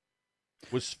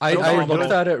was. I phenomenal.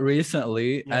 looked at it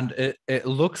recently, Yeah. and it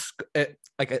looks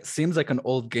like it seems like an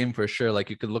old game for sure. Like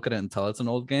you could look at it and tell it's an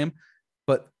old game,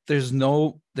 but there's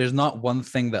not one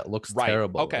thing that looks Right.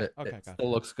 terrible. Okay, It gotcha.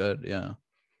 still looks good. Yeah.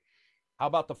 How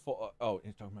about the full? Oh,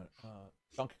 you're talking about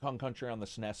Donkey Kong Country on the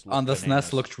SNES. On the bananas.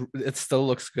 SNES it still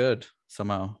looks good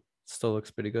somehow. It still looks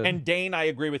pretty good. And Dane, I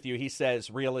agree with you. He says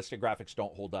realistic graphics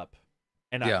don't hold up,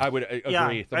 and Yeah. I would agree. Yeah,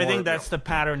 The I more- think that's the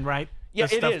pattern, right? Yeah,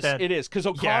 The it stuff is. that- It is because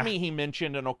Okami Yeah. he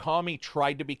mentioned, and Okami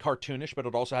tried to be cartoonish, but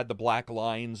it also had the black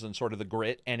lines and sort of the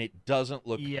grit, and it doesn't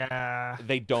look. Yeah.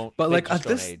 They don't. But they like just at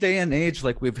don't this age. day and age,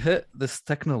 like we've hit this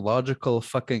technological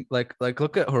fucking like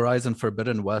look at Horizon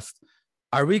Forbidden West.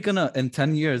 Are we gonna in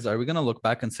 10 years? Are we gonna look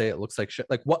back and say it looks like shit?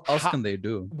 Like what else How- can they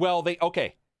do? Well,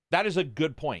 okay, that is a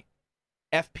good point.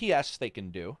 FPS they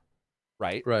can do,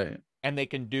 right? Right. And they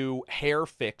can do hair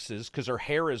fixes because her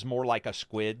hair is more like a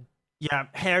squid. Yeah,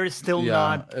 hair is still Yeah.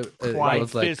 not It quite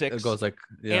goes like, physics. It goes like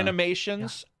yeah.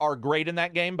 Animations are great in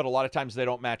that game, but a lot of times they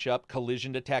don't match up.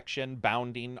 Collision detection,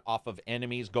 bounding off of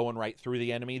enemies, going right through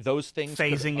the enemy. Those things.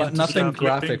 could- phasing But into nothing stuff.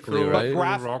 graphically, through, right?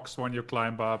 Graph- rocks when you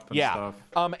climb up and Yeah.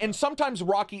 stuff. And sometimes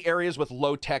rocky areas with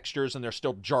low textures and they're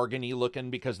still jargony looking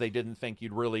because they didn't think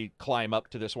you'd really climb up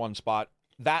to this one spot.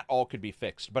 That all could be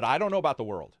fixed, but I don't know about the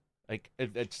world. Like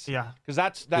it's Yeah. because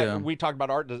that Yeah. we talk about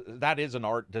art. That is an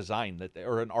art design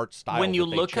or an art style. When you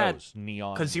that they look at- chose,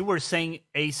 neon. Because you were saying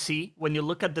AC, when you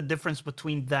look at the difference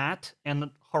between that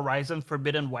and Horizon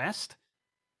Forbidden West,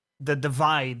 the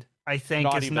divide, I think,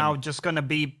 Not is even- now just going to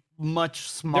be much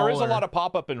smaller. there is a lot of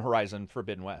pop up in Horizon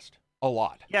Forbidden West. A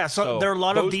lot. Yeah, so there are a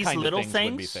lot of those these kind little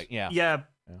things would be things. Yeah. Yeah,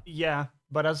 Yeah. yeah.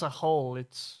 But as a whole,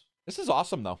 it's This is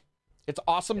awesome though. It's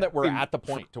awesome Yeah. that we're I mean, at the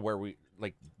point to where we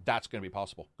like that's going to be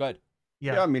possible. Good.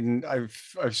 Yeah, I mean, I've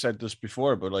said this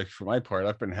before, but like for my part,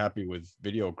 I've been happy with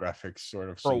video graphics sort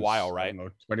of For a since, while, I right? don't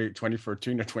know,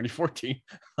 2013 or 2014.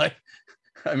 Like,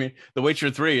 I mean, The Witcher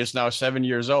 3 is now 7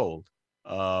 years old.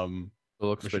 It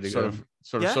looks Which pretty is good.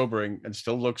 sort Yeah. of sobering and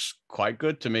still looks quite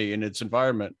good to me in its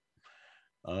environment.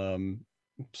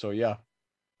 So yeah.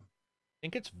 I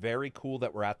think it's very cool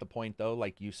that we're at the point though,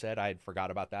 like you said, I had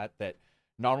forgot about that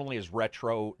not only is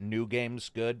retro new games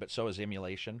good, but so is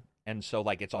emulation. And so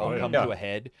like it's all Oh, yeah. come Yeah. to a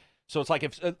head. So it's like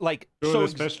if like Dude, so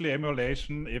especially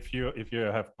emulation, if you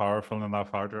have powerful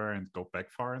enough hardware and go back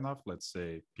far enough, let's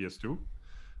say PS2,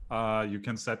 you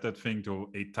can set that thing to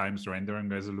 8 times rendering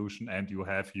resolution and you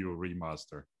have your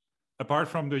remaster. Apart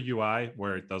from the UI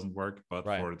where it doesn't work, but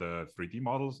Right. for the 3D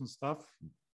models and stuff,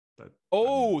 that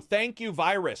Oh, thank you,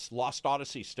 Virus. Lost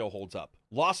Odyssey still holds up.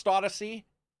 Lost Odyssey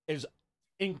is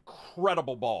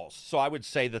incredible balls. So I would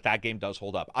say that game does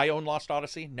hold up. I own Lost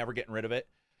Odyssey, never getting rid of it.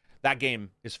 That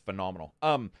game is phenomenal.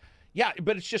 Yeah,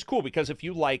 but it's just cool because if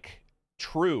you like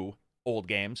true old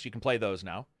games, you can play those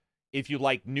now. If you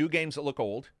like new games that look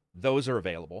old, those are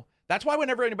available. That's why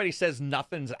whenever anybody says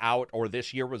nothing's out or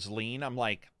this year was lean, I'm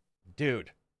like,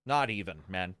 dude, not even,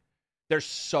 man. There's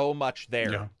so much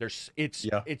there.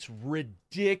 Yeah. It's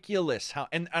ridiculous how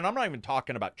and I'm not even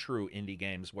talking about true indie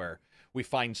games where we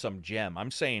find some gem.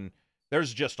 I'm saying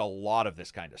there's just a lot of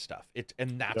this kind of stuff.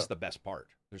 And that's Yeah. the best part.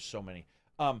 There's so many.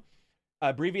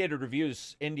 Abbreviated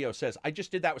Reviews Indio says, I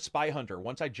just did that with Spy Hunter.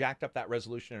 Once I jacked up that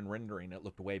resolution and rendering, it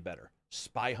looked way better.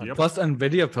 Spy Hunter. Yep. Plus,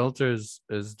 NVIDIA filters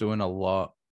is doing a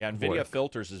lot. Yeah, NVIDIA work.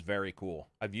 filters is very cool.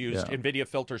 I've used Yeah. NVIDIA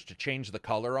filters to change the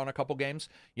color on a couple games.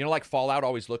 You know, like Fallout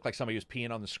always looked like somebody was peeing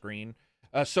on the screen.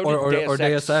 So did Or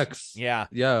Deus Ex. Yeah.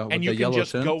 Yeah, with And the you can yellow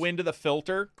just tint. go into the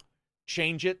filter,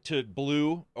 change it to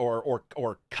blue or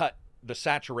cut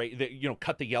the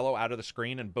cut the yellow out of the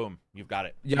screen and boom, you've got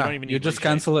it. Yeah, you don't even need just reshade.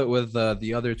 cancel it with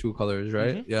the other two colors,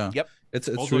 right? Mhm. Yeah. Yep. It's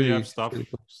also really you have stuff really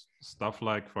cool. stuff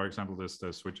like, for example, the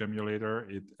Switch emulator.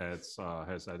 It has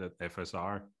added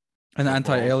FSR And So for all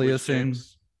Switch anti-aliasing.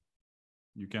 games,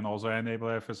 you can also enable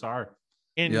FSR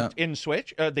in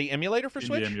Switch, the emulator for in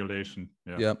Switch. the emulation.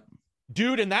 Yeah. Yep.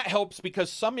 Dude, and that helps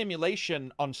because some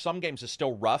emulation on some games is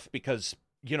still rough because,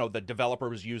 the developer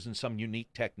was using some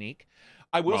unique technique.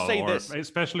 I will Well, say or this.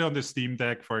 especially on the Steam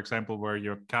Deck, for example, where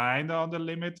you're kind of on the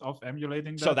limit of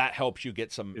emulating that. So that helps you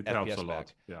get some it FPS helps a back.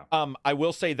 lot. Yeah. I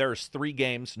will say there's 3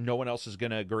 games. No one else is going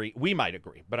to agree. We might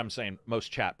agree, but I'm saying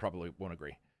most chat probably won't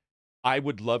agree. I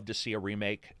would love to see a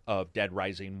remake of Dead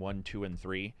Rising 1, 2, and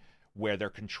 3 where their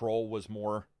control was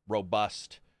more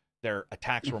robust. Their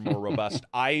attacks were more robust.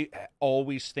 I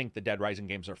always think the Dead Rising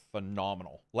games are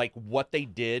phenomenal. Like what they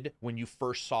did when you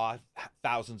first saw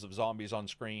thousands of zombies on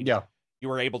screen. Yeah. You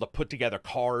were able to put together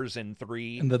cars in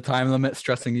 3. And the time limit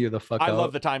stressing you the fuck out. I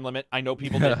love the time limit. I know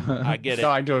people didn't. I get it. No,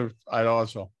 I do. I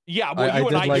also. Yeah, well, you I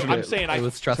and I did like do. I'm it. saying It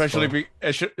was stressful.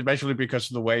 Especially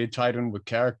because of the way it tied in with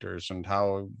characters and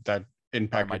how that my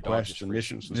impacted dog just quests and freaked.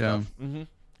 missions and Yeah. stuff. Mm-hmm.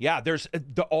 Yeah, there's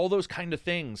all those kind of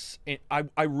things.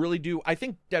 I really do. I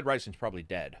think Dead Rising's probably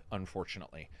dead,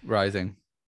 unfortunately. Rising.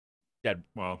 Dead.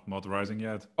 Well, not Rising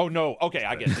yet. Oh, no. Okay,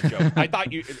 I get the joke. I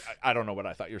thought you... I don't know what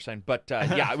I thought you were saying. But,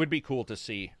 yeah, it would be cool to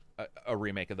see a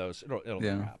remake of those. It'll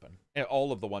never happen. And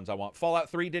all of the ones I want. Fallout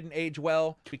 3 didn't age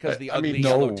well because the ugly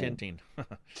yellow tinting.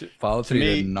 Fallout 3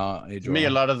 did not age To me, a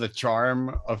well. lot of the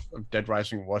charm of Dead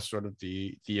Rising was sort of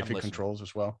the iffy listening. controls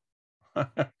as well.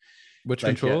 Which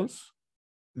Like, controls?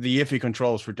 The iffy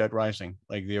controls for Dead Rising,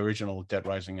 like the original Dead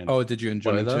Rising and Oh, did you 1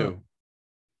 enjoy and that? 2.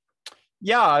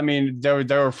 Yeah, I mean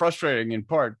they were frustrating in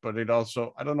part, but it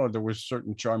also, I don't know, there was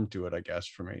certain charm to it, I guess,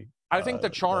 for me. I think the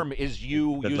charm is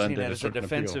you that using lended it a as a certain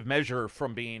defensive appeal. measure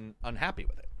from being unhappy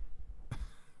with it.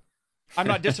 I'm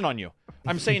not dissing on you.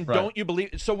 I'm saying, Right. don't you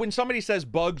believe? So when somebody says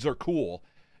bugs are cool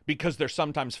because they're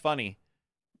sometimes funny,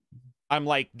 I'm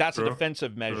like, that's a True.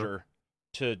 defensive measure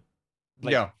to,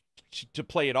 like, Yeah, to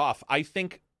play it off. I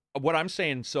think what I'm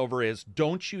saying, Silver, is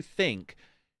don't you think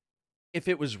if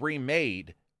it was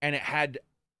remade and it had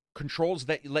controls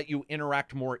that let you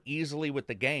interact more easily with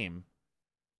the game,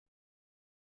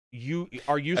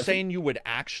 are you saying you would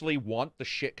actually want the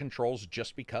shit controls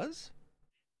just because?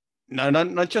 no,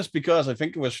 not just because. I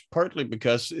think it was partly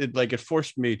because it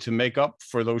forced me to make up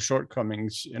for those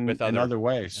shortcomings in other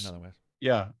ways. In other ways.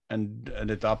 Yeah, and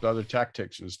adopt other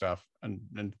tactics and stuff,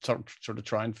 and sort of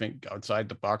try and think outside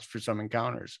the box for some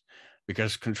encounters,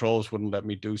 because controls wouldn't let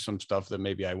me do some stuff that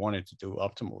maybe I wanted to do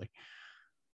optimally.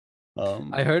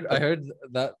 I heard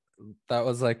that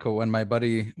was like when my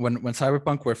buddy when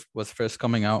Cyberpunk was first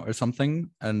coming out or something,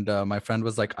 and my friend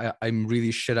was like, I'm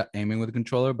really shit at aiming with a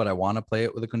controller, but I want to play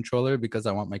it with a controller because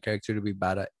I want my character to be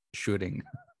bad at shooting.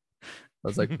 I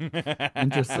was like,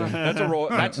 interesting. That's a roll.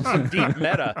 That's some deep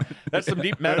meta. That's some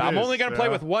deep meta. I'm only going to play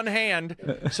yeah. with one hand,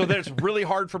 so that it's really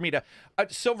hard for me to.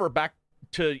 Silver, back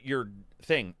to your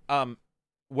thing.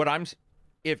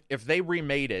 If they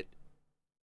remade it,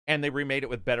 and they remade it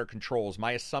with better controls,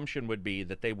 my assumption would be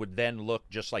that they would then look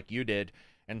just like you did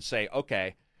and say,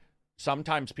 okay,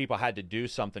 sometimes people had to do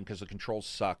something because the controls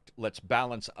sucked. Let's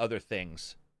balance other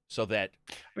things. So that,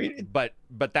 but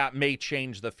that may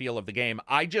change the feel of the game.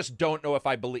 I just don't know if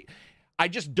I believe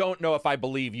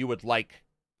you would like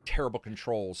terrible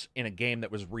controls in a game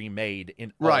that was remade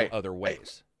in all other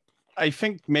ways. I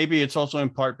think maybe it's also in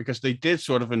part because they did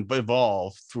sort of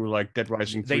evolve through like Dead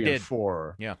Rising 3 and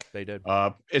 4. Yeah, they did.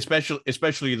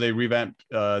 Especially they revamped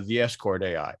the Escort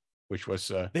AI, which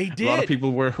was they did. A lot of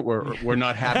people were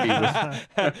not happy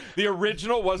with the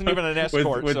original. Wasn't even an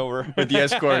escort with the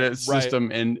Escort system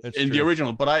in the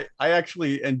original. But I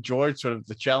actually enjoyed sort of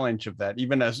the challenge of that,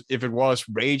 even as if it was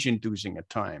rage inducing at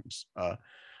times.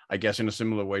 I guess in a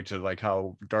similar way to like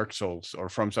how Dark Souls or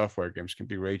From Software games can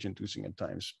be rage inducing at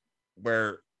times,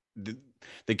 where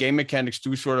the game mechanics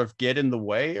do sort of get in the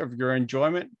way of your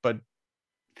enjoyment, but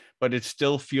it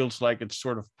still feels like it's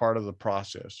sort of part of the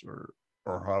process, or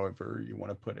however you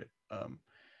want to put it.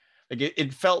 Like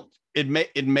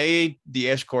it made the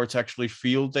escorts actually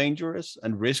feel dangerous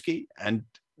and risky, and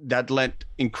that lent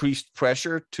increased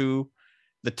pressure to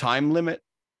the time limit,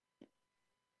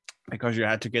 because you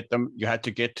had to get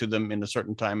to them in a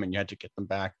certain time, and you had to get them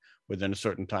back within a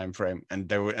certain time frame, and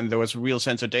there was a real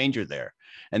sense of danger there,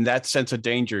 and that sense of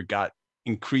danger got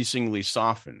increasingly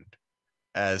softened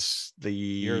as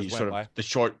the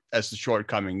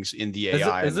shortcomings in the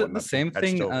AI. Is it the same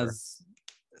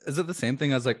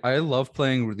thing as like, I love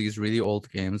playing these really old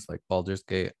games like Baldur's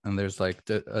Gate, and there's like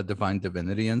a Divine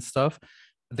Divinity and stuff.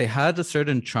 They had a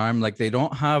certain charm. Like, they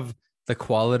don't have the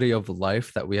quality of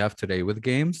life that we have today with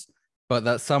games, but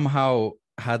that somehow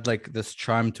had like this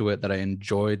charm to it that I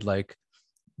enjoyed, like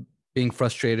being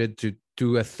frustrated to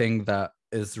do a thing that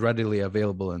is readily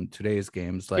available in today's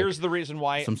games. Like, here's the reason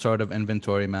why: some sort of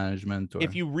inventory management. Or...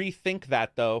 If you rethink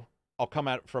that, though, I'll come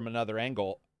at it from another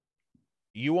angle.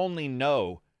 You only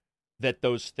know that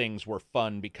those things were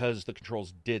fun because the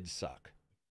controls did suck.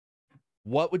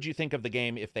 What would you think of the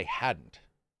game if they hadn't?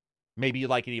 Maybe you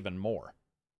like it even more.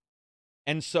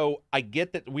 And so I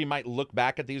get that we might look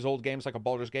back at these old games like a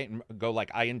Baldur's Gate and go like,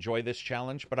 I enjoy this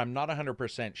challenge, but I'm not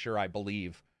 100% sure I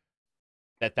believe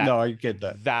that. No, I get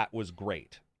that. That was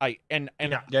great. I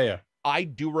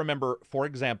do remember, for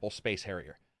example, Space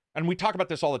Harrier. and we talk about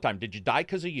this all the time. Did you die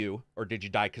because of you, or did you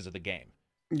die because of the game?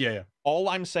 Yeah. All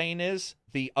I'm saying is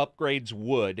the upgrades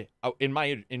would, in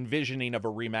my envisioning of a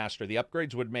remaster, the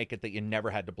upgrades would make it that you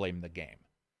never had to blame the game.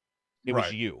 It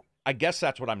was you. I guess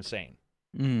that's what I'm saying.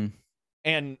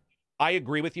 And I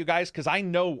agree with you guys, because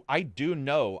I do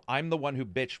know I'm the one who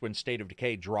bitched when State of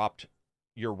Decay dropped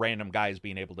your random guys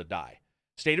being able to die.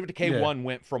 State of Decay 1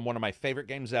 went from one of my favorite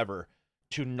games ever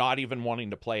to not even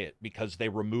wanting to play it because they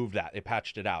removed that. They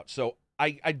patched it out. So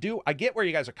I get where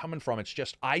you guys are coming from. It's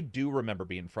just I do remember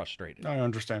being frustrated. I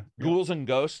understand. Ghouls and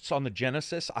Ghosts on the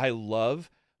Genesis, I love,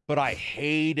 but I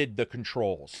hated the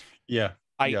controls. Yeah.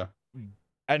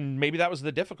 And maybe that was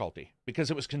the difficulty, because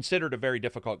it was considered a very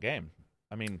difficult game.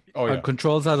 I mean,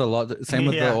 controls had a lot. Same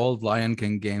with the old Lion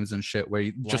King games and shit, where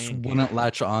you just wouldn't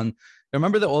latch on.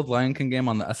 Remember the old Lion King game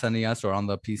on the SNES or on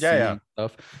the PC and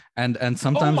stuff? And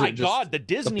sometimes the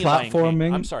Disney platforming. Lion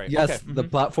King. I'm sorry. Yes, okay. The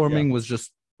platforming was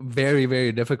just very,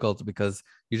 very difficult because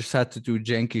you just had to do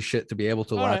janky shit to be able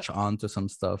to latch on to some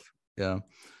stuff. Yeah.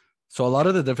 So a lot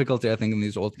of the difficulty, I think, in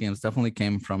these old games definitely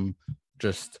came from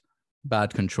just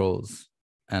bad controls.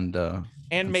 And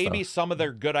maybe some of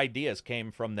their good ideas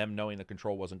came from them knowing the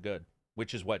control wasn't good,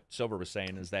 which is what Silver was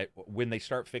saying, is that when they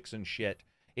start fixing shit,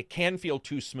 it can feel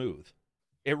too smooth.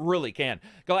 It really can.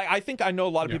 I think I know a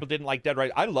lot of people didn't like Dead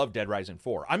Rising. I love Dead Rising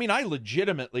 4. I mean, I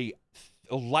legitimately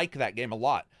like that game a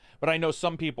lot. But I know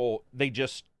some people,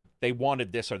 they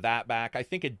wanted this or that back. I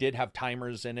think it did have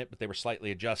timers in it, but they were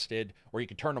slightly adjusted, or you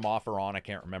could turn them off or on. I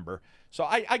can't remember. So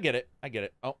I get it.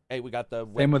 Oh, hey, we got the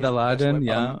same with Aladdin.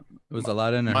 Yeah, it was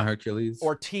Aladdin and Hercules.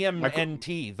 Or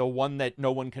TMNT, the one that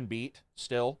no one can beat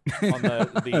still on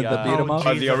the beat 'em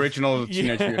up. The original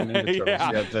Teenage Mutant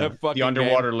Ninja Turtles. The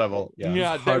underwater level.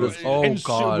 Yeah.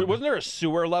 God. Wasn't there a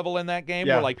sewer level in that game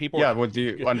where like people were with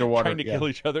the underwater trying to kill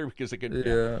each other because they could?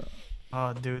 Yeah.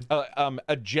 Oh, dude.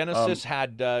 A Genesis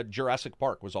had Jurassic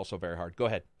Park was also very hard. Go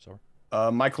ahead. Sorry.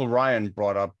 Michael Ryan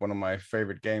brought up one of my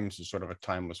favorite games, is sort of a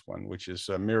timeless one, which is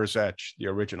Mirror's Edge, the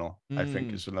original. I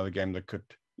think is another game that could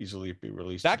easily be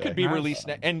released. That could be released.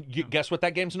 And guess what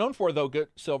that game's known for, though,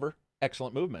 Silver?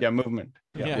 Excellent movement. Yeah, movement.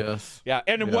 Yes. Yeah.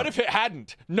 And what if it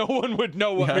hadn't? No one would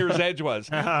know what Mirror's Edge was.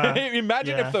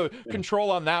 Imagine if the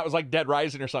control on that was like Dead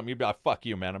Rising or something. You'd be like, fuck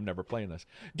you, man. I'm never playing this.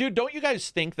 Dude, don't you guys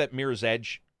think that Mirror's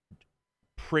Edge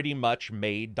pretty much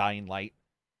made Dying Light?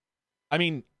 I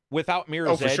mean, without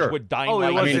Mirror's Edge, would Dying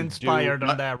Light? It was inspired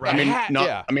on that, right?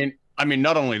 I mean,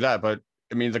 not only that, but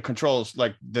I mean, the controls,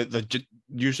 like the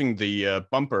using the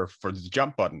bumper for the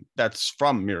jump button, that's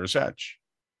from Mirror's Edge.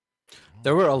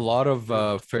 There were a lot of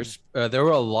there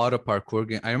were a lot of parkour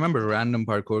games. I remember random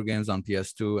parkour games on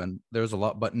PS2, and there was a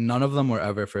lot, but none of them were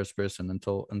ever first person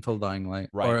until Dying Light,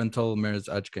 or until Mirror's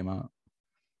Edge came out.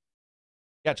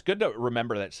 Yeah, it's good to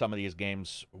remember that some of these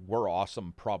games were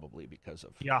awesome, probably because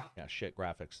of shit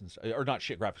graphics or not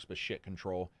shit graphics, but shit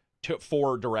control.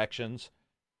 4 directions,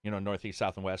 northeast,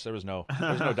 south, and west. There was no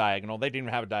diagonal. They didn't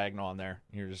even have a diagonal on there.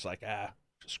 You're just like,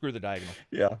 screw the diagonal.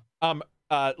 Yeah.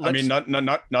 I mean,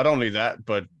 not only that,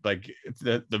 but like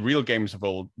the real games of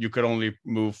old, you could only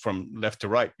move from left to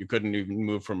right. You couldn't even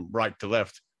move from right to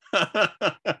left.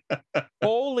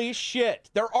 Holy shit!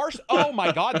 There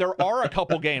are a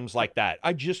couple games like that.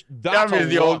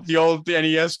 The old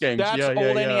NES games. That's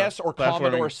old NES or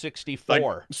Commodore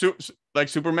 64. Like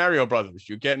Super Mario Brothers.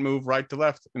 You can't move right to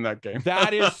left in that game.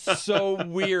 That is so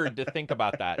weird to think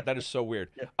about that. That is so weird.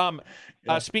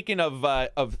 Speaking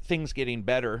of things getting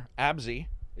better, Abzy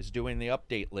is doing the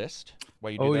update list.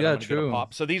 While you do that, I'm gonna get a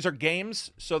pop. So these are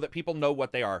games so that people know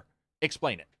what they are.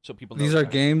 Explain it so people know. These are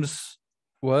games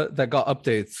that got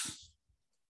updates.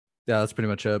 Yeah, that's pretty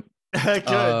much it. Good.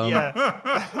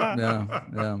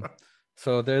 Yeah.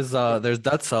 So there's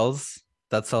Dead Cells.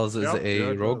 Dead Cells is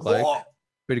a roguelike.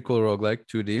 Pretty cool roguelike,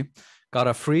 2D. Got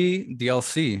a free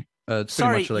DLC. It's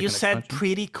Sorry, pretty much like you an said expansion.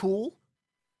 pretty cool?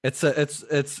 It's You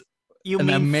an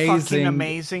mean amazing, fucking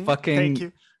amazing? Thank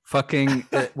you.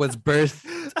 It was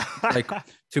birthed like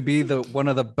to be one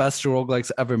of the best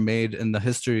roguelikes ever made in the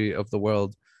history of the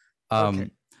world.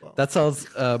 That Cells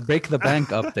Break the Bank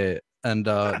update, and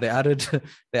they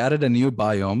added a new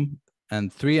biome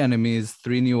and 3 enemies,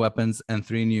 3 new weapons, and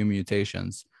 3 new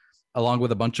mutations, along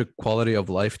with a bunch of quality of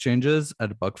life changes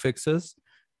and bug fixes.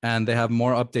 And they have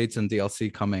more updates and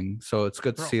DLC coming, so it's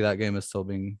good to see that game is still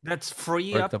being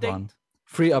free worked update. upon.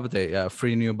 Free update, yeah,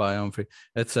 free new biome, free.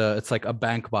 It's like a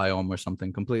bank biome or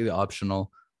something, completely optional,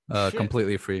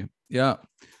 completely free. Yeah.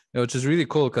 Which is really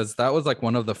cool because that was like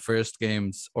one of the first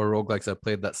games or roguelikes I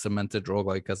played that cemented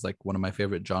roguelike as like one of my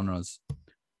favorite genres.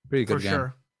 Pretty good game.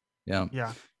 For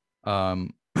sure.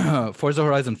 Yeah. Forza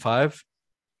Horizon 5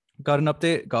 got an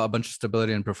update, got a bunch of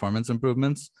stability and performance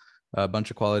improvements, a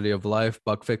bunch of quality of life,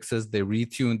 bug fixes. They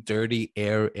retuned dirty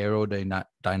air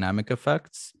aerodynamic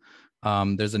effects.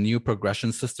 There's a new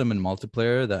progression system in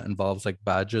multiplayer that involves like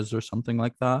badges or something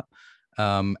like that.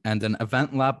 And an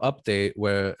event lab update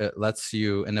where it lets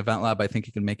you, in event lab, I think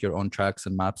you can make your own tracks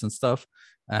and maps and stuff.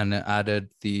 And it added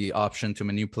the option to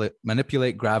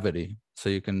manipulate gravity. So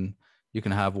you can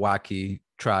have wacky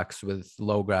tracks with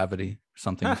low gravity or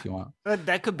something if you want.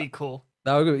 That could be cool.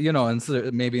 That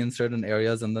would, maybe in certain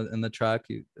areas in the track,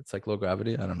 it's like low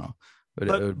gravity. I don't know. But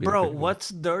it would be bro, cool. what's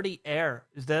dirty air?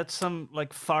 Is that some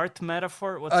like fart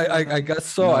metaphor? What's I guess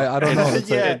so. I don't know.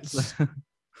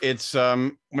 It's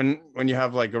when you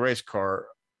have like a race car,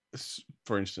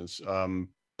 for instance,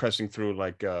 pressing through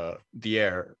like the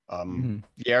air, the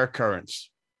air currents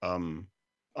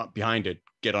behind it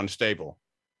get unstable,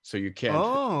 so you can't.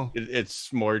 Oh,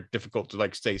 it's more difficult to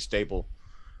like stay stable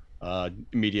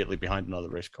immediately behind another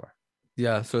race car.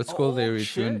 Yeah, so it's cool they retuned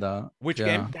shit. that. Which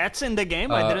game? That's in the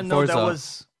game. I didn't know that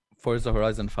was Forza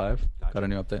Horizon 5. Gotcha. Got a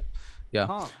new update.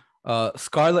 Yeah. Huh.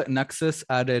 Scarlet Nexus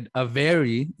added a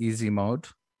very easy mode,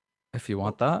 if you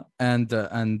want that, and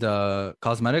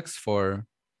cosmetics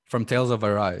from Tales of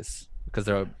Arise, because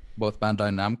they're both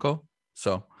Bandai Namco.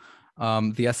 So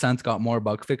the Ascent got more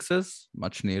bug fixes,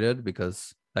 much needed,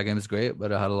 because that game is great,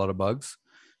 but it had a lot of bugs.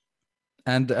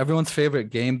 And everyone's favorite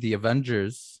game, The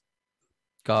Avengers,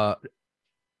 got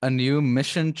a new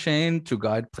mission chain to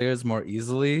guide players more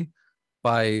easily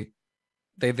by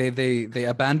they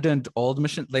abandoned old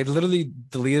mission. They literally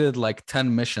deleted like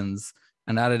 10 missions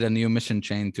and added a new mission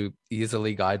chain to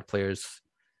easily guide players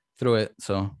through it.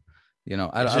 So,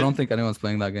 I don't think anyone's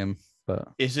playing that game. But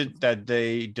is it that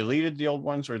they deleted the old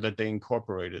ones or that they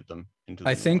incorporated them into the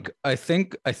I think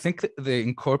they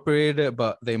incorporated it,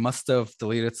 but they must have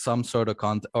deleted some sort of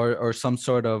content or some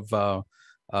sort of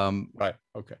right.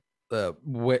 Okay.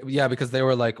 Because they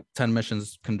were like 10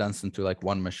 missions condensed into like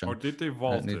one mission. Or did they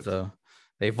vault it?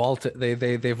 They vaulted.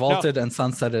 They vaulted and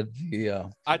sunsetted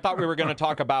the. I thought we were going to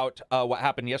talk about what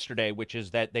happened yesterday, which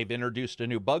is that they've introduced a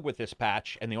new bug with this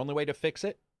patch, and the only way to fix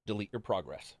it, delete your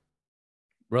progress.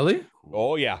 Really?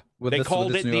 Oh yeah. They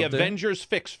called it the Avengers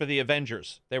fix for the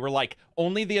Avengers. They were like,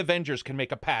 only the Avengers can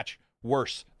make a patch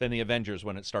worse than the Avengers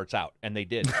when it starts out, and they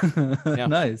did. Yeah.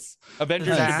 Nice.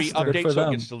 Avengers should be updated so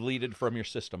it gets deleted from your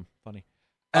system. Funny.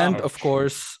 And of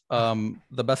course,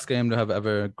 the best game to have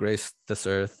ever graced this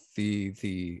earth,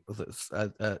 a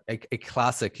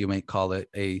classic, you might call it,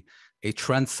 a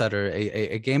trendsetter,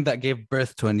 a game that gave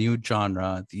birth to a new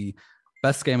genre, the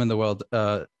best game in the world.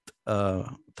 What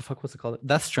the fuck was it called?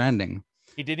 Death Stranding.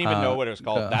 He didn't even know what it was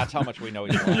called. That's how much we know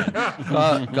he's lying.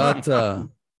 got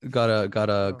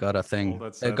a thing.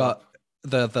 It got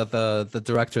the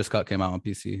director's cut came out on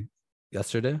PC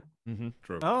yesterday. Mm-hmm.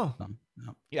 True. Oh.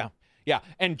 Yeah.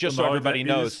 And just so everybody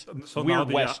knows,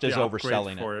 Weird West is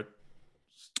overselling it.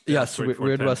 Yes,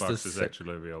 Weird West is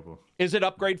actually available. Is it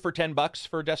upgrade for $10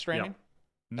 for Death Stranding?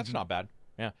 Yeah. That's not bad.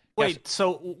 Yeah. Wait,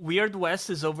 so Weird West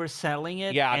is overselling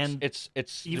it? Yeah, and it's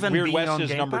even Weird being West on is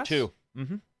Game number Pass? 2.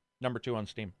 Mm-hmm. Number 2 on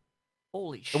Steam.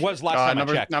 Holy shit! It was last time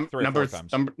number, I checked. Three or four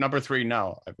times. Number 3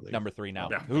 now, I believe. Number 3 now.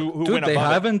 Yeah. Who Dude, went they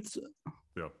above haven't.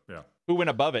 Yeah. Who went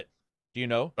above it? Do you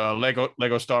know?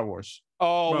 Lego Star Wars.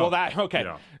 Oh, well that okay.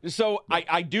 Yeah. So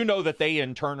I do know that they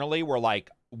internally were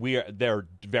like they're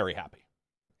very happy.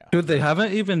 Yeah. Dude, they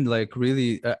haven't even like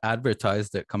really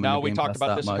advertised it coming. No, to we Game talked Pass about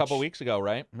that this much. a couple weeks ago,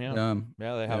 right? Yeah,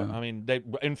 they haven't. Yeah. I mean,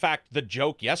 in fact, the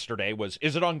joke yesterday was,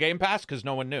 "Is it on Game Pass?" Because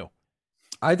no one knew.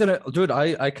 I didn't, dude.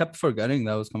 I kept forgetting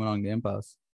that was coming on Game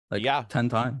Pass. Like 10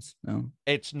 times. Yeah.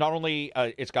 It's not only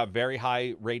it's got very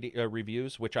high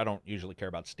reviews, which I don't usually care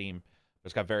about Steam.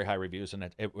 It's got very high reviews, and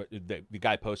the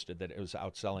guy posted that it was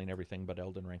outselling everything but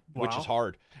Elden Ring, which is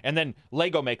hard. And then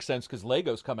Lego makes sense because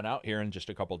Lego's coming out here in just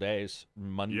a couple days,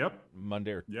 Monday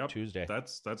or Tuesday.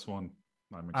 That's one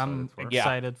I'm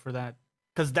excited for that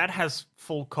because that has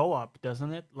full co-op,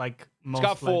 doesn't it? Like it's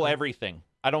got full everything.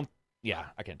 I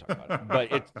can't talk about it,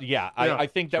 but it's I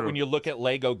think that when you look at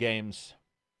Lego games,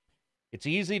 it's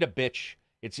easy to bitch.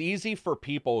 It's easy for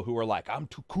people who are like, I'm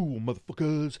too cool,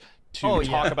 motherfuckers, to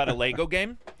talk about a Lego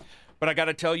game. But I got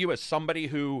to tell you, as somebody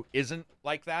who isn't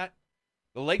like that,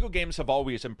 the Lego games have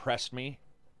always impressed me.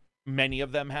 Many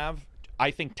of them have. I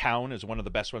think Town is one of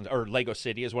the best ones, or Lego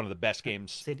City is one of the best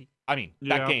games. City. I mean,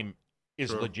 that game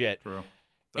is legit. True.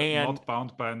 And not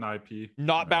bound by an IP.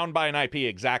 Not bound by an IP,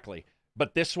 exactly.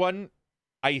 But this one,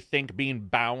 I think being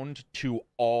bound to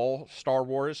all Star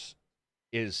Wars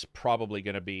is probably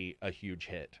going to be a huge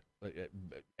hit,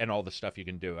 and all the stuff you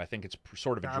can do. I think it's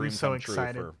sort of a dream come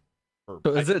true for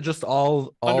So is it just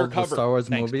all the Undercover. Star Wars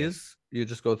Thanks, movies? You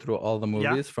just go through all the Yeah.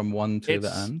 movies from one to the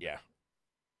It's- end. Yeah.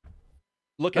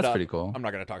 Look That's it up. pretty cool. I'm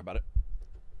not going to talk about it.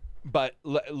 But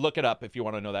look it up if you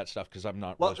want to know that stuff, because I'm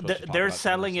not. Well, really supposed to talk they're about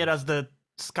some of selling this it stuff. as the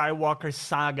Skywalker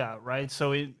saga, right?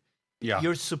 So Yeah.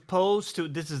 you're supposed to.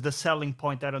 This is the selling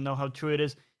point. I don't know how true it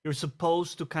is. You're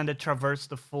supposed to kind of traverse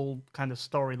the full kind of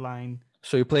storyline.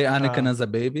 So you play Anakin as a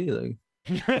baby? Like...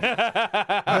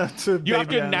 To You have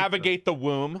baby to Anakin. navate the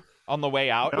womb on the way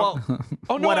out. Well,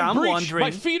 Oh no, what I'm I'm breached. wondering-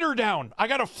 My feet are down. I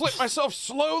gotta flip myself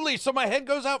slowly so my head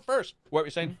goes out first. What were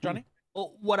you saying, Johnny?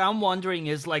 well, what I'm wondering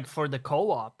is like for the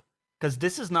co-op, because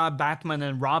this is not Batman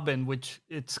and Robin, which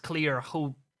it's clear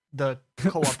who the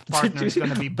co-op partner is going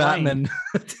to be playing. Batman.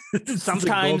 It's like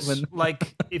Sometimes, Goldman.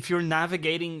 like if you're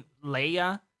navigating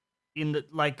Leia, in the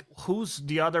like, who's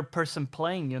the other person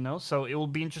playing? You know, so it will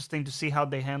be interesting to see how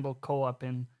they handle co-op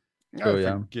in. Oh, I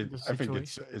yeah. think, I think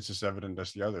it's as evident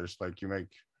as the others. Like you make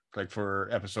like for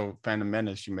episode Phantom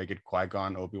Menace, you make it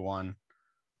Qui-Gon, Obi-Wan,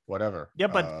 whatever. Yeah,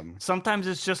 but sometimes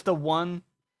it's just the one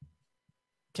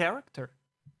character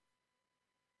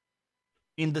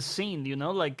in the scene, you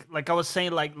know, like I was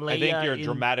saying, like Leia. I think you're in-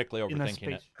 dramatically in a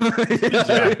overthinking space.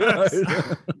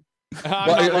 it. I'm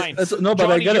But not lying. no, but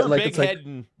I Johnny, get it. you're Like big it's like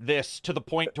heading this to the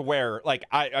point to where, like,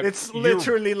 It's you're-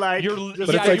 literally like you're,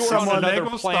 just But yeah, it's like you're on someone- another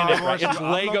Lego planet. Star Right? Wars, It's you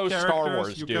unlock Lego Star characters,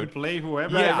 Wars, you dude. can play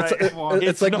whoever Yeah, you it's, want.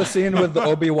 it's like not- the scene with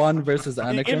Obi-Wan versus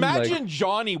Anakin. Imagine like,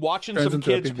 Johnny watching turns some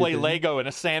into a kids play PvP. Lego in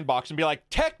a sandbox and be like,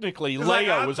 technically, like,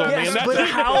 Leia was only Yes, in that. but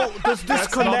how does this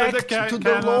That's not in the connect to the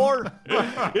canon. lore?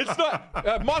 It's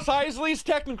not. Mos Eisley's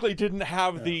technically didn't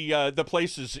have the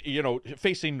places, you know,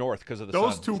 facing north because of the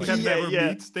Those sun. two It's can Yeah, never yeah.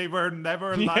 meet. They were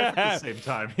never alive at Yeah. the same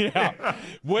time. yeah,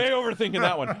 way overthinking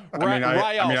that one. I mean,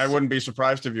 I Ryals, wouldn't be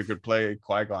surprised if you could play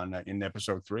Qui-Gon in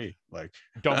episode 3. Like,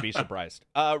 don't be surprised.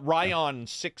 Ryan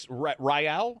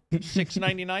Ryal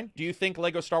 699. Do you think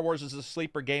Lego Star Wars is the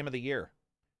sleeper game of the year?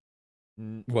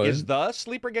 What? Is the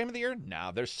sleeper game of the year?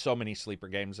 No, there's so many sleeper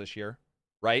games this year,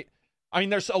 right? I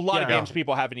mean, there's a lot of Yeah. games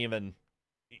people haven't even.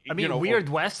 I mean, you know, Weird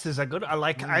West is a good.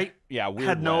 Yeah, Weird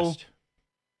had no- West.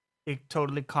 It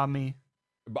totally caught me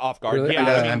Off guard. Really? Yeah, And,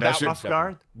 I and mean, that's that it. was off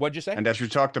guard. What'd you say? and as we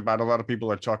talked about, a lot of people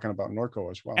are talking about Norco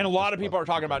as well. And a lot of Just people are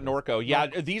talking about Norco. Yeah,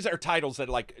 these are titles that,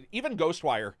 like, even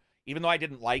Ghostwire, even though I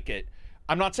didn't like it,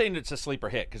 I'm not saying it's a sleeper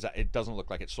hit because it doesn't look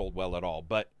like it sold well at all,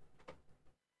 but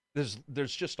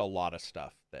there's just a lot of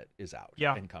stuff that is out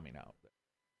and coming out.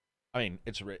 I mean,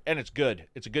 it's good.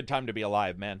 It's a good time to be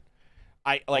alive, man.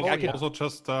 I can Also,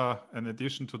 just in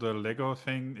addition to the Lego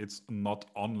thing, it's not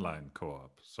online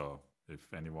co-op. So if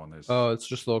anyone is oh, it's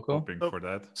just local. hoping Oh. for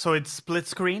that, So it's split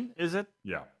screen, is it?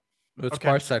 yeah, It's Okay.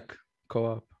 Parsec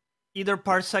co-op. Either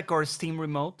Parsec or Steam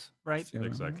Remote, right? Yeah.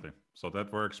 exactly. So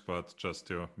that works, but just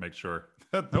to make sure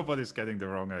that nobody's getting the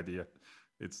wrong idea,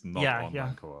 it's not Yeah, online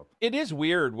yeah. co-op. it is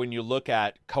weird when you look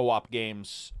at co-op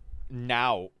games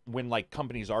now when like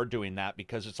companies are doing that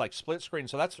because it's like split screen.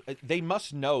 So they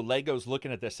must know Lego's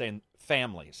looking at this saying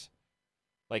families,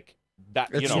 like that.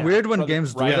 It's you know, weird when so that-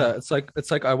 games do right? that.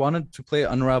 It's like I wanted to play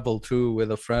Unravel 2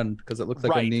 with a friend because it looked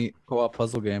like a Right. neat co-op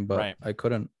puzzle game, but Right. I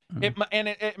couldn't.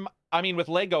 I mean, with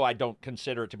Lego, I don't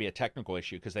consider it to be a technical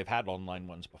issue because they've had online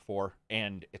ones before,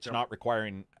 and it's not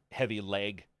requiring heavy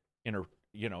leg,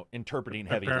 interpreting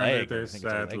heavy Apparently, leg. they I think it's a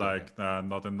said Lego like game.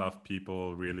 not enough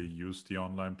people really use the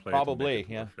online play. Probably, to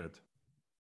make it worth it.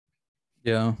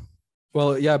 Yeah.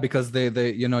 Well, yeah, because they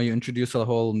you introduce a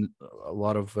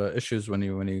lot of issues when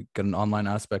you get an online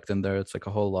aspect in there. It's like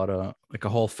a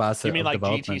whole facet. You mean of like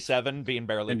development. GT7 being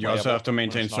barely? And you also playable have to when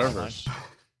maintain it's not online? servers.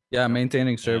 Yeah,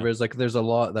 maintaining servers. Like there's a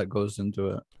lot that goes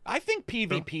into it. I think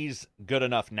PvP's good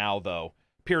enough now, though.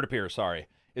 Peer-to-peer, sorry,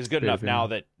 is good enough now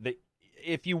that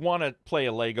if you want to play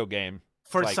a Lego game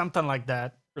For like- something like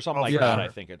that. or something like Yeah. that, I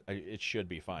think it should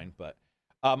be fine. But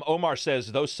Omar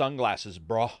says those sunglasses,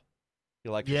 bro. You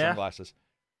like your Yeah. sunglasses?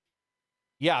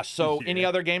 Yeah. So, any Yeah.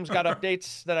 other games got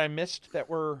updates that I missed that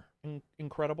were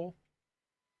incredible?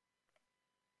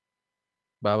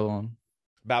 Babylon.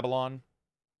 Babylon.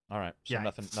 All right. So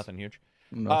Yikes. nothing huge.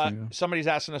 Nothing. Somebody's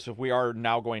asking us if we are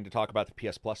now going to talk about the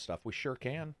PS Plus stuff. We sure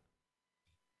can.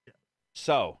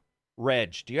 So,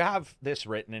 Reg, do you have this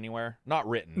written anywhere? Not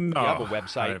written. No, Do you have a I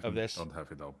website of haven't- this? Don't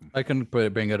have it open. I can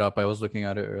bring it up. I was looking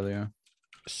at it earlier.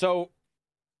 So,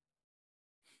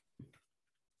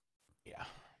 yeah.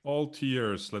 All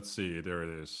tiers. Let's see. There it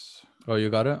is. Oh, you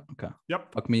got it? Okay.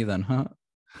 Yep. Fuck me then, huh?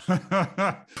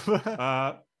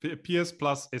 PS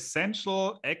Plus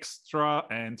Essential, Extra,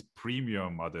 and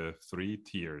Premium are the 3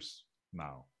 tiers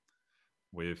now.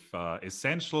 With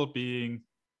Essential being,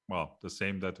 well, the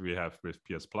same that we have with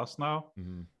PS Plus now.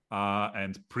 Mhm.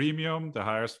 And premium, the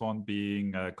highest one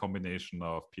being a combination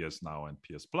of PS Now and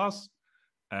PS Plus.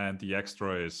 And the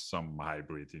extra is some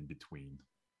hybrid in between.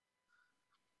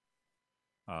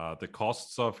 The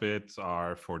costs of it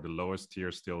are for the lowest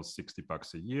tier still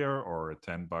 $60 a year or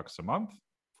 $10 a month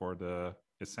for the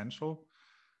essential.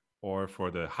 Or for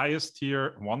the highest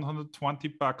tier,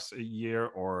 $120 a year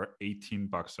or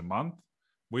 $18 a month,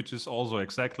 which is also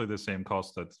exactly the same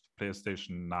cost that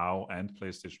PlayStation Now and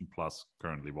PlayStation Plus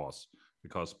currently was,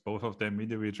 because both of them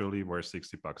individually were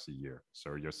 $60 a year.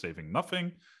 So you're saving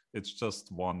nothing. It's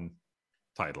just one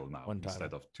title now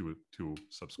instead of two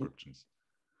subscriptions.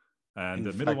 And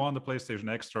the middle one, the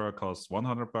PlayStation Extra, costs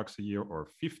 $100 a year or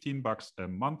 $15 a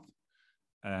month,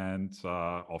 and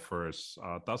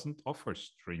doesn't offer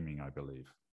streaming, I believe.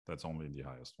 That's only the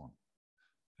highest one,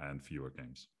 and fewer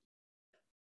games.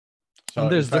 So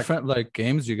and there's different like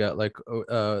games you get. Like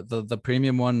the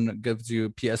premium one gives you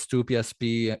PS2,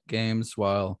 PSP games,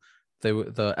 while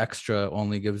the extra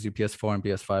only gives you PS4 and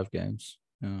PS5 games.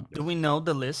 Yeah. Do we know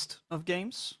the list of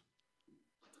games?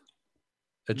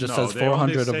 It just says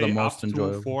 400 of the most up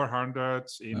enjoyable. To 400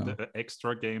 in the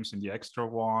extra games in the extra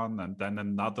one, and then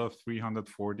another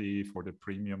 340 for the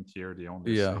premium tier. They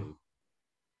only say.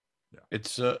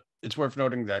 It's worth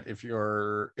noting that if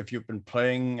you've been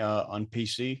playing on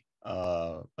PC,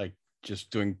 like just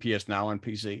doing PS Now on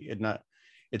PC,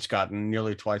 it's gotten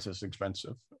nearly twice as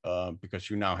expensive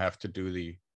because you now have to do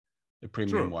the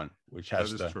premium one, which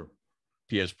has the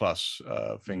PS Plus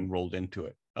thing rolled into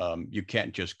it. You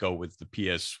can't just go with the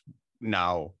PS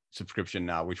Now subscription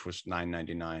now, which was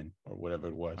 $9.99 or whatever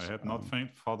it was. I had not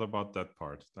thought about that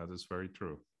part. That is very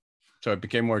true. So it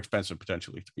became more expensive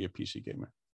potentially to be a PC gamer.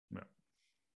 Yeah.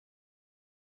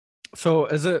 So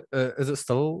is it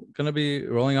still gonna be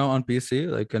rolling out on PC?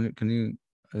 Like, can you,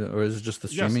 or is it just the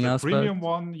streaming aspect? The premium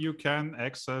one you can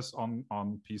access on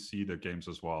PC the games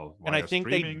as well. And I think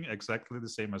streaming exactly the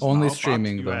same as only now,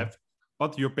 streaming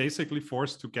but you're basically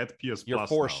forced to get PS Plus. You're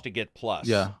forced now. to get Plus.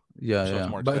 Yeah.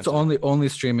 But it's only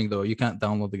streaming though. You can't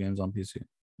download the games on PC.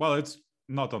 Well, it's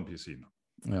not on PC now.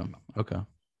 Yeah. Okay.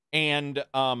 And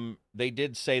they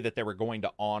did say that they were going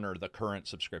to honor the current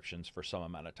subscriptions for some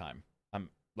amount of time.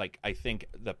 I think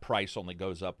the price only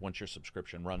goes up once your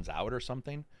subscription runs out or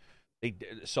something.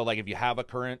 So if you have a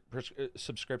current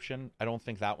subscription, I don't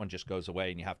think that one just goes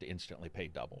away and you have to instantly pay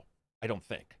double. I don't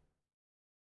think.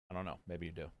 I don't know. Maybe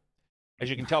you do. As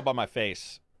you can tell by my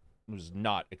face, I was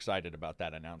not excited about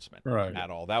that announcement at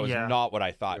all. That was not what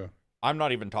I thought. Yeah. I'm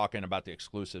not even talking about the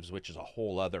exclusives, which is a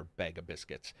whole other bag of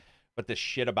biscuits. But this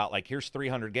shit about here's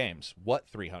 300 games. What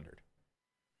 300?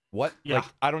 What? Yeah.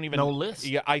 I don't even know list.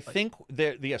 Yeah, I think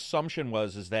the assumption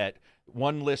is that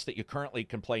one list that you currently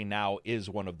can play now is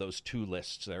one of those two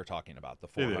lists they're talking about. The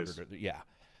 400. Yeah.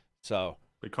 So.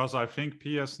 Because I think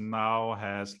PS Now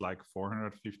has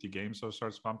 450 games or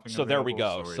something. So there we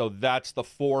go. So that's the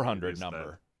 400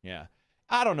 number. Yeah.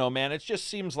 I don't know, man. It just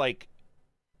seems like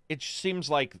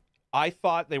I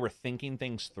thought they were thinking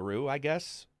things through, I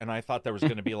guess. And I thought there was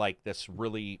going to be this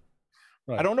really,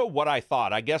 I don't know what I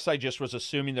thought. I guess I just was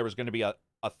assuming there was going to be a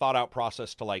thought out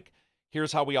process to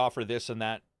here's how we offer this and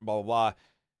that, blah, blah, blah.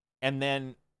 And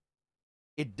then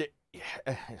it's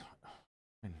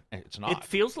not. It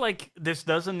feels like this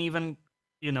doesn't even,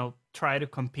 try to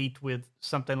compete with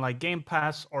something like Game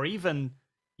Pass or even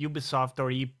Ubisoft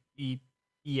or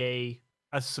EA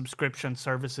as subscription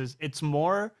services. It's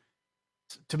more,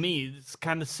 to me, it's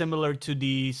kind of similar to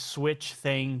the Switch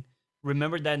thing.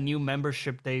 Remember that new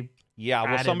membership they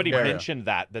added? Somebody mentioned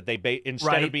that they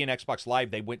instead of being Xbox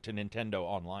Live, they went to Nintendo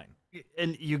Online.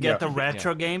 And you get the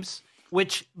retro games,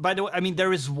 which, by the way,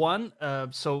 there is one,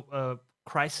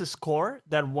 Crisis Core,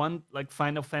 that one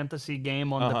Final Fantasy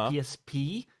game on the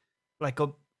PSP,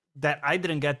 that I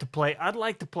didn't get to play. I'd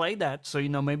like to play that, so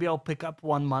maybe I'll pick up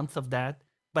 1 month of that.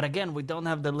 But again, we don't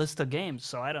have the list of games,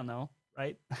 so I don't know,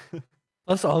 right?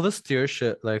 Plus all this tier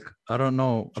shit, I don't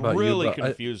know about really you,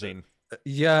 confusing.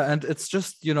 And it's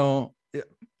just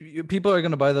people are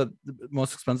gonna buy the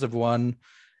most expensive one.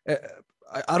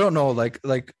 I don't know,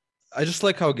 I just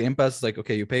like how Game Pass is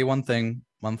okay, you pay one thing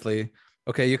monthly.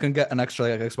 Okay, you can get an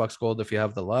extra Xbox Gold if you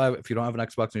have the Live. If you don't have an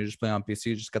Xbox and you just play on PC,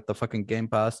 you just get the fucking Game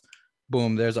Pass.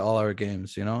 Boom, there's all our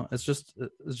games. It's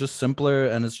just simpler,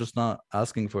 and it's just not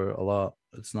asking for a lot.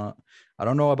 It's not. I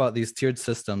don't know about these tiered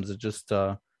systems. It just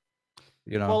Well,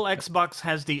 Xbox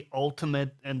has the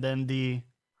Ultimate, and then the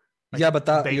but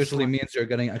that usually means you're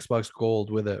getting Xbox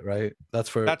Gold with it, right?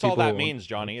 That's all that means,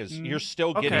 Johnny. Is you're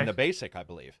still getting the basic, I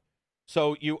believe.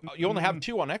 So you only have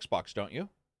two on Xbox, don't you?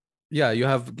 Yeah, you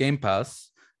have Game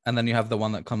Pass, and then you have the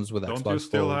one that comes with Don't Xbox you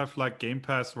still Gold. have like Game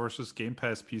Pass versus Game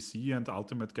Pass PC and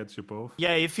Ultimate gets you both?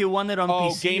 Yeah, if you want it on Oh,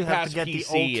 PC, Game you have Pass to get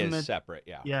PC the ultimate. is separate.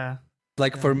 Yeah. Yeah.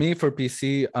 Like Yeah. for me, for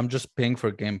PC, I'm just paying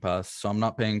for Game Pass, so I'm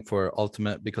not paying for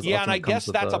Ultimate because Yeah, Ultimate and I guess comes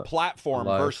with that's a the platform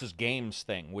live. versus games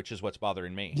thing, which is what's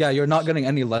bothering me. Yeah, you're not getting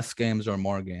any less games or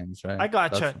more games, right? I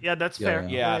gotcha. That's- Yeah, that's yeah, fair.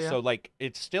 yeah. Yeah, so like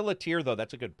it's still a tier though.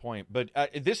 That's a good point. But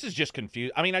this is just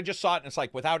confused. I mean, I just saw it and it's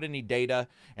like without any data,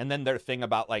 and then their thing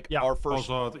about like Yeah. our first.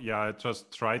 Also, yeah, I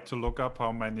just tried to look up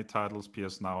how many titles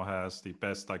PS Now has. The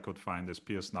best I could find is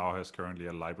PS Now has currently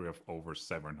a library of over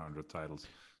 700 titles.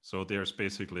 So there's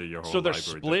basically your whole So they're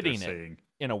library splitting that it. they're saying.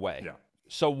 In a way. Yeah.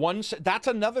 So that's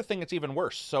another thing that's even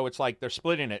worse. So it's like they're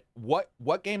splitting it. What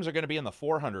games are going to be in the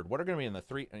 400? What are going to be in the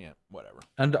 3? Yeah, whatever.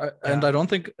 And I don't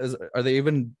think are they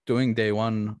even doing day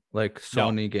one like No.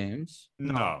 Sony games?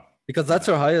 No. Because that's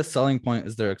their highest selling point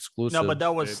is their exclusive. No, but that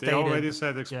They, was they stated. already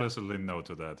said explicitly no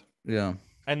to that. yeah.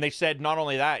 And they said not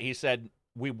only that, he said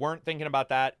we weren't thinking about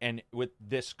that, and with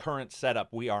this current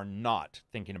setup, we are not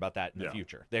thinking about that in the Yeah.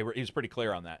 future. He was pretty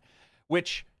clear on that.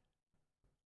 Which,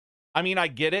 I mean, I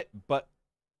get it, but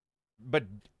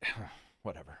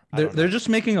whatever. They're just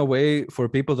making a way for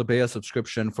people to pay a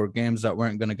subscription for games that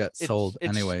weren't going to get sold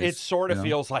anyways. It sort of you know?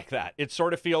 feels like that. It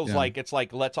sort of feels Yeah. like it's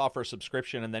like let's offer a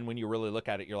subscription, and then when you really look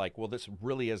at it, you're like, well, this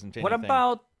really isn't anything.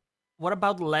 What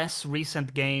about less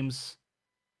recent games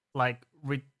like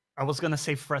I was gonna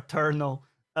say Fraternal,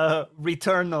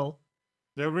 Returnal.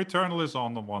 The Returnal is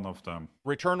on one of them.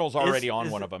 Returnal's already Is- on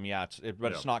is one it- of them, yeah.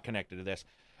 But it's Yeah. not connected to this.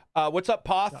 What's up,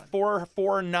 Poth?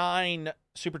 449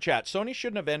 super chat. Sony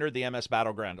shouldn't have entered the MS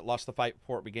Battleground. It lost the fight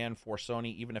before it began for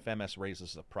Sony. Even if MS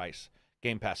raises the price,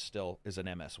 Game Pass still is an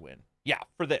MS win. Yeah,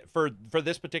 for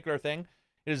this particular thing,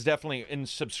 it is definitely in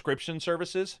subscription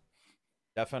services.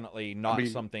 Definitely not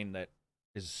something that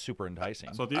is super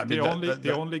enticing. So I the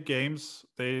mean, only games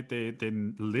they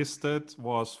listed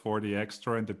was for the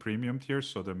extra and the premium tiers,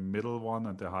 so the middle one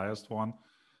and the highest one,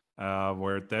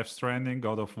 were Death Stranding,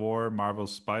 God of War, Marvel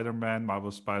Spider-Man,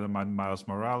 Marvel Spider-Man Miles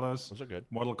Morales, Those are good.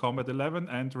 Mortal Kombat 11,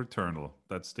 and Returnal.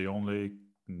 That's the only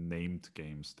named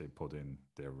games they put in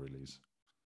their release.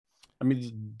 I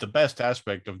mean, the best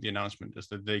aspect of the announcement is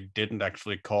that they didn't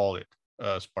actually call it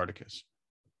Spartacus.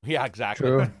 Yeah,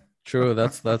 exactly. True.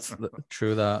 That's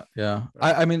true. That yeah.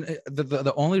 I mean,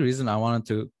 the only reason I wanted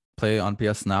to play on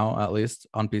PS Now, at least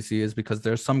on PC, is because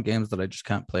there's some games that I just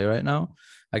can't play right now.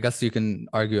 I guess you can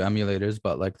argue emulators,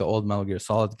 but like the old Metal Gear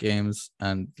Solid games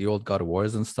and the old God of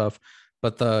Wars and stuff.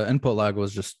 But the input lag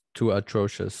was just too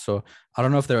atrocious. So I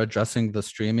don't know if they're addressing the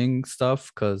streaming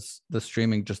stuff because the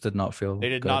streaming just did not feel. They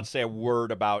did good. not say a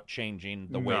word about changing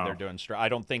the way No. they're doing. I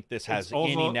don't think this has It's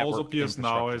also, any network. also PS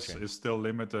Now infrastructure change. is still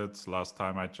limited. Last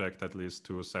time I checked, at least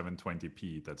to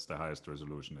 720p. That's the highest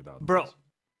resolution it outputs. Bro,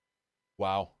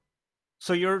 Wow.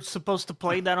 so you're supposed to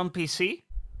play that on PC?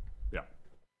 Yeah.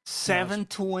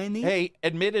 720? Hey,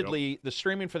 admittedly, the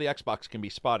streaming for the Xbox can be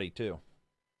spotty too.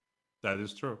 That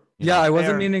is true. Yeah, I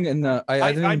wasn't Fair. meaning in the.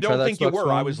 I didn't even try don't the think you Xbox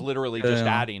were. I One. was literally just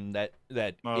Yeah. adding that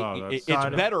No, it's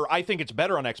that's- better. I think it's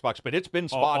better on Xbox, but it's been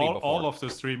spotty before. All of the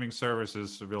streaming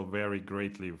services will vary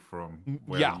greatly from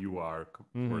where Yeah. you are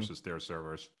Mhm. versus their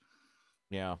servers.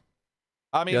 Yeah.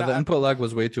 I mean, Yeah, the input lag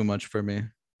was way too much for me.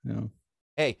 Yeah.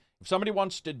 hey, if somebody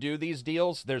wants to do these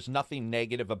deals, there's nothing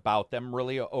negative about them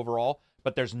really overall,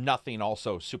 but there's nothing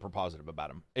also super positive about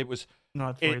them.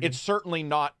 It's certainly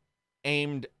not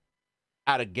aimed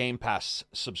at a Game Pass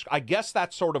subscribe. I guess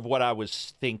that's sort of what I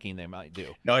was thinking they might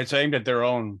do. No, it's aimed at their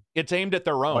own. It's aimed at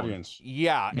their own Audience.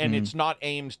 Yeah, and Mhm. it's not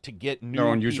aimed to get new Their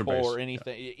own user people base. or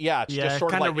anything. Yeah, it's Yeah, just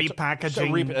sort of kinda like repackaging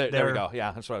there we their- go.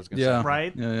 Yeah, that's what I was gonna Yeah. say.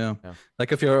 right? Yeah. Yeah.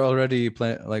 Like if you're already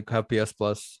playing, like have PS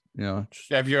Plus, you know. Just,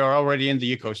 Yeah, if you're already in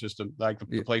the ecosystem, like the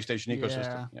Yeah. PlayStation Yeah.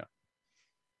 ecosystem. Yeah.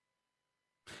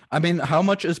 I mean, how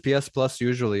much is PS Plus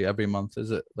usually every month?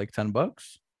 Is it like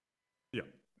 $10? Yeah.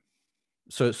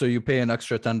 So you pay an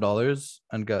extra $10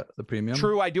 and get the premium.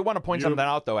 True, I do want to point You- something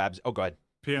out though, Abs. Oh, go ahead.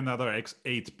 Pay another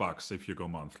 $8 if you go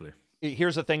monthly.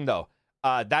 Here's the thing though.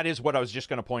 That is what I was just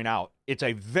going to point out. It's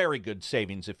a very good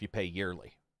savings if you pay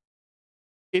yearly.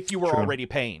 If you were True. already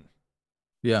paying.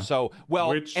 Yeah. So,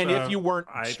 Which, if you weren't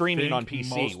I streaming on think PC,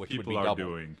 most which would people be are double.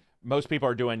 doing. Most people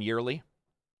are doing yearly.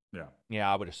 Yeah.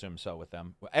 Yeah, I would assume so with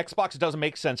them. Xbox doesn't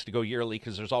make sense to go yearly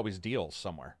because there's always deals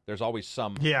somewhere. There's always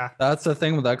some. Yeah. That's the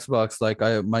thing with Xbox. Like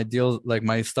my deal, like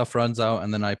my stuff runs out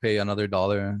and then I pay another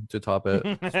 $1 to top it.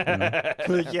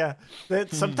 Yeah.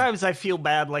 Sometimes I feel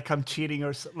bad like I'm cheating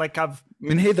or like I've I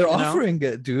mean, hey, they're You know? offering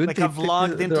it, dude. Like I've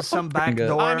logged into they're some offering back it.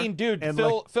 door. I mean, dude, and,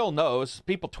 Phil knows.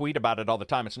 People tweet about it all the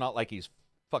time. It's not like he's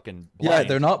fucking Yeah, blind.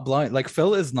 they're not blind. Like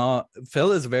Phil is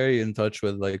very in touch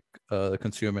with like the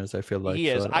consumers, I feel like. He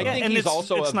is. So, I think and he's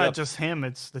also it's of not the- just him;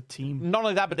 it's the team. Not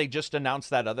only that, but they just announced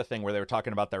that other thing where they were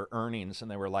talking about their earnings, and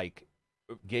they were like,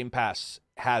 Game Pass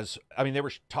has, I mean, they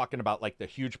were talking about like the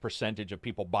huge percentage of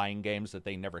people buying games that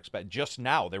they never expect. Just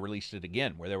now, they released it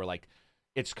again, where they were like,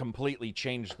 it's completely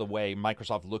changed the way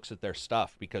Microsoft looks at their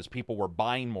stuff because people were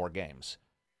buying more games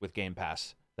with Game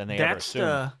Pass than they ever That's assumed.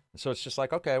 the So it's just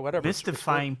like, okay, whatever.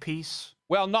 mystifying piece.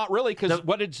 Well, not really, because The-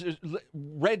 what did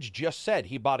Reg just said?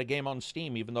 He bought a game on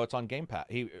Steam, even though it's on Game Pass.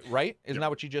 Right? Isn't that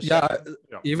what you just yeah, said?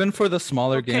 Yeah. even for the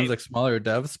smaller Okay. games, like smaller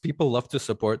devs, people love to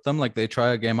support them. Like they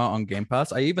try a game out on Game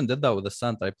Pass. I even did that with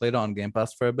Ascent. I played it on Game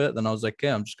Pass for a bit, then I was like,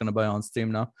 yeah, I'm just gonna buy it on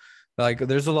Steam now. Like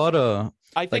there's a lot of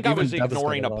I think like, I was even devs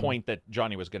ignoring got a a lot of- point that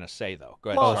Johnny was going to say, though.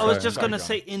 Go ahead. Well, Oh, I was sorry. just Sorry, gonna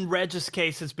Johnny. say in Reg's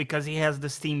case, it's because he has the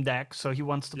Steam Deck, so he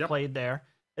wants to Yep. play it there.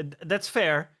 That's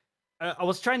fair. I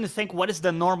was trying to think what is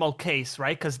the normal case,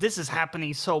 right? Because this is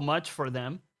happening so much for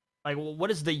them. Like, what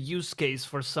is the use case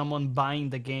for someone buying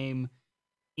the game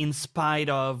in spite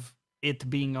of it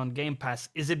being on Game Pass?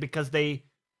 Is it because they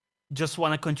just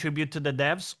want to contribute to the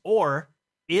devs, or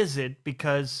is it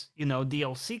because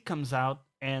DLC comes out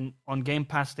and on Game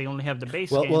Pass they only have the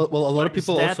base well, game? well, well, a lot of Is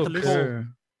people that also the care.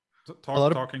 Talk,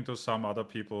 lot of- talking to some other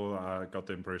people, I got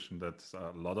the impression that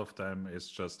a lot of them is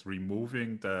just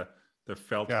removing the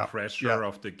felt Yeah, pressure yeah.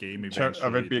 of the game Of it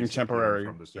eventually being disappearing temporary,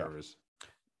 from the yeah. service.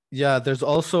 Yeah, there's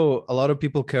also a lot of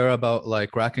people care about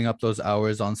like racking up those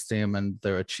hours on Steam and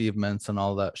their achievements and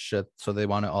all that shit. So they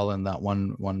want it all in that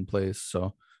one place.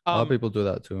 So a lot of people do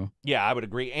that too. Yeah, I would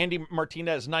agree. Andy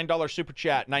Martinez, $9 super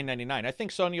chat, $9.99. I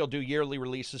think Sony will do yearly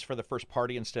releases for the first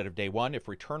party instead of day one. If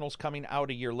Returnal's coming out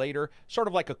a year later, sort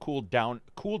of like a cool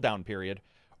down period,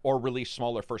 or release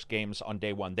smaller first games on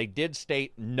day one. They did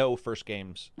state no first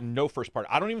party.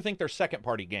 I don't even think their second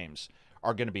party games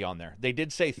are going to be on there. They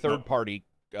did say third party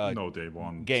No day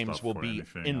one games stuff will or be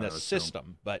anything, in I the assume.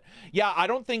 system. But yeah, I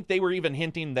don't think they were even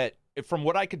hinting that. From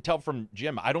what I could tell from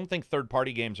Jim, I don't think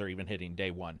third-party games are even hitting day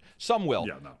one. Some will,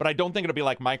 Yeah, no. but I don't think it'll be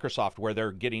like Microsoft where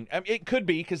they're getting. I mean, it could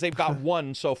be because they've got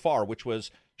one so far, which was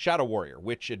Shadow Warrior,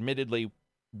 which admittedly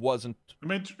wasn't I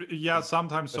mean, yeah,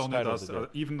 sometimes Best Sony titles does, they do.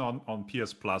 even on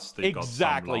PS Plus, they got some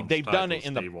Exactly. launch They've done it titles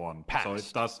in the day one. So past.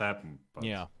 it does happen, but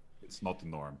Yeah. it's not the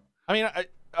norm. I mean,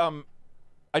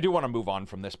 I do want to move on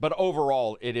from this, but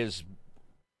overall, it is.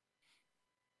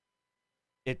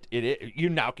 It you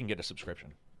now can get a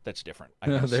subscription. That's different. I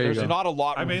guess. There you There's go. not a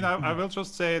lot. I mean, I will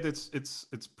just say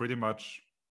it's pretty much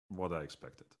what I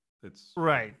expected. It's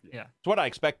Right. Yeah. it's what I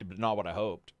expected, but not what I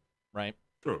hoped. Right.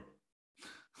 true.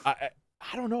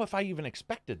 I don't know if I even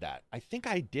expected that. I think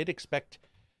I did expect.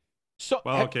 So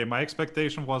Well, okay, my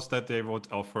expectation was that they would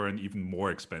offer an even more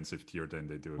expensive tier than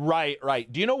they do.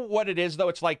 Right. Do you know what it is though?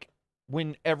 It's like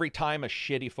when every time a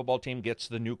shitty football team gets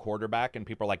the new quarterback and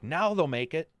people are like, now they'll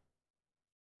make it.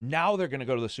 Now they're going to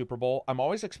go to the Super Bowl. I'm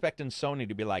always expecting Sony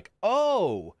to be like,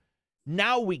 oh,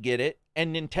 now we get it.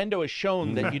 And Nintendo has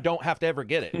shown that you don't have to ever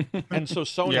get it. And so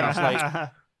Sony Yeah. is like,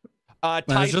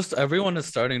 And it's just everyone is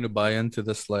starting to buy into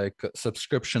this like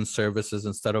subscription services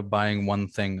instead of buying one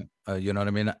thing. You know what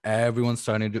I mean? Everyone's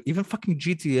starting to even fucking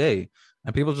GTA,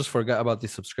 and people just forget about the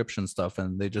subscription stuff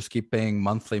and they just keep paying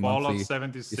monthly. Fallout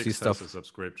 76 see has stuff. a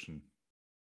subscription.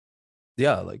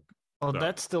 Yeah, like Oh, No.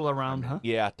 that's still around, huh?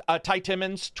 yeah. Ty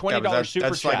Timmons, $20 Yeah, but super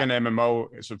that's chat. like an MMO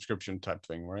subscription type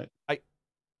thing, right?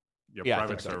 Yeah, I Private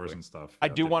think so. servers and stuff. I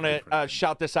Yeah, do want different to things.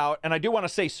 shout this out, and I do want to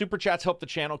say super chats help the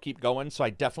channel keep going, so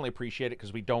I definitely appreciate it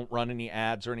because we don't run any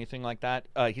ads or anything like that.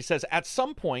 He says, at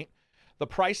some point, the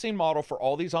pricing model for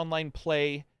all these online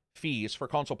play fees for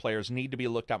console players need to be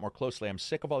looked at more closely. I'm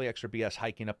sick of all the extra BS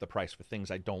hiking up the price for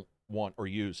things I don't want or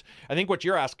use. I think what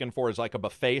you're asking for is like a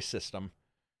buffet system,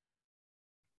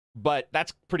 but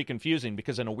that's pretty confusing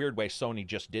because in a weird way, Sony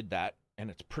just did that, and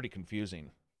it's pretty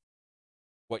confusing.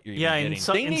 What you're Yeah, even in getting.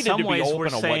 some- They in needed some to be ways, we're open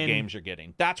on what saying- games you're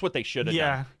getting. That's what they should have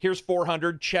Yeah. done. Here's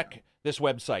 400. Check this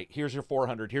website. Here's your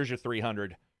 400. Here's your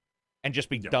 300, and just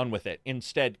be Yeah. done with it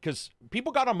instead. Because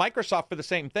people got on Microsoft for the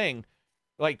same thing.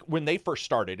 Like when they first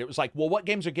started, it was like, well, what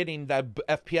games are getting the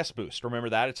FPS boost? Remember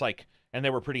that? It's like, and they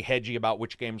were pretty hedgy about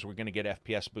which games were going to get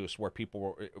FPS boost. Where people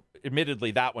were,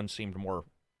 admittedly, that one seemed more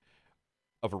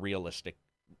of a realistic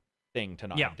thing to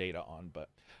not Yeah. have data on. But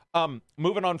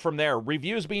moving on from there,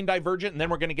 reviews being divergent, and then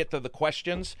we're going to get to the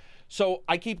questions. So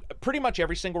I keep pretty much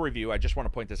every single review. I just want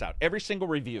to point this out. Every single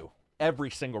review,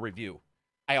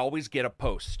 I always get a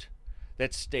post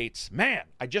that states, "Man,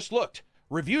 I just looked.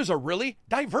 Reviews are really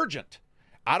divergent."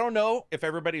 I don't know if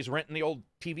everybody's renting the old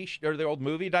TV or the old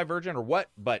movie Divergent or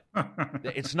what, but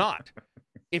it's not.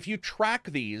 If you track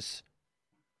these,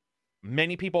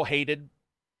 many people hated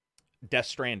Death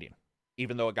Stranding,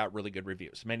 even though it got really good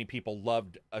reviews. Many people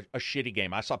loved a shitty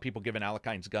game. I saw people giving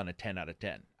Alekhine's Gun a 10 out of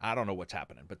 10. I don't know what's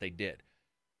happening, but they did.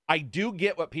 I do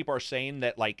get what people are saying,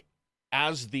 that like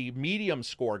as the medium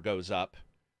score goes up,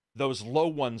 those low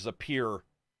ones appear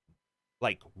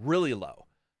like really low.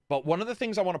 But one of the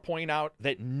things I want to point out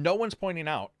that no one's pointing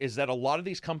out is that a lot of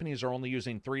these companies are only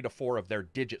using 3 to 4 of their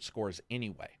digit scores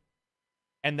anyway.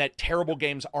 And that terrible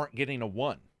games aren't getting a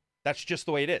 1. That's just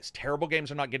the way it is. Terrible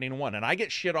games are not getting a 1. And I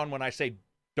get shit on when I say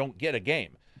don't get a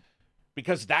game,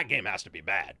 because that game has to be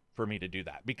bad for me to do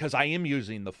that, because I am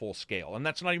using the full scale. And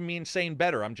that's not even me saying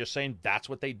better. I'm just saying that's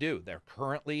what they do. They're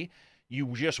currently, you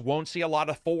just won't see a lot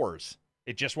of 4s.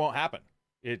 It just won't happen.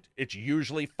 It's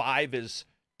usually 5 is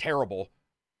terrible,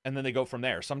 and then they go from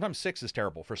there. Sometimes 6 is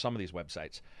terrible for some of these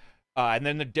websites. And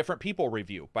then the different people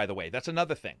review, by the way. That's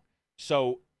another thing.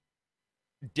 So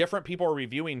different people are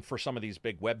reviewing for some of these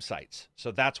big websites.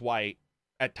 So that's why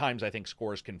at times I think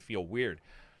scores can feel weird.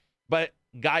 But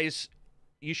guys,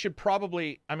 you should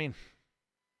probably, I mean,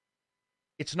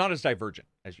 it's not as divergent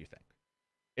as you think.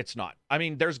 It's not. I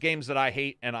mean, there's games that I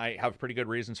hate, and I have pretty good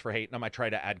reasons for hating them. I try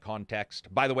to add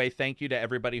context. By the way, thank you to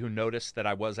everybody who noticed that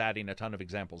I was adding a ton of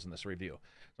examples in this review.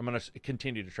 So I'm going to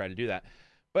continue to try to do that.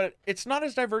 But it's not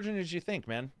as divergent as you think,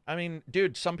 man. I mean,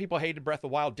 dude, some people hated Breath of the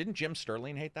Wild. Didn't Jim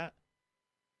Sterling hate that?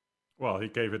 Well, he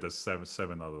gave it a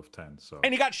 7 out of 10. So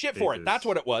and he got shit for it. That's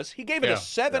what it was. He gave it a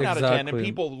 7 out of 10, and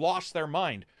people lost their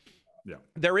mind. Yeah.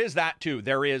 There is that too.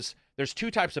 There's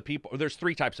 2 types of people. There's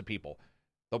 3 types of people.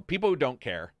 The people who don't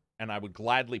care, and I would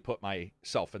gladly put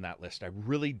myself in that list. I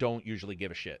really don't usually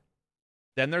give a shit.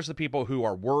 Then there's the people who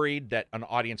are worried that an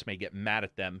audience may get mad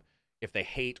at them if they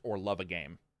hate or love a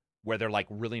game, where they're like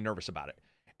really nervous about it.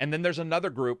 And then there's another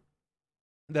group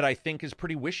that I think is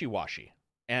pretty wishy-washy.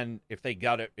 And if they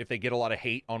get a lot of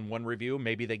hate on one review,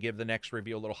 maybe they give the next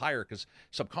review a little higher because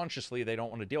subconsciously they don't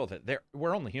want to deal with it.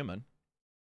 We're only human.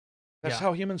 That's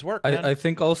how humans work, man. I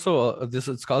think also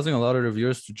it's causing a lot of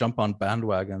reviewers to jump on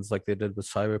bandwagons like they did with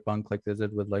Cyberpunk, like they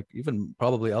did with like even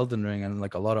probably Elden Ring and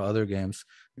like a lot of other games.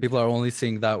 People are only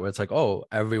seeing that where it's like, oh,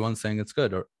 everyone's saying it's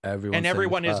good, or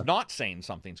everyone is not saying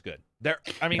something's good.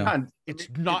 I mean, it's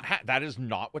not. That is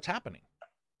not what's happening.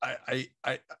 I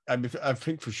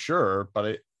think for sure,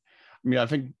 but I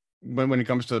think when it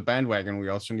comes to the bandwagon, we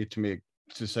also need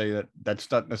to say that that's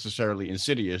not necessarily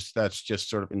insidious. That's just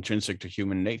sort of intrinsic to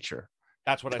human nature.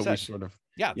 That's what I said.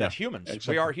 That's humans.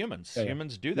 Exactly. We are humans. Yeah.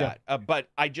 Humans do that. Yeah. But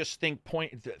I just think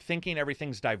thinking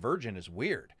everything's divergent is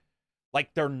weird.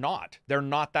 Like they're not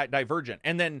that divergent.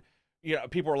 And then,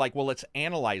 people are like, well, let's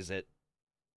analyze it.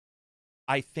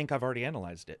 I think I've already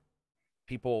analyzed it.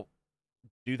 People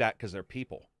do that because they're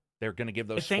people. They're going to give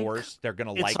those scores. They're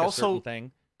going to like a certain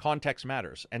thing. Context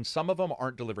matters, and some of them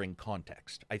aren't delivering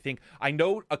context. I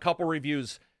know a couple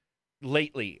reviews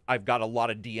lately. I've got a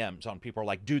lot of DMs on people are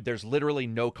like, dude, there's literally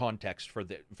no context for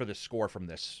the score from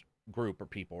this group or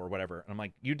people or whatever. And I'm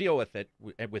like, you deal with it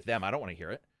with them. I don't want to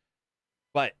hear it.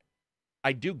 But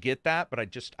I do get that, but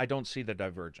I don't see the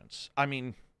divergence. I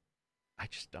mean, I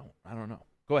just don't. I don't know.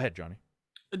 Go ahead, Johnny.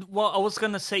 Well, I was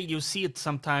gonna say you see it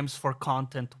sometimes for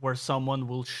content where someone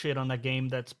will shit on a game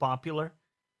that's popular.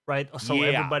 Right, so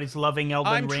everybody's loving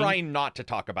Elden Ring. I'm trying not to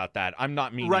talk about that. I'm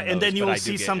not meaning right, and those, then you will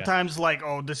see sometimes like,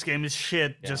 oh, this game is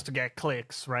shit just to get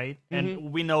clicks, right? Mm-hmm.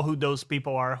 And we know who those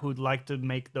people are who'd like to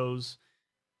make those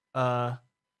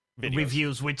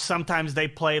reviews, which sometimes they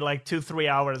play like 2-3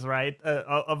 hours, right,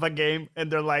 of a game,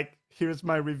 and they're like, "Here's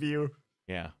my review."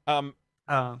 Yeah.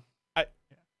 I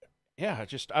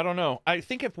don't know. I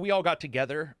think if we all got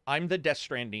together, I'm the Death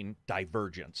Stranding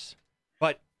divergence,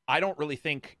 but I don't really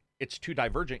think it's too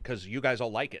divergent because you guys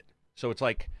all like it. So it's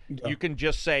like, you can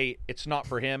just say it's not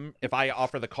for him. If I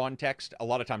offer the context, a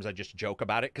lot of times I just joke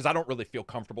about it because I don't really feel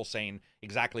comfortable saying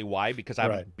exactly why because I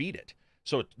haven't beat it.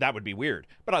 So that would be weird.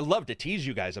 But I love to tease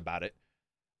you guys about it.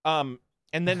 And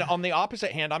then on the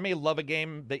opposite hand, I may love a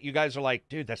game that you guys are like,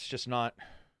 dude, that's just not,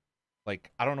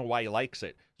 like, I don't know why he likes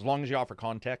it. As long as you offer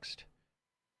context,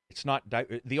 it's not.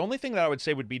 The only thing that I would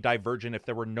say would be divergent if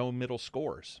there were no middle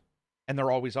scores. And there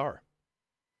always are.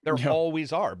 There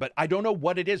always are, but I don't know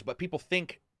what it is, but people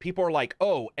are like,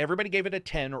 oh, everybody gave it a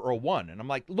 10 or a 1. And I'm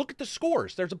like, look at the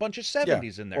scores. There's a bunch of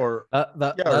 70s in there. Or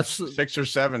that's 6 or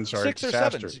 7. Sorry. 6 or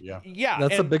 7. Yeah.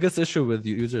 That's the biggest issue with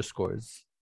user scores.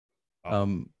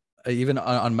 Even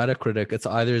on Metacritic, it's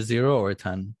either 0 or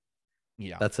 10.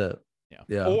 Yeah. That's it.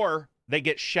 Yeah. Or they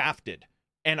get shafted.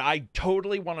 And I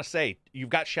totally want to say you've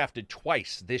got shafted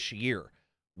twice this year.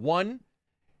 One,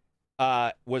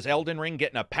 was Elden Ring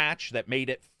getting a patch that made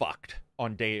it fucked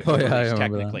on day Oh, of yeah, I release,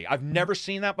 remember that. technically. I've never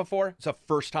seen that before. It's the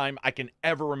first time I can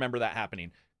ever remember that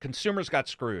happening. Consumers got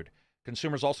screwed.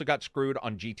 Consumers also got screwed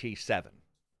on GT 7.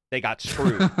 They got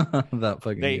screwed. That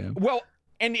fucking game. Well,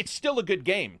 and it's still a good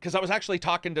game, because I was actually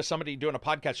talking to somebody doing a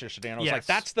podcast yesterday, and I was like,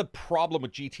 that's the problem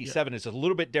with GT7. It's a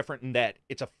little bit different in that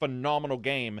it's a phenomenal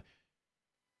game,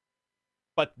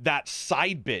 but that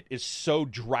side bit is so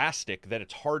drastic that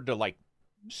it's hard to, like,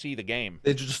 see the game.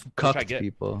 They just I cucked get.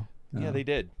 people. Yeah, they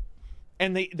did.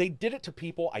 And they did it to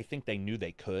people I think they knew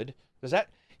they could. Does that...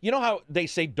 You know how they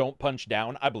say don't punch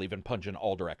down? I believe in punch in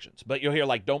all directions. But you'll hear,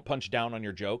 like, don't punch down on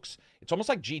your jokes. It's almost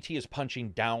like GT is punching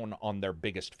down on their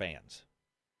biggest fans.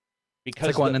 Because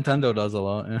It's like what Nintendo does a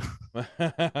lot.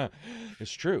 Yeah.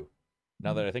 It's true.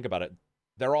 Now that I think about it,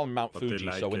 they're all Mount But they Fuji,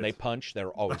 like so when it. they punch,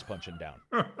 they're always punching down.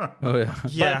 Oh yeah.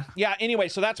 Yeah. But, yeah, anyway,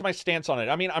 so that's my stance on it.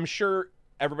 I mean, I'm sure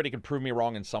everybody can prove me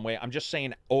wrong in some way. I'm just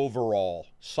saying overall,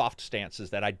 soft stances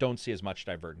that I don't see as much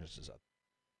divergence as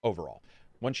overall.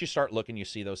 Once you start looking, you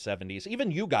see those 70s.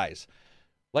 Even you guys.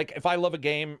 Like, if I love a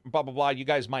game, blah, blah, blah, you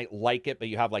guys might like it, but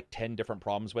you have, like, 10 different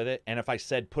problems with it. And if I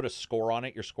said put a score on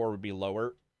it, your score would be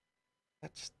lower.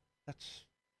 That's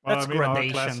Well, That's I mean, our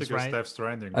gradations, classic is right? Death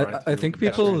Stranding, I- right? I You think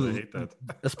definitely people- hate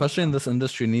that. Especially in this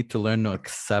industry, need to learn to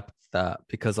accept that,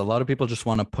 because a lot of people just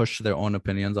want to push their own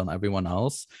opinions on everyone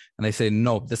else, and they say,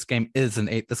 no, this game is an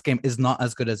 8, this game is not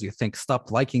as good as you think, stop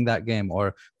liking that game,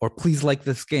 or please like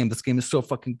this game is so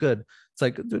fucking good. It's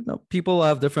like, dude, no, people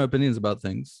have different opinions about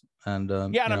things, and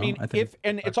yeah, and I mean, think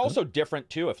it's that's also different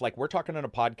too. If, like, we're talking on a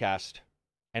podcast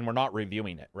and we're not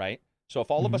reviewing it, right? So if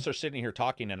all of us are sitting here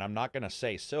talking, and I'm not going to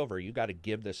say, Silver, you got to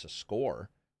give this a score,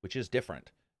 which is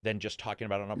different than just talking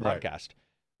about it on a Right. podcast,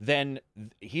 then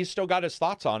he's still got his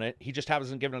thoughts on it. He just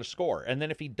hasn't given it a score. And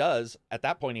then if he does, at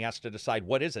that point, he has to decide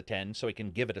what is a 10 so he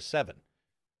can give it a 7.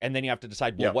 And then you have to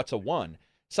decide, well, Yeah. what's a 1?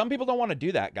 Some people don't want to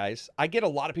do that, guys. I get a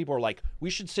lot of people are like, we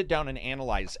should sit down and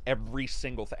analyze every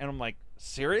single thing. And I'm like,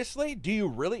 seriously? Do you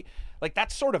really? Like,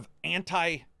 that's sort of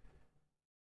anti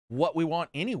what we want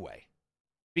anyway.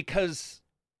 Because,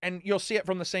 and you'll see it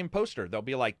from the same poster. They'll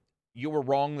be like, you were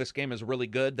wrong, this game is really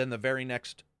good. Then the very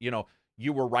next,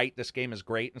 you were right, this game is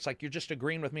great. And it's like, you're just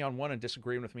agreeing with me on one and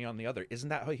disagreeing with me on the other. Isn't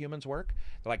that how humans work?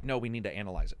 They're like, no, we need to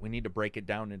analyze it. We need to break it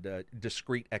down into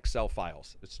discrete Excel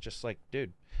files. It's just like,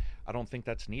 dude, I don't think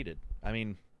that's needed. I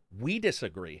mean, we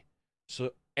disagree.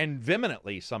 So, and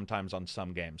vehemently sometimes on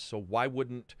some games. So why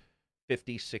wouldn't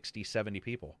 50, 60, 70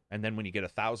 people? And then when you get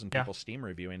 1,000 people Steam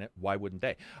reviewing it, why wouldn't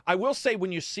they? I will say,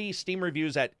 when you see Steam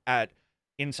reviews I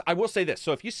will say this.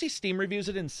 So if you see Steam reviews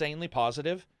at insanely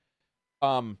positive,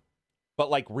 but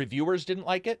like reviewers didn't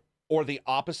like it, or the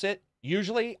opposite,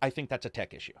 usually I think that's a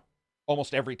tech issue.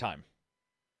 Almost every time.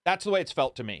 That's the way it's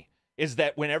felt to me. Is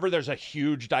that whenever there's a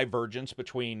huge divergence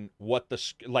between what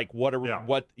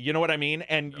you know what I mean?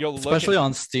 And you'll especially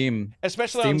on Steam.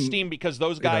 Especially on Steam, because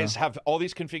those guys have all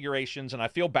these configurations, and I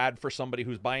feel bad for somebody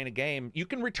who's buying a game. You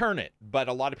can return it, but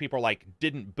a lot of people are like,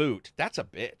 didn't boot. That's a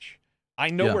bitch. I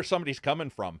know where somebody's coming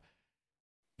from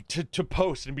to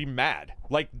post and be mad.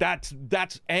 Like, that's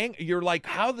you're like,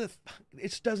 how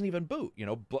it doesn't even boot.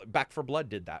 Back 4 Blood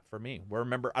did that for me. I don't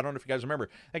know if you guys remember,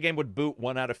 that game would boot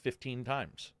 1 out of 15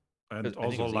 times. And I think it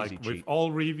also, was like, easy with cheat.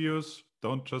 all reviews,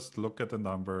 don't just look at the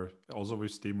number. Also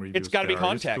with Steam reviews, It's gotta be there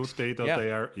is context. good data Yeah.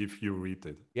 there if you read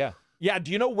it. Yeah,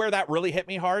 do you know where that really hit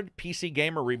me hard? PC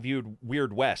Gamer reviewed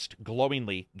Weird West,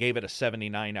 glowingly gave it a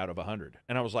 79 out of 100.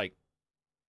 And I was like,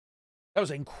 that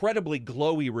was an incredibly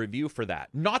glowy review for that.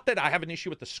 Not that I have an issue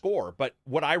with the score, but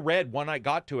what I read when I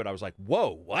got to it, I was like, whoa,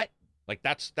 what? Like,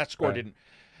 that score Right. didn't...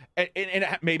 And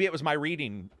maybe it was my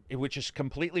reading, which is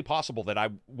completely possible that I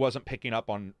wasn't picking up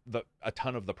on a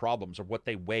ton of the problems or what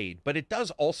they weighed. But it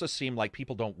does also seem like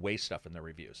people don't weigh stuff in their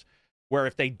reviews. Where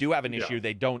if they do have an issue,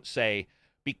 they don't say,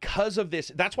 because of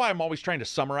this... That's why I'm always trying to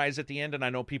summarize at the end, and I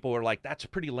know people are like, that's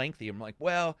pretty lengthy. I'm like,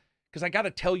 well, because I got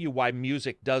to tell you why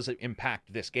music does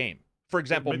impact this game. For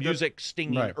example, music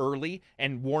stinging early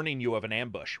and warning you of an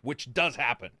ambush, which does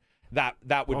happen. That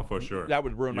would for sure. That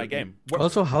would ruin my game.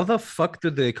 Also, how the fuck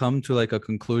did they come to like a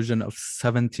conclusion of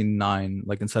 79,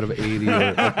 like instead of 80?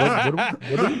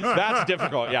 That's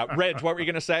difficult. Yeah, Reg, what were you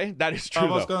gonna say? That is true. I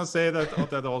was though. gonna say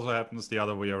that also happens the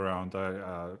other way around.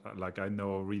 I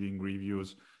know reading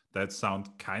reviews that sound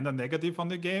kind of negative on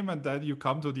the game, and then you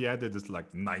come to the end, it is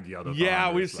like 90 out of 100. Yeah,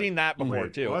 we've It's seen like, that before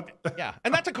wait, too. what? Yeah,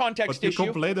 and that's a context But you issue.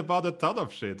 complain about a ton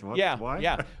of shit. What? Yeah, Why?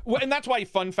 yeah. Well, and that's why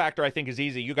fun factor I think is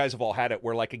easy. You guys have all had it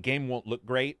where like a game won't look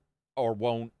great or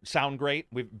won't sound great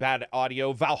with bad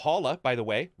audio. Valhalla, by the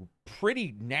way,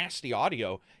 pretty nasty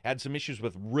audio. Had some issues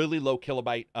with really low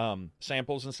kilobyte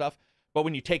samples and stuff. But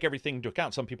when you take everything into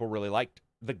account, some people really liked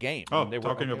the game. Oh, and they were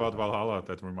talking okay about with that. Valhalla,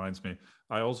 that reminds me.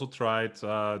 I also tried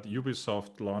the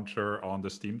Ubisoft launcher on the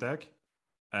Steam Deck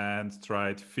and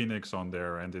tried Phoenix on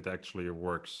there, and it actually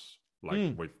works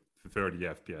like with 30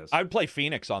 FPS. I'd play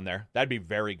Phoenix on there. That'd be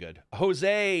very good.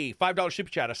 Jose, $5 super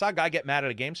chat. I saw a guy get mad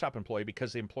at a GameStop employee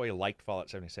because the employee liked Fallout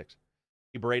 76.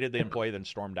 He berated the employee, then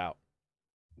stormed out.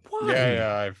 Why?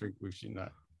 Yeah, I think we've seen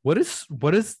that. What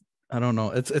is I don't know.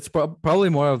 It's probably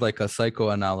more of like a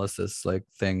psychoanalysis like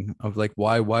thing of like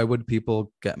why would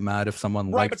people get mad if someone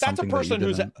Right, liked but that's a something that you person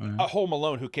who's didn't? a Home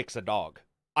Alone who kicks a dog.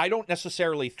 I don't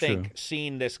necessarily think True.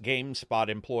 seeing this GameSpot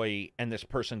employee and this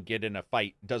person get in a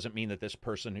fight doesn't mean that this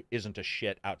person isn't a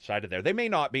shit outside of there. They may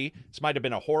not be. This might have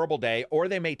been a horrible day, or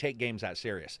they may take games that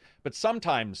serious. But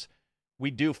sometimes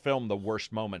we do film the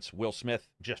worst moments. Will Smith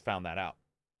just found that out.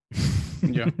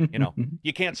 Yeah. You know,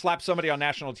 you can't slap somebody on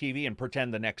national TV and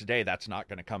pretend the next day that's not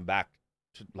going to come back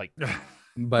to, like,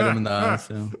 Bite him in the ass.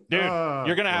 Yeah. dude,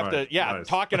 you're gonna have right, to, yeah, nice.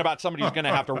 talking about somebody who's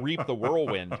gonna have to reap the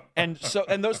whirlwind, and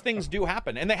those things do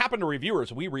happen, and they happen to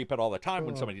reviewers. We reap it all the time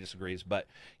when somebody disagrees, but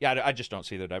yeah, I just don't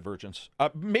see the divergence.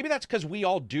 Maybe that's because we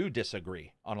all do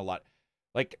disagree on a lot.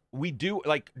 Like we do,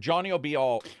 like Johnny will be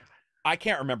all, I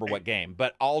can't remember what game,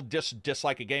 but I'll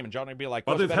dislike a game, and Johnny will be like,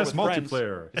 well, But it's it better has with friends.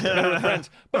 multiplayer. It's better with friends,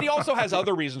 but he also has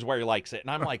other reasons where he likes it, and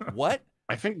I'm like, what?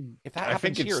 I think If that I happens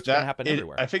think here, it's it's gonna that. happen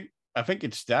everywhere. I think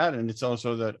it's that, and it's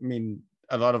also that. I mean,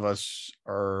 a lot of us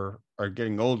are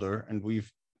getting older, and we've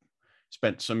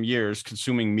spent some years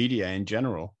consuming media in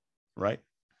general, right?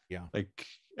 Yeah. Like,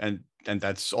 and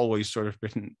that's always sort of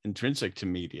been intrinsic to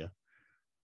media.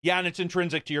 Yeah, and it's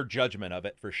intrinsic to your judgment of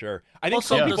it for sure. I think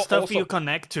Also, some the people stuff also, you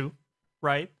connect to,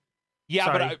 right? yeah,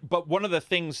 Sorry. but one of the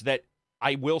things that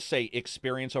I will say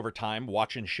experience over time,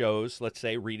 watching shows, let's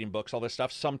say reading books, all this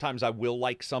stuff. Sometimes I will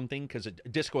like something because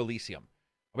Disco Elysium,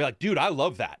 I'll be like, dude, I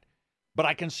love that, but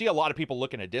I can see a lot of people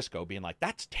looking at Disco being like,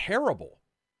 that's terrible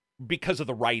because of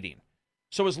the writing.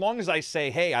 So as long as I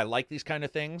say, hey, I like these kind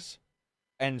of things,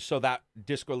 and so that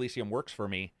Disco Elysium works for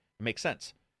me, it makes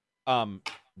sense.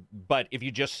 But if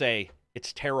you just say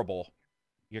it's terrible,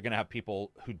 you're gonna have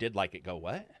people who did like it go,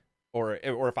 what? Or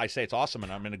if I say it's awesome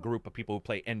and I'm in a group of people who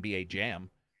play NBA Jam,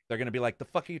 they're gonna be like, the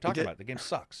fuck are you talking about? The game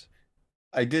sucks.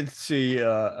 I did see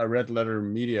a Red Letter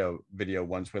Media video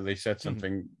once where they said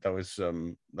something that was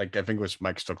like, I think it was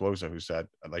Mike Stoklosa who said,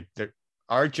 like,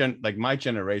 my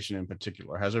generation in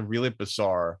particular has a really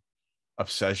bizarre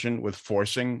obsession with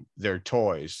forcing their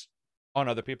toys On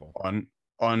other people. on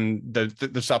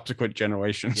the subsequent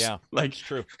generations. Yeah, like it's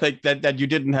true. like that you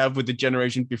didn't have with the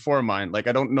generation before mine. Like,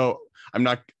 I don't know,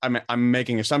 I'm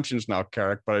making assumptions now,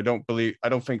 Carrick, but I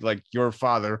don't think like your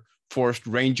father forced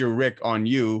Ranger Rick on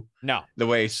you No. the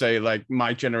way, say, like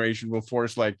my generation will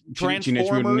force like Teenage Mutant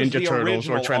Transformers, Ninja the Turtles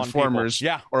original or on Transformers people.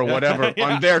 Yeah. or whatever Yeah.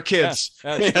 on their kids.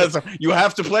 Yeah, Yeah, that's so you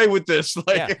have to play with this.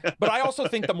 Like, Yeah. But I also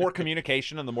think the more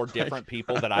communication and the more different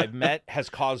people that I've met has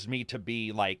caused me to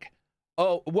be like,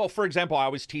 oh, well, for example, I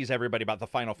always tease everybody about the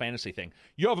Final Fantasy thing.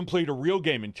 You haven't played a real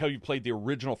game until you played the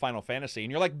original Final Fantasy. And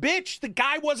you're like, bitch, the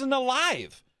guy wasn't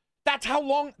alive. That's how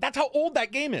old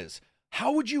that game is.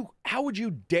 How would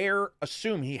you dare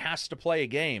assume he has to play a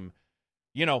game,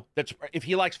 you know, that's, if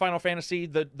he likes Final Fantasy,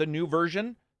 the new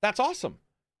version, that's awesome.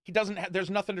 He doesn't have, there's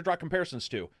nothing to draw comparisons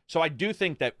to. So I do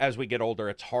think that as we get older,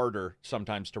 it's harder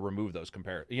sometimes to remove those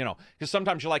you know, because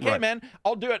sometimes you're like, hey, Right. man,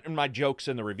 I'll do it in my jokes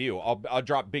in the review. I'll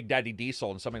drop Big Daddy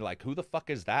Diesel and somebody like, who the fuck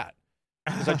is that?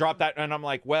 Because I dropped that and I'm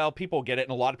like, well, people get it.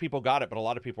 And a lot of people got it. But a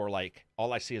lot of people are like,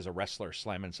 all I see is a wrestler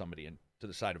slamming somebody into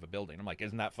the side of a building. I'm like,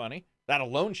 isn't that funny? That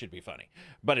alone should be funny.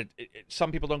 But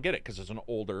some people don't get it because it's an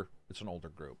older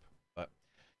group. But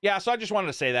yeah, so I just wanted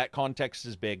to say that context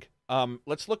is big.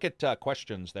 Let's look at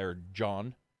questions there,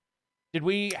 John. Did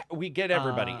we get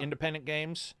everybody? Independent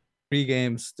games? Free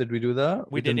games. Did we do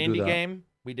that? We did didn't do indie that. game.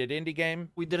 We did indie game.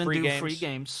 We didn't do free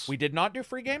games. We did not do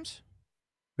free games?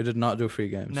 We did not do free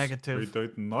games. We Negative.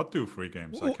 did not do free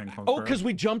games. I can confirm. Oh, because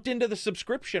we jumped into the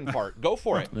subscription part. Go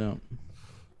for it. Yeah.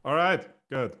 All right,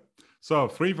 good. So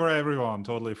free for everyone,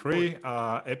 totally free.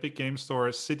 Epic Game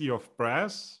Store, City of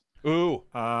Brass. Ooh,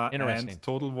 interesting. And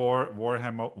Total War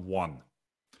Warhammer 1.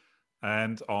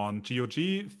 And on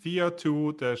GOG, Thea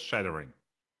 2, The Shattering.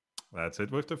 That's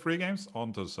it with the free games.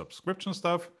 On to subscription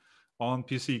stuff. On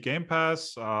PC Game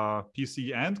Pass,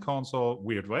 PC and console,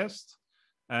 Weird West.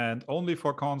 And only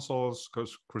for consoles,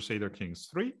 because Crusader Kings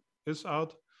 3 is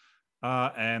out.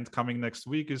 And coming next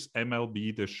week is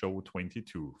MLB The Show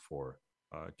 22 for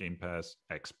Game Pass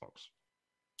Xbox.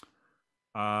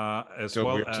 As so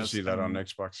well weird as to see that on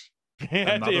Xbox.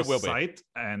 another it will be. site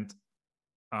and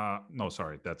no,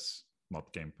 sorry, that's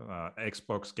not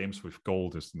Xbox Games with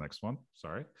Gold is the next one.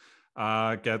 Sorry.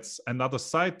 gets another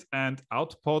site and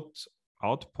outpost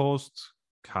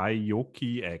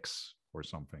Kyoki X or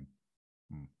something.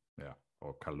 Yeah,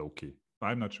 or Kaloki.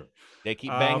 I'm not sure. They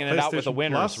keep banging it out with the PlayStation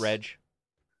winners, Plus. Reg.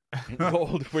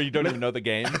 Gold, where you don't even know the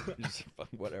game. Just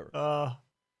whatever.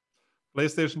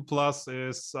 PlayStation Plus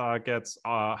gets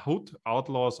Hood,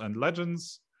 Outlaws and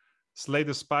Legends, Slay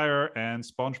the Spire, and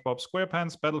SpongeBob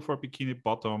SquarePants Battle for Bikini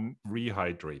Bottom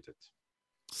Rehydrated.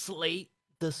 Slay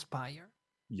the Spire.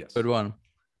 Yes. Good one.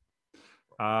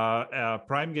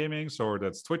 Prime Gaming, so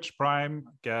that's Twitch Prime,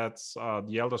 gets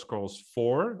The Elder Scrolls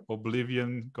 4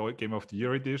 Oblivion Game of the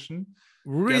Year Edition.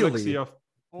 Really?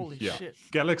 Holy Yeah. shit.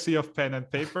 Galaxy of Pen and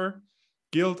Paper,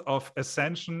 Guild of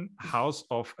Ascension, House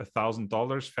of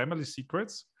 $1,000, Family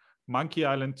Secrets, Monkey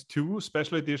Island 2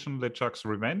 Special Edition, LeChuck's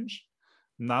Revenge,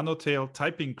 Nanotale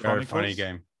Typing Very Chronicles, funny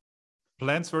game.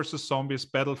 Plants vs. Zombies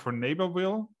Battle for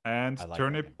Neighborville, and I like that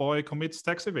Turnip game. Boy Commits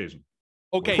Tax Evasion.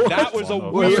 Okay, Which that is was a one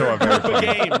of- weird Also a group very of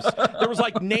funny. games. There was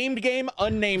like named game,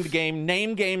 unnamed game,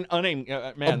 named game, unnamed.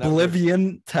 Man, that was-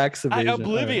 Oblivion, tax evasion.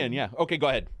 Oblivion, yeah. Okay, go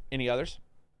ahead. Any others?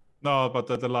 No, but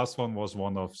the last one was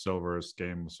one of Silver's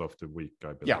games of the week,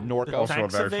 I believe. Yeah, Norco. also a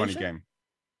Tax very funny evasion? game.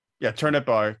 Yeah, Turnip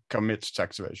Boy commits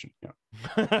tax evasion. Yeah.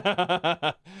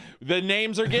 The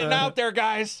names are getting out there,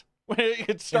 guys.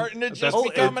 It's starting to just Oh,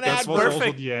 become an That ad. was also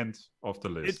Perfect. the end of the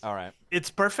list. All right. It's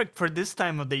perfect for this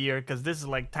time of the year because this is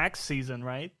like tax season,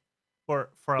 right? For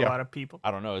a Yeah. lot of people.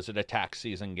 I don't know. Is it a tax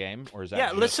season game or is that? Yeah,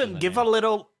 just in listen, the give name?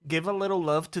 a little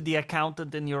love to the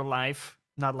accountant in your life.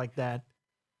 Not like that.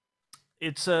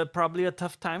 It's probably a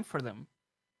tough time for them.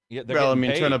 Yeah, they're Well, I getting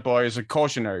mean, paid. Turnip Boy is a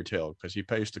cautionary tale because he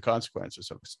pays the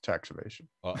consequences of his tax evasion.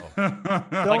 Uh-oh.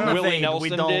 Don't Like Willie evade, Nelson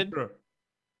we don't. did.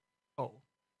 Oh,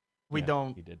 we Yeah,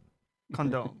 don't He did.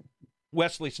 condone.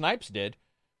 Wesley Snipes did.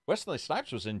 Wesley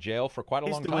Snipes was in jail for quite a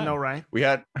He's long doing time. all right. We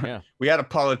had Yeah. we had a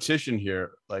politician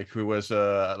here, like who was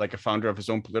like a founder of his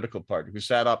own political party, who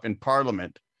sat up in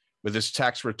Parliament with his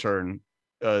tax return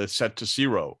set to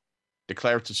zero,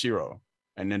 declared to zero,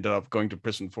 and ended up going to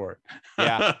prison for it.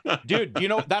 Yeah. Dude, you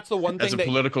know, that's the one As thing a that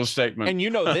political statement. and you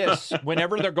know this,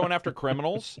 whenever they're going after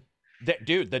criminals, that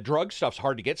dude, the drug stuff's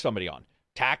hard to get somebody on.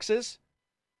 Taxes,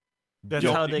 That's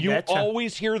how they you get you.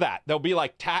 always hear that. They'll be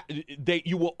like,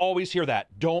 you will always hear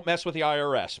that. Don't mess with the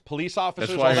IRS. Police officers.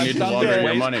 That's why all you that need to stuff, launder they're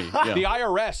your ways- money. Yeah. The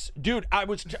IRS, dude. I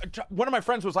was one of my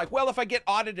friends was like, "Well, if I get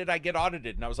audited, I get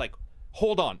audited," and I was like,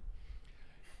 "Hold on."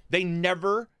 They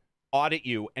never audit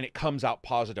you, and it comes out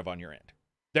positive on your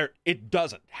end. It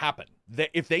doesn't happen.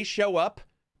 If they show up,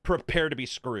 prepare to be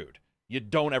screwed. You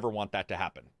don't ever want that to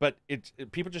happen. But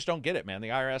people just don't get it, man. The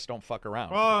IRS don't fuck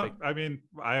around. Well, I mean,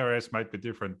 IRS might be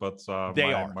different, but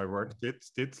They are. my work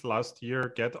did last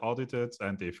year get audited,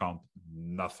 and they found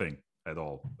nothing at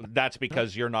all. That's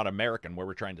because you're not American, where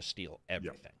we're trying to steal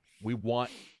everything. We want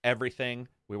everything.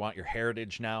 We want your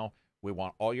heritage now. We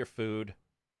want all your food.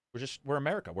 We're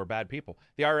America. We're bad people.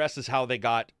 The IRS is how they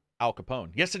got Al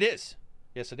Capone. Yes, it is.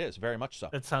 Yes, it is. Very much so.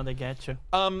 That's how they get you.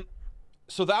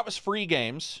 So that was free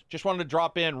games. Just wanted to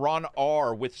drop in Ron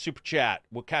R with Super Chat.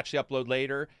 We'll catch the upload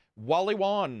later. Wally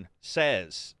Wan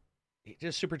says, he did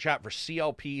a Super Chat for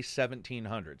CLP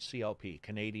 1700. CLP,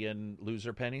 Canadian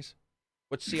Loser Pennies.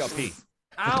 What's CLP?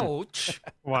 Ouch.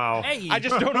 Wow. Hey. I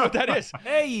just don't know what that is.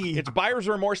 Hey. It's buyer's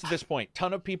remorse at this point.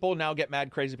 Ton of people now get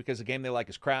mad crazy because the game they like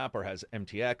is crap or has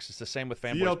MTX. It's the same with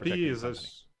fanboys. CLP protecting is the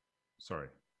a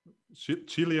company.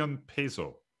 Chilean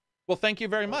peso. Well, thank you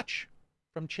very much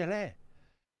from Chile.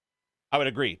 I would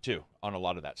agree too on a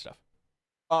lot of that stuff.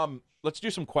 Let's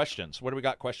do some questions. What do we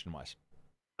got question wise?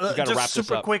 We gotta wrap Just this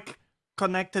super up. quick,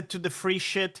 connected to the free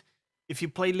shit. If you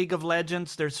play League of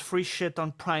Legends, there's free shit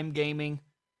on Prime Gaming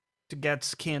to get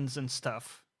skins and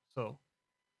stuff. So,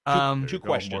 There Two you go,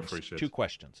 more questions. free shit. Two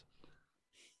questions.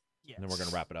 yes. And then we're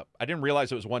gonna wrap it up. I didn't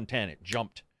realize it was 110. It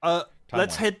jumped. Let's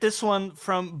time-wise. hit this one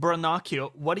from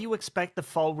Branocchio. What do you expect the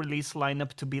fall release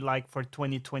lineup to be like for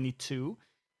 2022?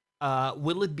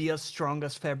 Will it be as strong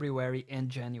as February and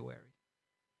January?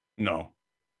 No.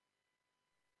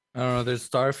 I don't know. There's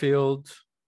Starfield.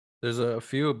 There's a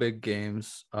few big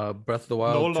games. Breath of the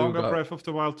Wild. No 2 longer got- Breath of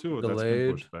the Wild 2. That's been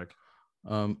delayed. pushed back.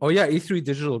 Oh yeah, E3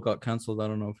 Digital got canceled. I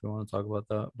don't know if you want to talk about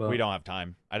that, but We don't have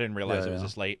time. I didn't realize Yeah, it was yeah.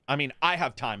 this late. I mean, I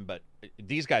have time, but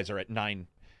these guys are at 9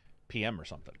 p.m. or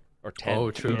something. Or 10. Oh,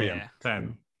 true. Yeah.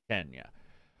 10. 10, yeah.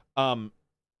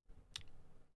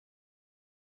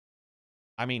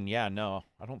 I mean, yeah, no,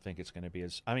 I don't think it's going to be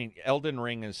as. I mean, Elden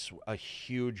Ring is a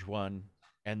huge one,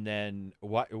 and then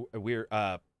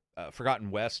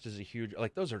Forgotten West is a huge.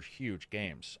 Like those are huge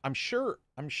games. I'm sure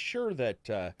that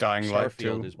Dying Light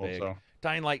Starfield 2 is big. also.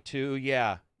 Dying Light 2,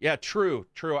 yeah. Yeah, true.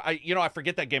 I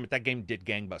forget that game, but that game did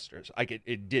gangbusters.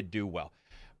 It did do well.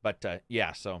 But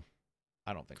yeah, so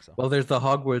I don't think so. Well, there's the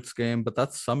Hogwarts game, but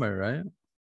that's summer, right?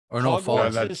 Or no, fall.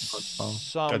 Hogwarts that's- is fall.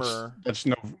 summer. That's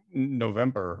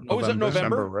November. Oh, is it November?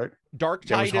 December, right? Dark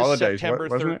There was Tide is holidays, September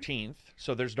wasn't it? 13th.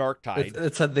 So there's Dark Tide.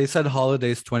 It said they said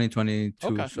holidays 2022.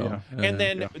 Okay. So Yeah. And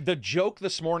then yeah. the joke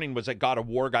this morning was that God of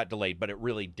War got delayed, but it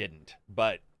really didn't.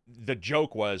 But the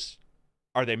joke was,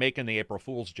 are they making the April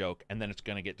Fool's joke? And then it's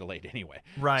going to get delayed anyway.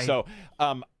 Right. So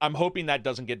I'm hoping that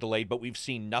doesn't get delayed, but we've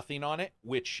seen nothing on it,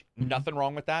 which nothing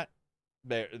wrong with that.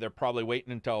 They're probably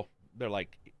waiting until they're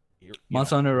like,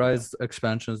 Monster Hunter Rise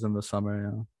expansions in the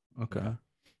summer. Yeah. Okay.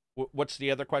 What's the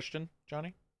other question,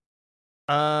 Johnny?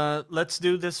 Let's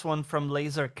do this one from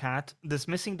Laser Cat.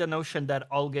 Dismissing the notion that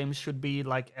all games should be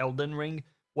like Elden Ring,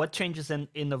 what changes and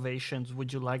innovations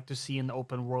would you like to see in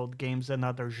open world games and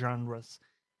other genres?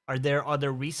 Are there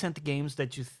other recent games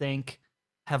that you think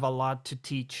have a lot to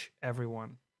teach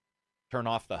everyone? Turn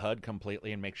off the HUD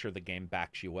completely and make sure the game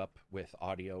backs you up with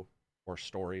audio or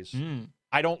stories.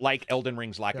 I don't like Elden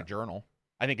Ring's lack of journal.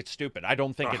 I think it's stupid. I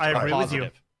don't think it's I a agree with you.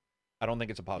 positive. I don't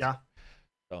think it's a positive.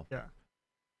 Yeah. So Yeah.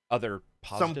 Other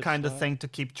positive Some kind of stuff? thing to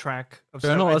keep track of.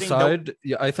 Journal I think aside,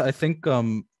 yeah, I think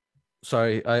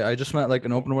sorry, I just meant like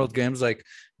in open world games, like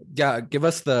yeah, give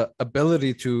us the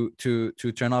ability to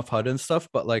turn off HUD and stuff,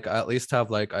 but like at least have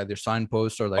like either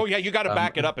signposts or like Oh yeah, you got to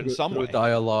back it up in some way.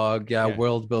 dialogue, Yeah.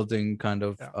 world building kind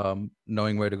of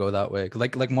knowing where to go that way,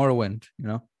 like Morrowind, you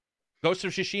know. Ghost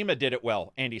of Tsushima did it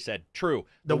well. Andy said, "True,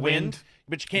 The wind.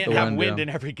 but you can't The have wind, wind yeah. in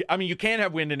every. I mean, you can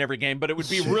have wind in every game, but it would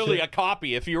be really a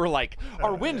copy if you were like,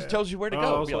 our wind tells you where to go.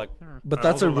 It'd be Also- like, But I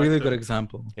that's a also like really the- good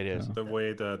example. it is. Yeah. The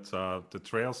way that the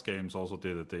Trails games also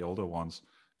did it, the older ones,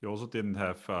 you also didn't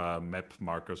have map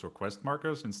markers or quest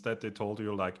markers. Instead, they told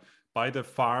you like, buy the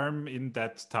farm in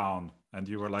that town, and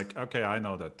you were like, okay, I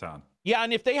know that town. Yeah,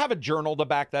 and if they have a journal to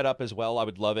back that up as well, I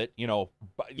would love it. You know,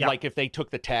 Yeah. like if they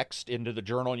took the text into the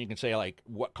journal and you can say like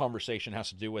what conversation has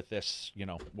to do with this, you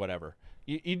know, whatever.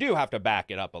 You do have to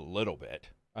back it up a little bit.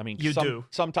 I mean, You do.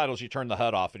 Some titles you turn the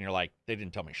HUD off and you're like, they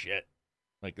didn't tell me shit.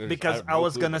 Like Because have I no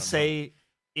was clue gonna what I'm doing. say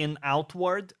in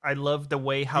Outward, I love the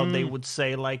way how they would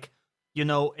say like, you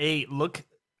know, hey, look,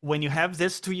 when you have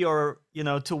this to your, you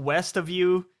know, to west of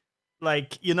you,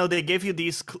 like, you know, they gave you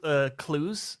these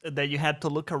clues that you had to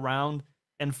look around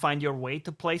and find your way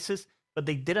to places, but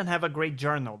they didn't have a great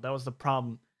journal. That was the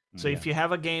problem. So if you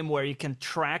have a game where you can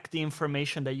track the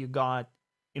information that you got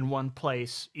in one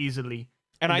place easily,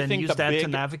 And I then think use the that to big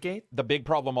navigate. the big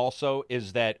problem also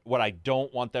is that what I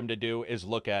don't want them to do is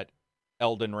look at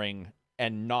Elden Ring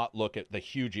and not look at the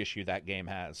huge issue that game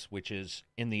has, which is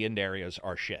in the end areas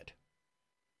are shit.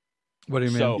 What do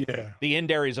you mean? So Yeah. the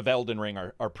end areas of Elden Ring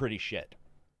are pretty shit.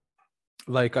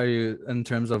 Like, are you in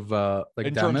terms of like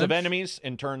in damage? terms of enemies,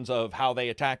 in terms of how they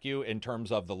attack you, in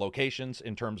terms of the locations,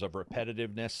 in terms of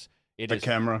repetitiveness. The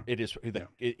camera. It is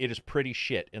it is pretty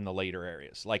shit in the later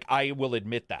areas. Like I will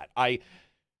admit that.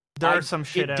 There are some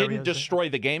shit It didn't areas. destroy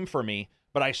the game for me,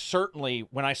 but I certainly,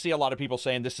 when I see a lot of people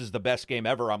saying this is the best game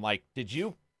ever, I'm like, did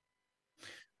you?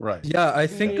 Right. Yeah, I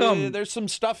think There's some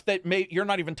stuff that you're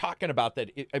not even talking about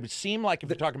that it would seem like if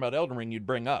you're talking about Elden Ring, you'd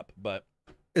bring up, but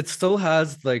it still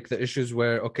has like the issues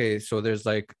where okay, so there's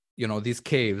like, you know, these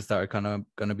caves that are kind of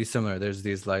gonna be similar. There's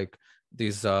these like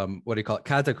these what do you call it,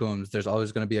 catacombs. There's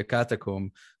always going to be a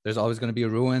catacomb. There's always going to be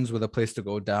ruins with a place to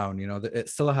go down. You know, it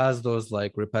still has those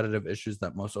like repetitive issues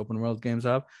that most open world games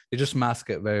have. They just mask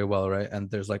it very well, right?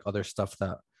 And there's like other stuff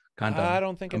that kind of I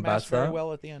don't think it combats masked very that.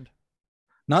 well at the end.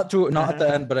 Not at the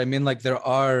end, but I mean like there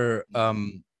are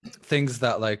things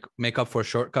that like make up for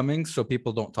shortcomings, so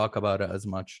people don't talk about it as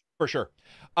much. For sure.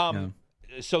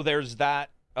 So there's that.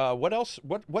 What else?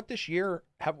 What this year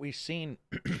have we seen?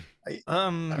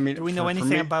 I mean, do we know for anything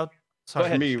me- about? Go Sorry,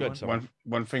 ahead. For me, Good, sorry.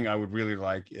 one thing I would really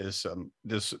like is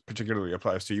this particularly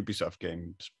applies to Ubisoft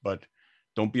games, but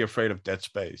don't be afraid of Dead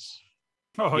Space.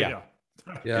 Oh Yeah.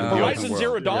 Yeah. In the Horizon open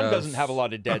Zero world, Dawn yes. doesn't have a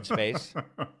lot of dead space.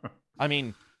 I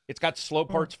mean, it's got slow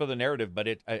parts for the narrative, but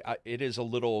it is a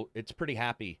little. It's pretty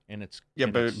happy in its Yeah,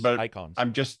 in but- its but icons.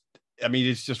 I mean,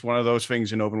 it's just one of those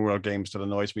things in open world games that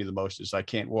annoys me the most is I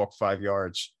can't walk 5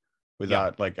 yards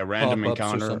without like a random Pop-ups or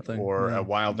encounter something, or yeah. a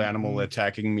wild animal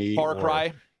attacking me. Far or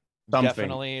Cry something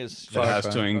definitely is that has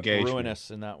Far to Cry. engage me.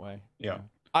 ruinous in that way. Yeah.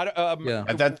 Yeah.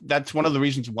 And that's one of the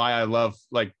reasons why I love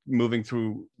like moving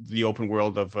through the open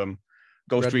world of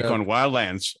Ghost Red Dead. Recon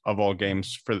Wildlands of all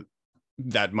games for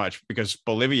that much, because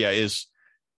Bolivia is,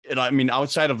 and I mean,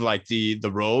 outside of like the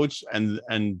roads and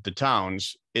the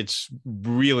towns, it's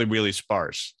really, really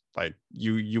sparse. Like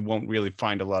you won't really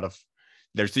find a lot of,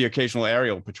 there's the occasional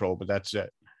aerial patrol, but that's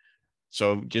it.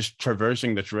 So just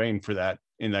traversing the terrain for that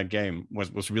in that game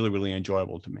was really, really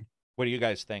enjoyable to me. What do you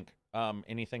guys think?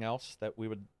 Anything else that we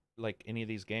would like any of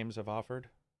these games have offered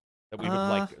that we would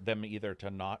like them either to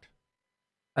not?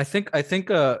 I think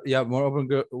yeah, more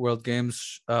open world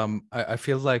games. I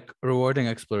feel like rewarding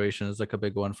exploration is like a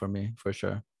big one for me for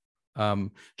sure.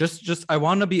 Just I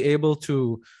want to be able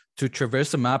to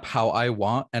traverse a map how I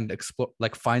want and explore,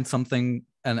 like find something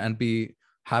and be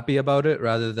happy about it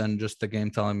rather than just the game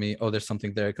telling me, oh, there's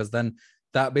something there, because then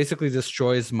that basically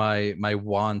destroys my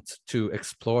want to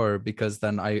explore, because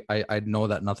then I know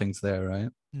that nothing's there, right?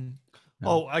 Yeah. Yeah.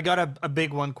 Oh, I got a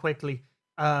big one quickly.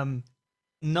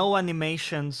 No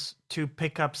animations to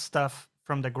pick up stuff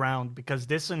from the ground, because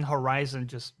this in Horizon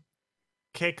just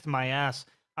kicked my ass.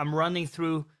 I'm running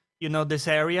through, this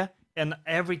area, and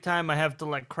every time I have to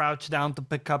like crouch down to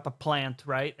pick up a plant,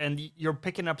 right? And you're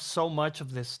picking up so much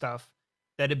of this stuff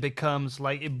that it becomes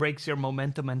like it breaks your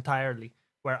momentum entirely.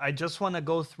 Where I just want to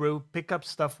go through, pick up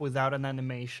stuff without an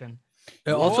animation.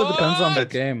 It also depends on the What?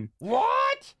 game.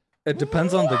 What? It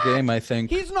depends on the What? game, I think.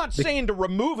 He's not saying to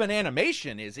remove an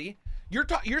animation, is he? You're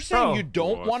saying Bro. you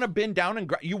don't What? want to bend down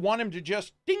and you want him to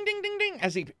just ding ding ding ding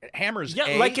as he hammers. Yeah,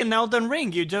 A. like in Elden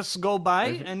Ring, you just go by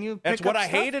and you. That's pick what up I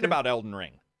stuff hated and- about Elden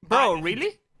Ring. Bro,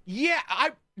 really? Yeah,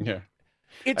 Yeah.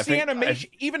 it's I the think- animation.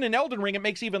 Even in Elden Ring, it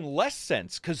makes even less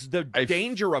sense because the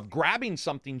danger of grabbing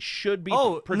something should be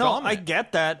Oh no, predominant. I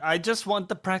get that. I just want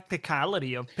the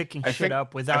practicality of picking I shit think-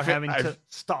 up without think having to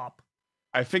stop.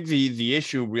 I think the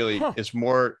issue really Huh. is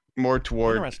more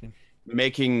toward Interesting.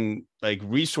 making like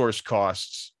resource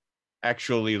costs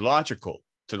actually logical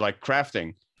to like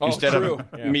crafting Oh, instead true. of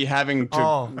Yeah. me having to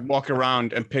Oh. walk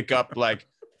around and pick up like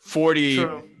 40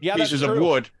 True. Yeah, that's pieces of true.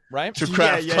 wood Right? to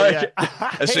craft like a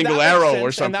Hey, single that makes arrow sense,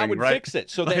 or something, and that would right? fix it.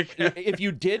 So that Like- if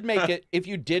you did make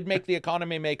the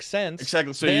economy make sense,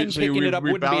 Exactly. So then you picking it up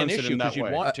wouldn't be an rebalance it issue in that because you'd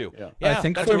way. want to. Yeah. Yeah, I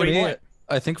think that's for a great me, point.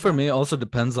 I think for me also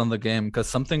depends on the game, because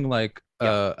something like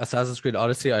Yeah. Assassin's Creed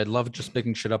Odyssey, I loved just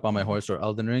picking shit up on my horse, or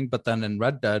Elden Ring. But then in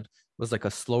Red Dead was like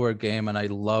a slower game, and I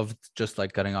loved just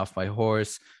like getting off my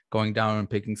horse, going down and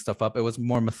picking stuff up. It was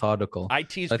more methodical. I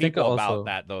tease I think people also- about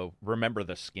that though. Remember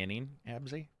the skinning,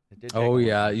 Absy? It did take Oh a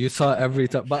yeah, while. you saw every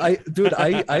time. But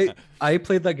I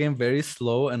played that game very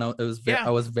slow, and I Yeah.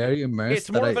 was very immersed.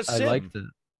 It's more that of a I sim. liked it.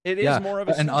 It is Yeah, more of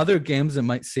a. but in sim. other games it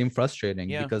might seem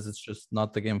frustrating Yeah. because it's just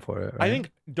not the game for it. I right?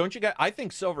 think don't you get? I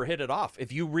think Silver hit it off.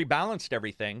 If you rebalanced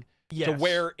everything to Yes.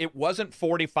 where it wasn't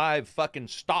 45 fucking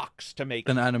stocks to make.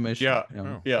 an animation. Yeah.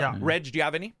 Oh. Yeah. Yeah. Reg, do you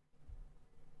have any?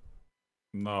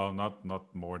 No, not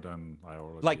more than I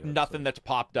already Like have nothing said. that's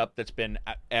popped up that's been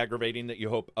aggravating that you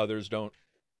hope others don't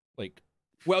like.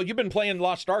 Well, you've been playing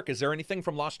Lost Ark. Is there anything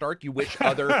from Lost Ark you wish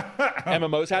other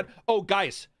MMOs had? Oh,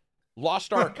 guys,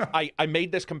 Lost Ark. I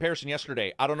made this comparison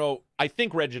yesterday. I don't know. I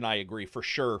think Reg and I agree for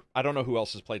sure. I don't know who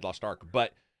else has played Lost Ark,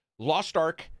 but Lost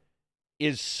Ark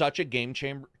is such a game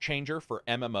changer for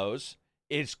MMOs.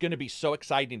 It's going to be so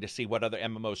exciting to see what other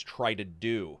MMOs try to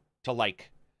do to like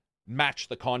match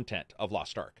the content of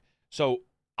Lost Ark. So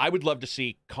I would love to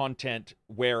see content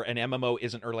where an MMO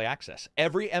isn't early access.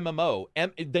 Every MMO,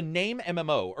 the name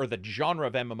MMO or the genre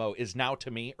of MMO is now to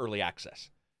me early access.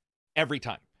 Every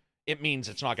time. It means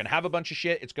it's not going to have a bunch of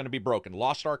shit. It's going to be broken.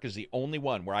 Lost Ark is the only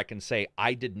one where I can say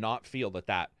I did not feel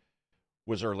that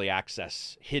was early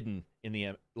access hidden in the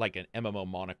like an MMO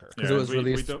moniker. 'Cause it was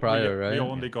released prior, we right?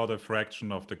 only got a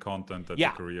fraction of the content that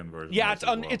Yeah. the Korean version. Yeah, has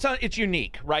as well. it's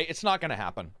unique, right? It's not going to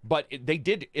happen. But they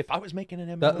did. If I was making an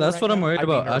MMO, That's right what I'm now, worried I'd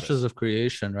be about. nervous. Ashes of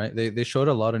Creation, right? They showed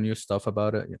a lot of new stuff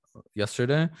about it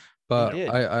yesterday, but did.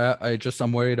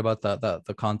 I'm worried about that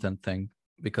the content thing,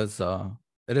 because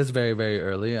it is very, very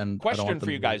early. And I don't Question want for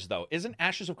them you to- guys though: isn't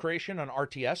Ashes of Creation on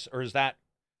RTS, or is that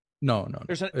No.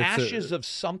 there's an It's Ashes of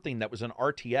something that was an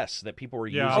RTS that people were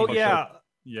Yeah. using? Oh but yeah,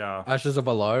 Yeah. Ashes of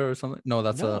Alar or something. No,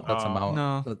 that's No. a mount.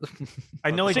 No.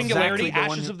 I know Singularity, exactly the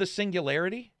one. Ashes of the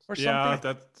Singularity, or Yeah,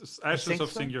 something. that's Ashes think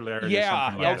of so. Singularity. Yeah.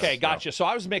 something like Okay, that. gotcha. So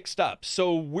I was mixed up.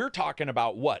 So we're talking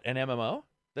about what, an MMO?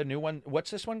 The new one?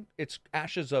 What's this one? It's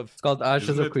Ashes of. It's called Ashes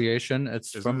Isn't of it- Creation.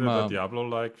 It's Isn't from it a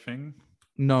Diablo-like thing?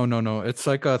 No. It's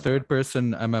like a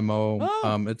third-person MMO.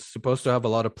 Oh. It's supposed to have a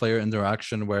lot of player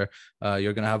interaction where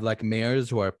you're gonna have like mayors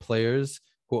who are players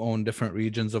who own different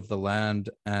regions of the land,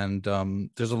 and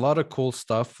there's a lot of cool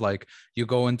stuff. Like you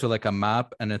go into like a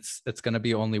map, and it's gonna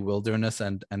be only wilderness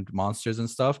and monsters and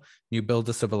stuff. You build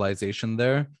a civilization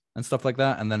there and stuff like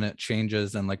that, and then it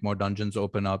changes, and like more dungeons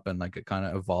open up, and like it kind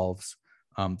of evolves.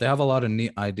 They have a lot of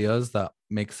neat ideas that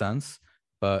make sense,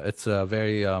 but it's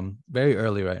very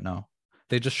early right now.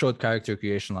 They just showed character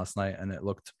creation last night, and it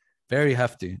looked very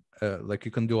hefty. Like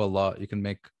you can do a lot. You can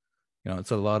make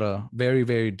it's a lot of very,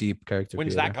 very deep character.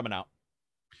 When's creator. that coming out?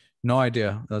 No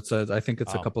idea. I think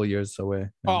it's a couple of years away.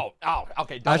 Yeah.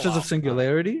 Okay. double Ashes out. of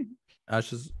Singularity.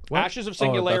 Ashes. What? Ashes of Oh, that's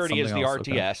Singularity is the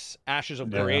something else. RTS. Ashes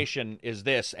of Yeah. Creation is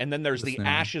this, and then there's This the name.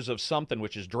 Ashes of something,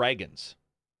 which is dragons.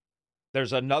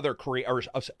 There's another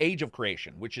Age of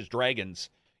Creation, which is dragons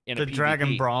in The a PvP,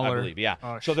 Dragon Brawler. I believe. Yeah.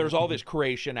 Oh, So there's shit. all this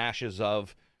creation, Ashes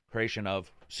of, creation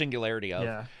of, Singularity of.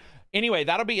 Yeah. Anyway,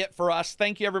 that'll be it for us.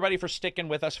 Thank you, everybody, for sticking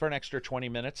with us for an extra 20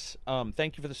 minutes.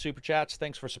 Thank you for the super chats.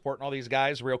 Thanks for supporting all these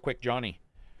guys. Real quick, Johnny,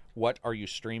 what are you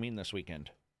streaming this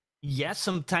weekend? Yes,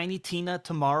 some Tiny Tina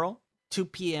tomorrow, 2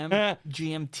 p.m.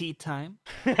 GMT time.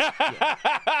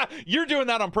 You're doing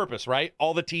that on purpose, right?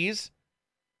 All the T's?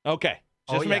 Okay.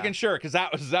 Just Oh, yeah. making sure, because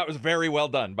that was very well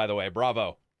done, by the way.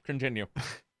 Bravo. Continue.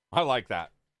 I like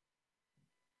that.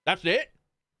 That's it?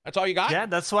 That's all you got? Yeah,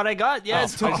 that's what I got. Yeah, Oh,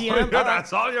 it's 2 that's p.m.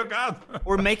 That's all you got.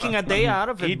 We're making a day out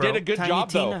of it, He bro. did a good Tiny job,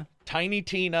 though. Tina, Tiny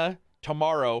Tina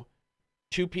tomorrow,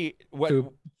 2 p. What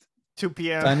 2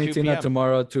 p.m. Tiny 2 Tina p.m.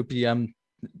 tomorrow, 2 p.m.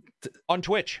 on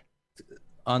Twitch.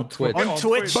 on Twitch. On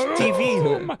Twitch TV.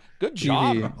 Boom! Good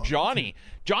job, TV. Johnny.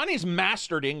 Johnny's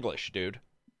mastered English, dude.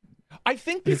 I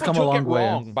think He's people come a took it long way.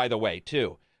 wrong, by the way,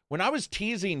 too. When I was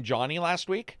teasing Johnny last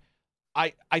week,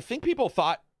 I think people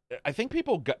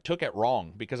took it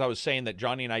wrong because I was saying that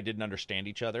Johnny and I didn't understand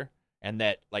each other, and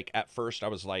that like at first I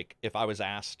was like, if I was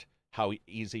asked how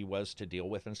easy he was to deal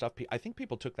with and stuff, I think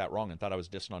people took that wrong and thought I was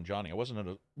dissing on Johnny. I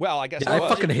wasn't. Well, I guess Yeah, I I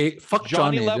was. fucking hate fuck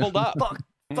Johnny Johnny. leveled up. Fuck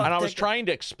And I was that guy. trying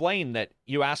to explain that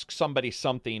you ask somebody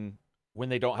something when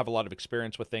they don't have a lot of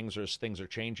experience with things or as things are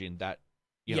changing, that,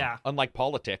 you know, Yeah. unlike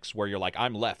politics where you're like,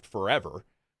 I'm left forever,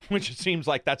 which it seems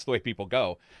like that's the way people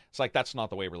go. It's like, that's not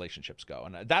the way relationships go.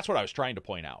 And that's what I was trying to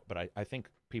point out. But I think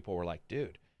people were like,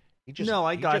 dude, he just. No,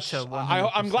 I he gotcha, just-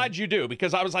 100%. I'm glad you do,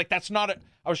 because I was like, that's not it.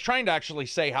 I was trying to actually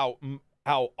say how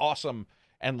awesome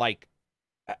and like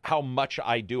how much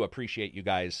I do appreciate you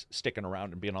guys sticking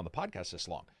around and being on the podcast this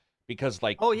long. Because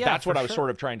like, Oh, yeah, that's what for I was sure. sort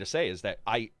of trying to say is that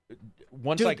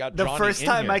once Dude, I got the Johnny first in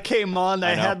time here, I came on,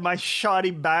 I know. had my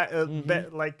shoddy bed dude, in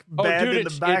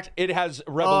the back. it has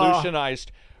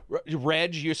revolutionized.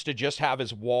 Reg used to just have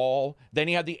his wall. Then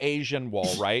he had the Asian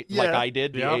wall, right? Like Yeah. I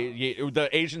did, the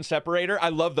Asian separator. I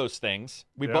love those things.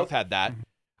 We Yeah. both had that.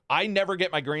 I never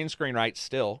get my green screen right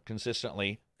still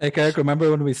consistently. Hey, Carrick, remember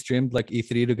when we streamed like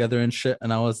E3 together and shit,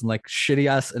 and I was in, like shitty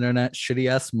ass internet, shitty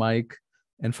ass mic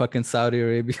in fucking Saudi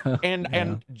Arabia. And Yeah.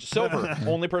 and Silver,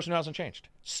 only person who hasn't changed.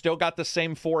 Still got the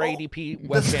same 480p The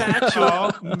webcam.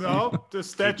 statue. No, the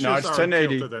statues No, it's aren't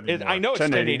 1080. tilted anymore. I know it's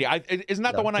 1080. 1080. Isn't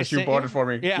that the one I Because sent you bought it for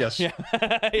me. Yeah, Yes. yeah,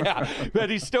 yeah. But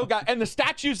he's still got, and the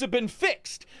statues have been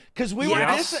fixed because we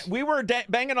Yes. were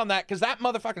banging on that because that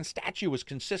motherfucking statue was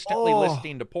consistently Oh.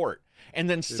 listing to port, and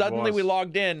then suddenly we was.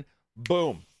 logged in,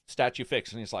 boom, statue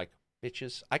fixed, and he's like,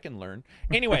 "Bitches, I can learn."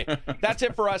 Anyway, that's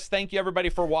it for us. Thank you everybody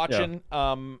for watching.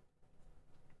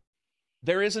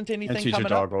 There isn't And anything teach a coming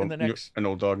dog up in the next. an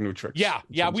old dog new tricks. Yeah, and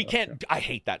yeah, some we stuff, can't. I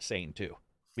hate that saying too,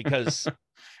 because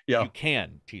Yeah, you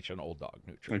can teach an old dog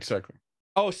new tricks. exactly.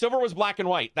 Oh, Silver was black and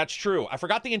white. That's true. I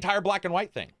forgot the entire black and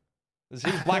white thing. He was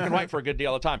black and white for a good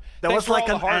deal of time. That Thanks was for like all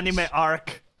the an hearts. anime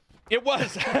arc. It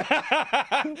was.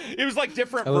 It was like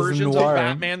different That was versions noir.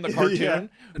 of Batman, the cartoon, Yeah.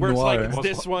 where it's like Noir. it's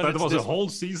this one. That it's was a this whole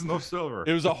season of Silver.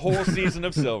 It was a whole season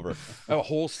of Silver. A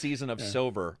whole season of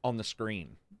Silver on the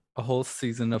screen. A whole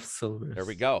season of silver. There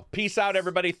we go. Peace out,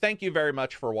 everybody. Thank you very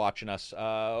much for watching us.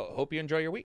 Hope you enjoy your week.